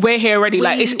 we're here already.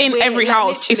 Like, it's in every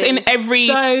house. It's in every,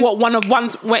 one of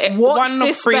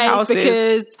three houses.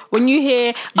 Because when you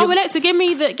hear, Alexa, give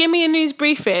me a news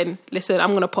briefing. Listen, I'm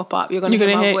going to pop up. You're going to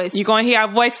hear my voice. You're going to hear our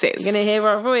voices. You're going to hear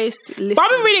our voice. Listen. But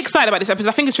I've been really excited about this episode.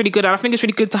 I think it's really good, and I think it's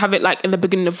really good to have it like in the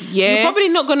beginning of the year. You're probably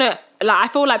not gonna I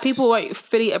feel like people won't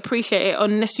fully appreciate it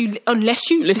unless you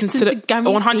listen to the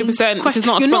 100%. This is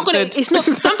not sponsored. It's not.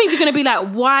 Some things you're gonna be like,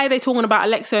 why are they talking about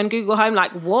Alexa and Google Home?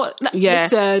 Like what? Like,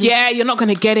 listen, you're not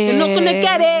gonna get it. You're not gonna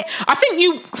get it. I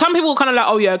think some people kind of like,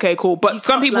 oh yeah, okay, cool, but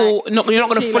some people you're not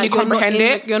gonna fully comprehend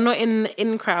it. You're not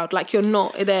in crowd. Like you're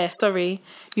not there. Sorry,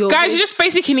 you just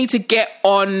basically need to get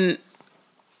on.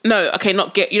 No, okay,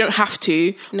 you don't have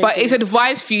to, but it's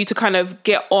advised for you to kind of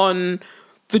get on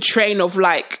the train of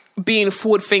like being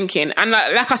forward thinking. And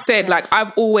like I said, like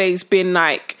I've always been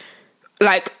like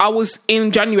I was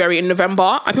in January and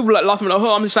November and people were like laughing, like,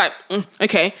 oh, I'm just like,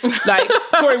 okay. Like,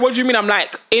 sorry, what do you mean? I'm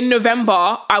like, in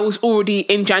November, I was already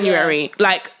in January. Yeah.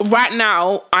 Like right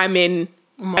now I'm in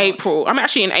March. April. I'm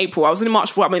actually in April. I was in March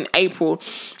before. I'm in April.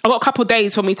 I got a couple of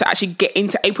days for me to actually get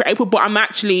into April, but I'm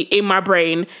actually in my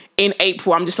brain in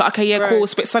April. I'm just like, okay, yeah, cool.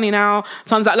 It's a bit sunny now.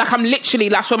 Sun's out. Like I'm literally,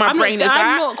 that's where my brain is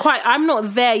at. I'm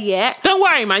not there yet. Don't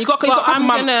worry, man. You got a couple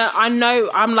months.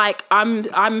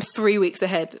 I'm 3 weeks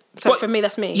ahead. So for me,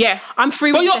 that's me. Yeah. I'm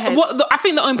 3 weeks ahead. I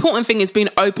think the important thing is being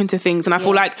open to things. And I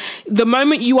feel like the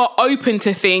moment you are open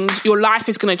to things, your life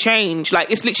is going to change.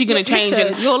 Like it's literally going to change.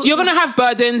 And you're going to have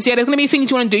burdens. Yeah, there's going to be things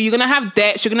you want to do. You're going to have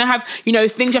debts. You're going to have,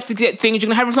 things you have to get things. You're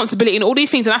going to have responsibility and all these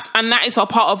things. And that is a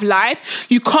part of life.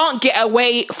 You can't get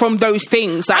away from those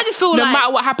things. Like, I just feel no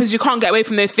matter what happens, you can't get away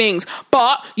from those things.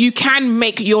 But you can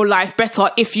make your life better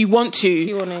if you want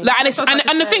to. And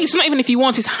the thing is not even if you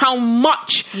want, it's how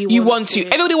much you want to.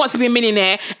 Everybody wants to be a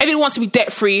millionaire. Everybody wants to be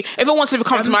debt free. Everyone wants to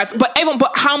become to life. But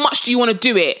how much do you want to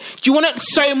do it? Do you want it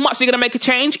so much that you're going to make a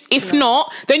change? If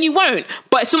not, then you won't.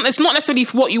 But it's not necessarily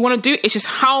for what you want to do. It's just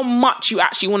how much you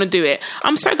actually want to do it.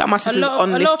 I'm so glad my sister's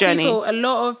on this journey. A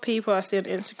lot of people I see on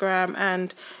Instagram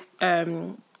and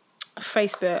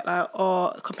Facebook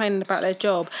are complaining about their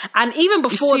job. And even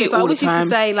before this, I always used to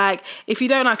say, like, if you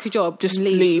don't like your job, just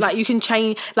leave. Like, you can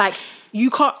change. Like,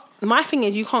 you can't. My thing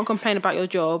is, you can't complain about your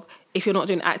job if you're not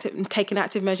taking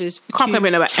active measures. You can't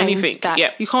complain about anything.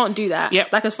 Yep. You can't do that.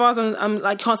 Yep. Like, as far as I'm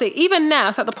like, you can't say. Even now,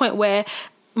 it's at the point where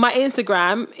my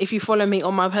Instagram, if you follow me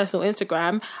on my personal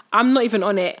Instagram, I'm not even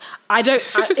on it.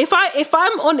 If I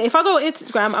go on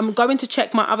Instagram, I'm going to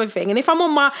check my other thing. And if I'm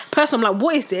on my personal, I'm like,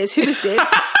 what is this? Who is this?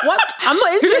 What? I'm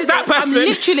not interested. Who is that person? I'm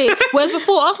literally, whereas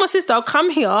before, ask my sister, I'll come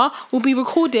here, we'll be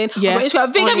recording. Yeah. On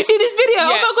Instagram. Vink, have you seen this video? Yeah.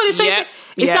 Oh my God, it's so good.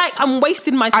 It's like I'm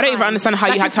wasting my time. I don't even understand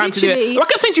how you had time to do it. I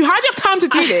kept saying to you, how do you have time to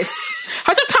do this?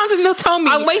 How do you have time to tell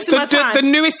me I'm wasting my time. The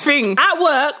newest thing? At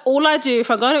work, all I do, if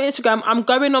I go on Instagram, I'm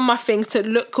going on my things to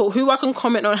look cool, who I can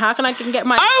comment on, how can I get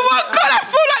my... Oh my God, I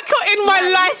feel like you're in my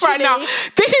life right now.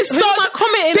 This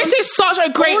is such a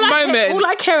great moment. All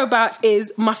I care about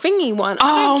is my thingy one.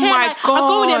 Oh my God. I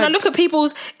go in there and I look at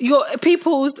people's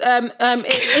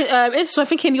Instagram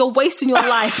thinking you're wasting your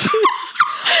life.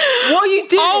 What are you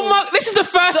doing? Oh my! This is the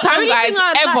first time, guys,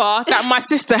 ever that my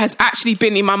sister has actually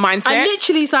been in my mindset. I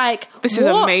literally is like, this is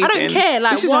amazing. I don't care.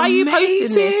 Like, why are you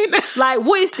posting this? Like,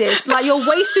 what is this? Like, you're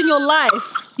wasting your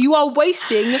life. You are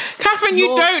wasting. Catherine,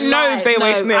 you don't know if they're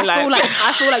wasting their life.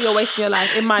 I feel like you're wasting your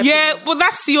life. In my opinion. Well,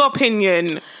 that's your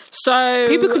opinion. So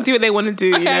people can do what they want to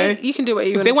do. Okay, you can do what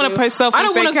you want to do. If they want to post selfies, I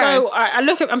don't want to go. I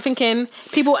look at. I'm thinking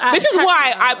people. This is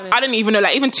why I didn't even know.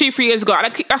 Like even 2-3 years ago,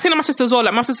 I seen my sister as well.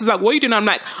 Like my sister's like, "What are you doing?" I'm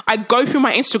like, I go through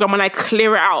my Instagram and I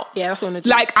clear it out. Yeah, that's what I'm gonna do.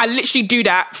 Like I literally do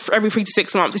that for every 3 to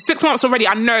 6 months. It's 6 months already.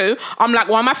 I know. I'm like,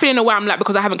 well, am I feeling away? I'm like,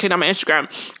 because I haven't cleared out my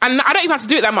Instagram, and I don't even have to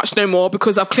do it that much no more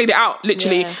because I've cleared it out.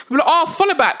 Literally, people are like, oh,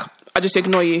 follow back. I just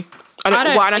ignore you. I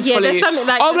don't follow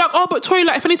you. But Tori,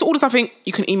 like, if I need to order something,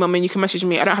 you can email me and you can message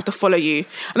me. I don't have to follow you.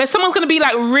 And if someone's going to be,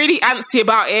 like, really antsy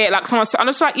about it, like, I'm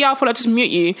just like, yeah, I'll follow, just mute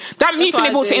you. That mute thing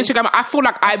they brought to Instagram, I feel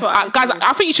like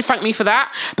I think you should thank me for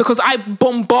that because I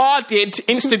bombarded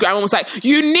Instagram and was like,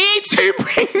 you need to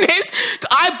bring this.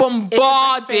 I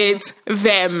bombarded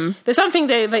them. There's something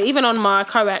that even on my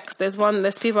co-ex, there's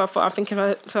people I'm thinking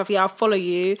to myself, yeah, I'll follow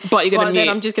you. But you're going to mute. Then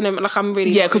I'm just going to, like, I'm really...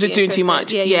 Yeah, because you're doing too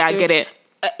much. Yeah, I get it.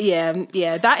 That's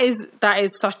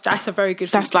a very good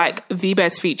feature. That's like the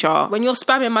best feature. When you're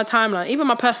spamming my timeline, even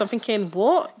my person, I'm thinking,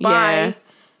 what? Bye.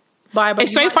 But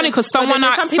it's so funny because someone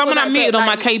I muted on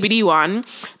my KBD one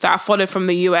that I followed from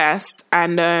the US,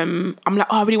 and I'm like,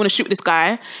 oh, I really want to shoot with this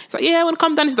guy. He's like, yeah, I want to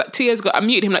come down. He's like 2 years ago. I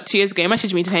muted him like 2 years ago. He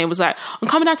messaged me today and was like, I'm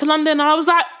coming down to London, and I was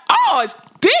like, oh,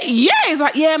 yeah. He's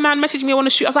like, yeah, man, message me, I want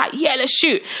to shoot. I was like, yeah, let's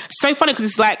shoot. It's so funny because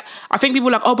it's like, I think people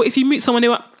are like, oh, but if you mute someone,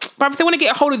 but if they want to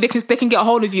get a hold of you, they can get a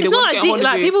hold of you. It's not like deep,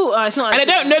 like people. It's not, and they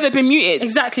don't know they've been muted.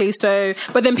 Exactly. So,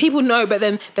 but then people know. But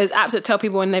then there's apps that tell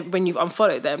people when you've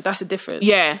unfollowed them. That's the difference.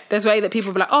 Yeah. There's way that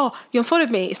people be like, oh, you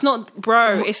unfollowed me. It's not,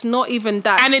 bro. It's not even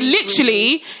that. And it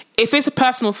literally, if it's a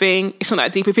personal thing, it's not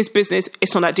that deep. If it's business,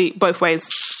 it's not that deep. Both ways,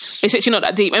 it's actually not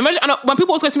that deep. And when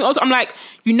people always go to me, I'm like,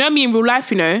 you know me in real life,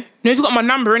 you know. You know, you've got my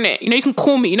number in it. You know, you can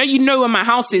call me. You know where my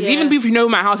house is. Yeah. Even if you know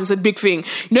where my house is, a big thing.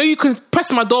 You know, you can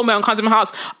press my doorbell and come to my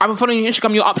house. I'm following you on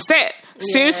Instagram. You're upset. Yeah.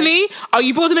 Seriously? Are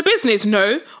you building a business?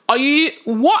 No.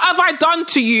 What have I done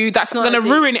to you that's going to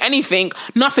ruin anything?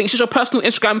 Nothing. It's just your personal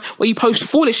Instagram where you post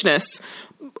foolishness.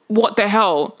 What the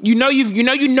hell? You know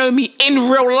me in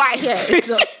real life. Yeah, it's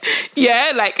not,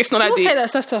 yeah, like it's not that deep. Take that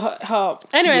stuff to heart.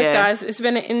 Anyways, guys, it's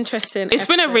been an interesting. It's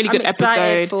been a really good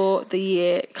episode for the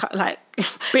year. Like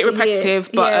bit repetitive,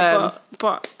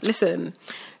 but listen,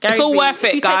 Gary, it's all worth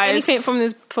it, guys. Take anything from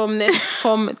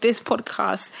this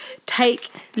podcast,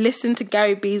 listen to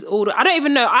Gary B's order. I don't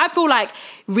even know. I feel like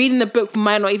reading the book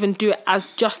might not even do it as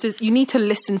justice. You need to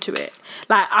listen to it.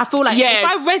 Like I feel like if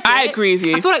I read it, I agree with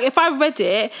you. I feel like if I read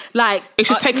it, like it's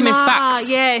just taking in facts.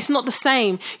 Yeah, it's not the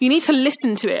same. You need to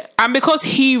listen to it. And because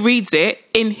he reads it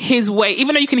in his way,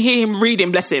 even though you can hear him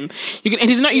reading, bless him, you can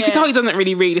tell he doesn't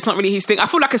really read. It's not really his thing. I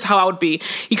feel like it's how I would be.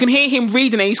 You can hear him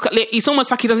reading it. It's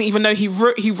almost like he doesn't even know he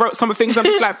wrote some of the things. I'm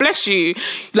just like, bless you.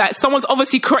 Like someone's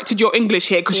obviously corrected your English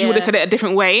here because you would have said it a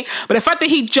different way. But the fact that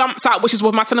he jumps out, which is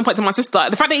what my telling point to my sister,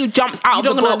 the fact that he jumps out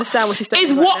of the book, understand what she's saying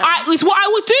is what I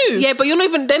would do. Yeah, but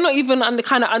they're not even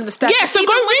kind of understand. Yeah, so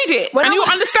go read it and you'll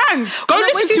understand. Go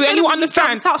listen to it and you'll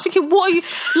understand. I was thinking, what are you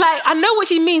like? I know what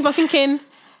she means, but thinking.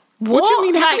 What do you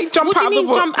mean? How do you jump out of the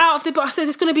book? Jump out of the book? I said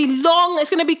it's going to be long.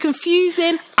 It's going to be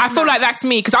confusing. I feel like that's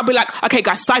me because I'll be like, okay,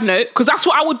 guys. Side note, because that's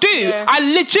what I would do. Yeah. I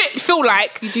legit feel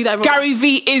like you do that wrong. Gary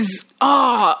V is.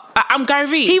 I'm Gary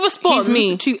V. He responds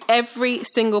to every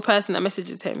single person that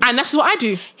messages him, and that's what I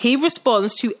do. He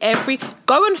responds to every.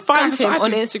 Go and find him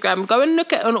on Instagram. Go and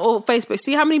look at on Facebook.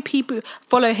 See how many people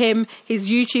follow him. His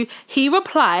YouTube. He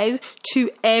replies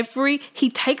to every. He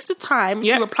takes the time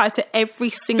to reply to every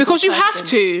single. Because you have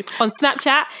to. On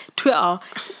Snapchat, Twitter,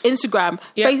 Instagram,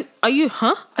 Facebook. Are you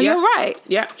you alright?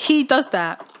 Yeah. He does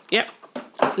that. Yep.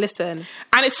 Listen.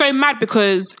 And it's so mad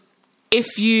because I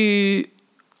feel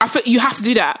you have to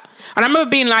do that. And I remember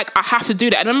being like, I have to do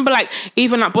that. And I remember like,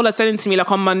 even like Bola telling to me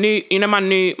like on my new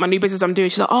business I'm doing,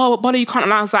 she's like, oh, Bola, you can't.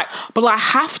 And I was like, but I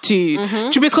have to.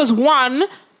 Mm-hmm. Because one,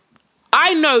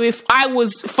 I know if I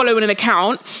was following an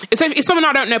account, it's someone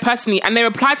I don't know personally, and they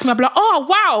reply to me, I'll be like, oh,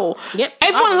 wow. Yep.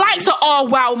 Everyone likes a oh,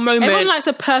 wow moment. Everyone likes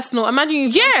a personal. Imagine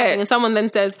you've done something and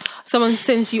someone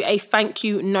sends you a thank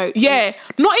you note. Yeah.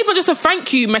 Not even just a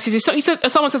thank you message.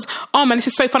 Someone says, oh, man, this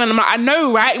is so fun. And I'm like, I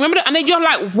know, right? Remember that? And then you're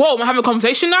like, whoa, I'm having a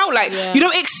conversation now? Like, you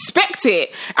don't expect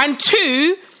it. And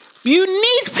two, you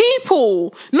need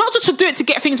people, not just to do it to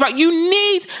get things back. You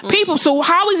need people. So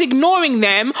how is ignoring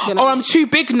them or I'm too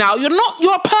big now?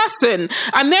 You're a person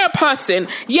and they're a person.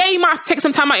 Yeah, you might have to take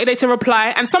some time out of your day to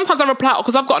reply. And sometimes I reply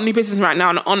because I've got a new business right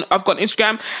now and I've got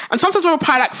Instagram. And sometimes I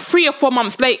reply like 3 or 4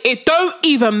 months late. It don't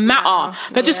even matter.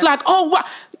 They're just like, oh, what?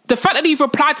 The fact that you've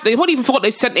replied to them, they won't even forget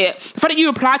they sent it. The fact that you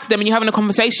replied to them and you're having a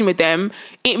conversation with them,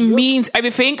 it means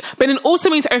everything. But it also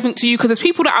means everything to you because there's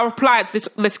people that I replied to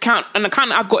this account, and the account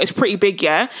that I've got is pretty big,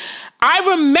 yeah? I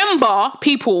remember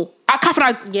people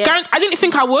Catherine, I didn't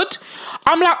think I would.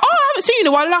 I'm like, oh, I haven't seen you in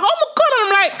a while. Like, oh my God. And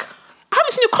I'm like, I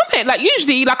haven't seen your comment. Like,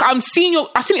 usually, like, I've seen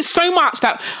it so much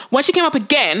that when she came up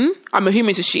again, I'm a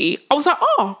human to she, I was like,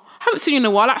 oh, I haven't seen you in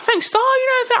a while. Like, thanks. So,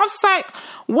 I was just like,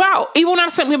 wow. Even when I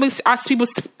asked people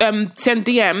send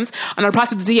DMs and I reply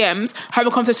to the DMs, have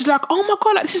a conversation, like, oh my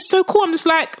God, like, this is so cool. I'm just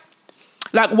like,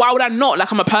 why would I not? Like,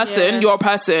 I'm a person, you're a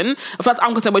person. As far as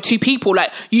I'm concerned, we're two people.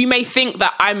 Like, you may think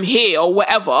that I'm here or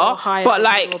whatever, but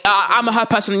like, I'm a her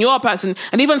person and you're a person.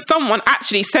 And even someone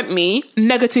actually sent me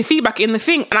negative feedback in the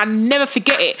thing, and I never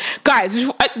forget it. Guys,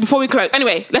 before we close,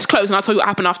 anyway, let's close and I'll tell you what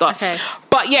happened after. Okay.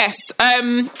 But yes,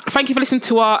 thank you for listening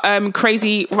to our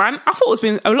crazy rant. I thought it was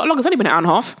been a lot longer. It's only been an hour and a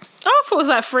half. I thought it was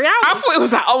like 3 hours. I thought it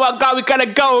was like, oh my God, we're going to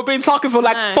go. We've been talking for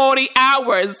like 40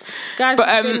 hours. Guys,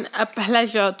 it's been a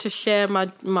pleasure to share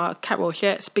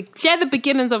share the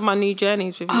beginnings of my new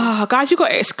journeys with you. Oh, guys, you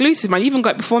got it exclusive, man. You even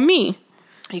got it before me.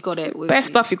 You got it. Best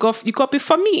stuff you got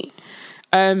before me.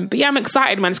 But yeah, I'm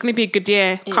excited, man. It's going to be a good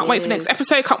year. Can't wait for next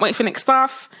episode. Can't wait for next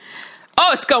stuff.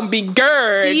 Oh, it's going to be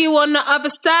good. See you on the other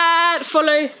side.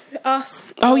 Follow us.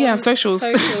 Oh, yeah, socials.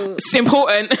 It's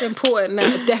important. It's important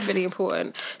now. Definitely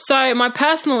important. So my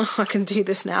personal, I can do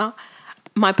this now.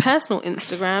 My personal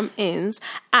Instagram is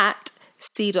at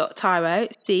c.tyro,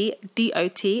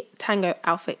 C-D-O-T, Tango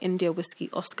Alpha India Whiskey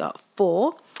Oscar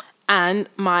 4. And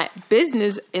my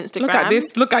business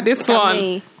Instagram. Look at this one.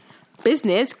 Me.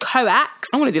 Business, Coax.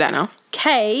 I want to do that now.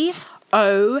 Koacts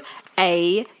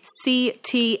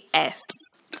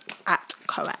at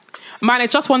Coax. Mine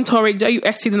is just one Tori,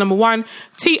 WST the number 1,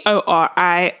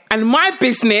 TORI. And my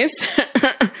business,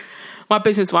 my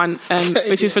business one,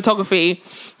 which is photography,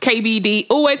 KBD,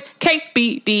 always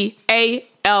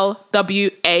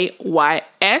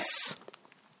KBDALWAYS.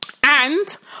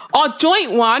 And our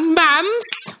joint one,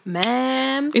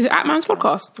 Mams. Is it at Mams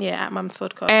Podcast? Yeah, at Mams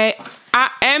Podcast.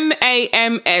 At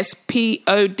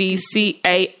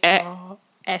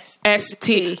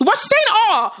MAMSPODCAST. What's saying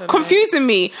R? Confusing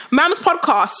me. Mams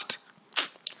Podcast.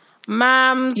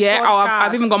 Mams. Yeah. Podcast. Oh,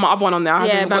 I've even got my other one on there. I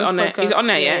yeah, haven't got it on there. Podcast. Is it on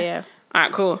there? Yeah. All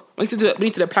right, cool. We need to do it. We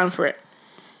need to do a plan for it.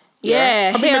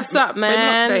 Yeah, hit us up, man. Maybe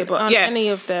not today, but on any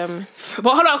of them.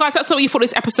 But hold on, guys. That's not what you thought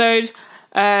this episode.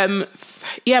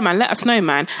 Yeah, man, let us know,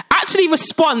 man. Actually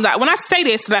respond. Like, when I say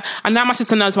this, like, and now my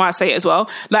sister knows why I say it as well,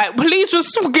 like, please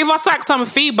just give us like some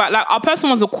feedback. Like, our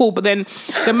personal ones are cool, but then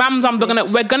the Mams one,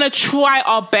 we're gonna try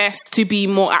our best to be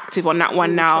more active on that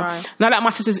one now. Now that my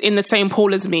sister's in the same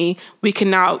pool as me, we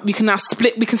can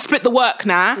split the work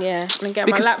now. Yeah, and get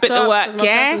we my can laptop, split the work.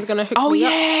 Yeah. Gonna hook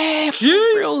me up.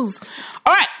 Reals.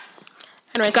 All right,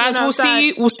 anyway, guys, we'll see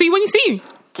you when you see you.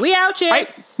 We out here.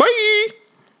 Bye.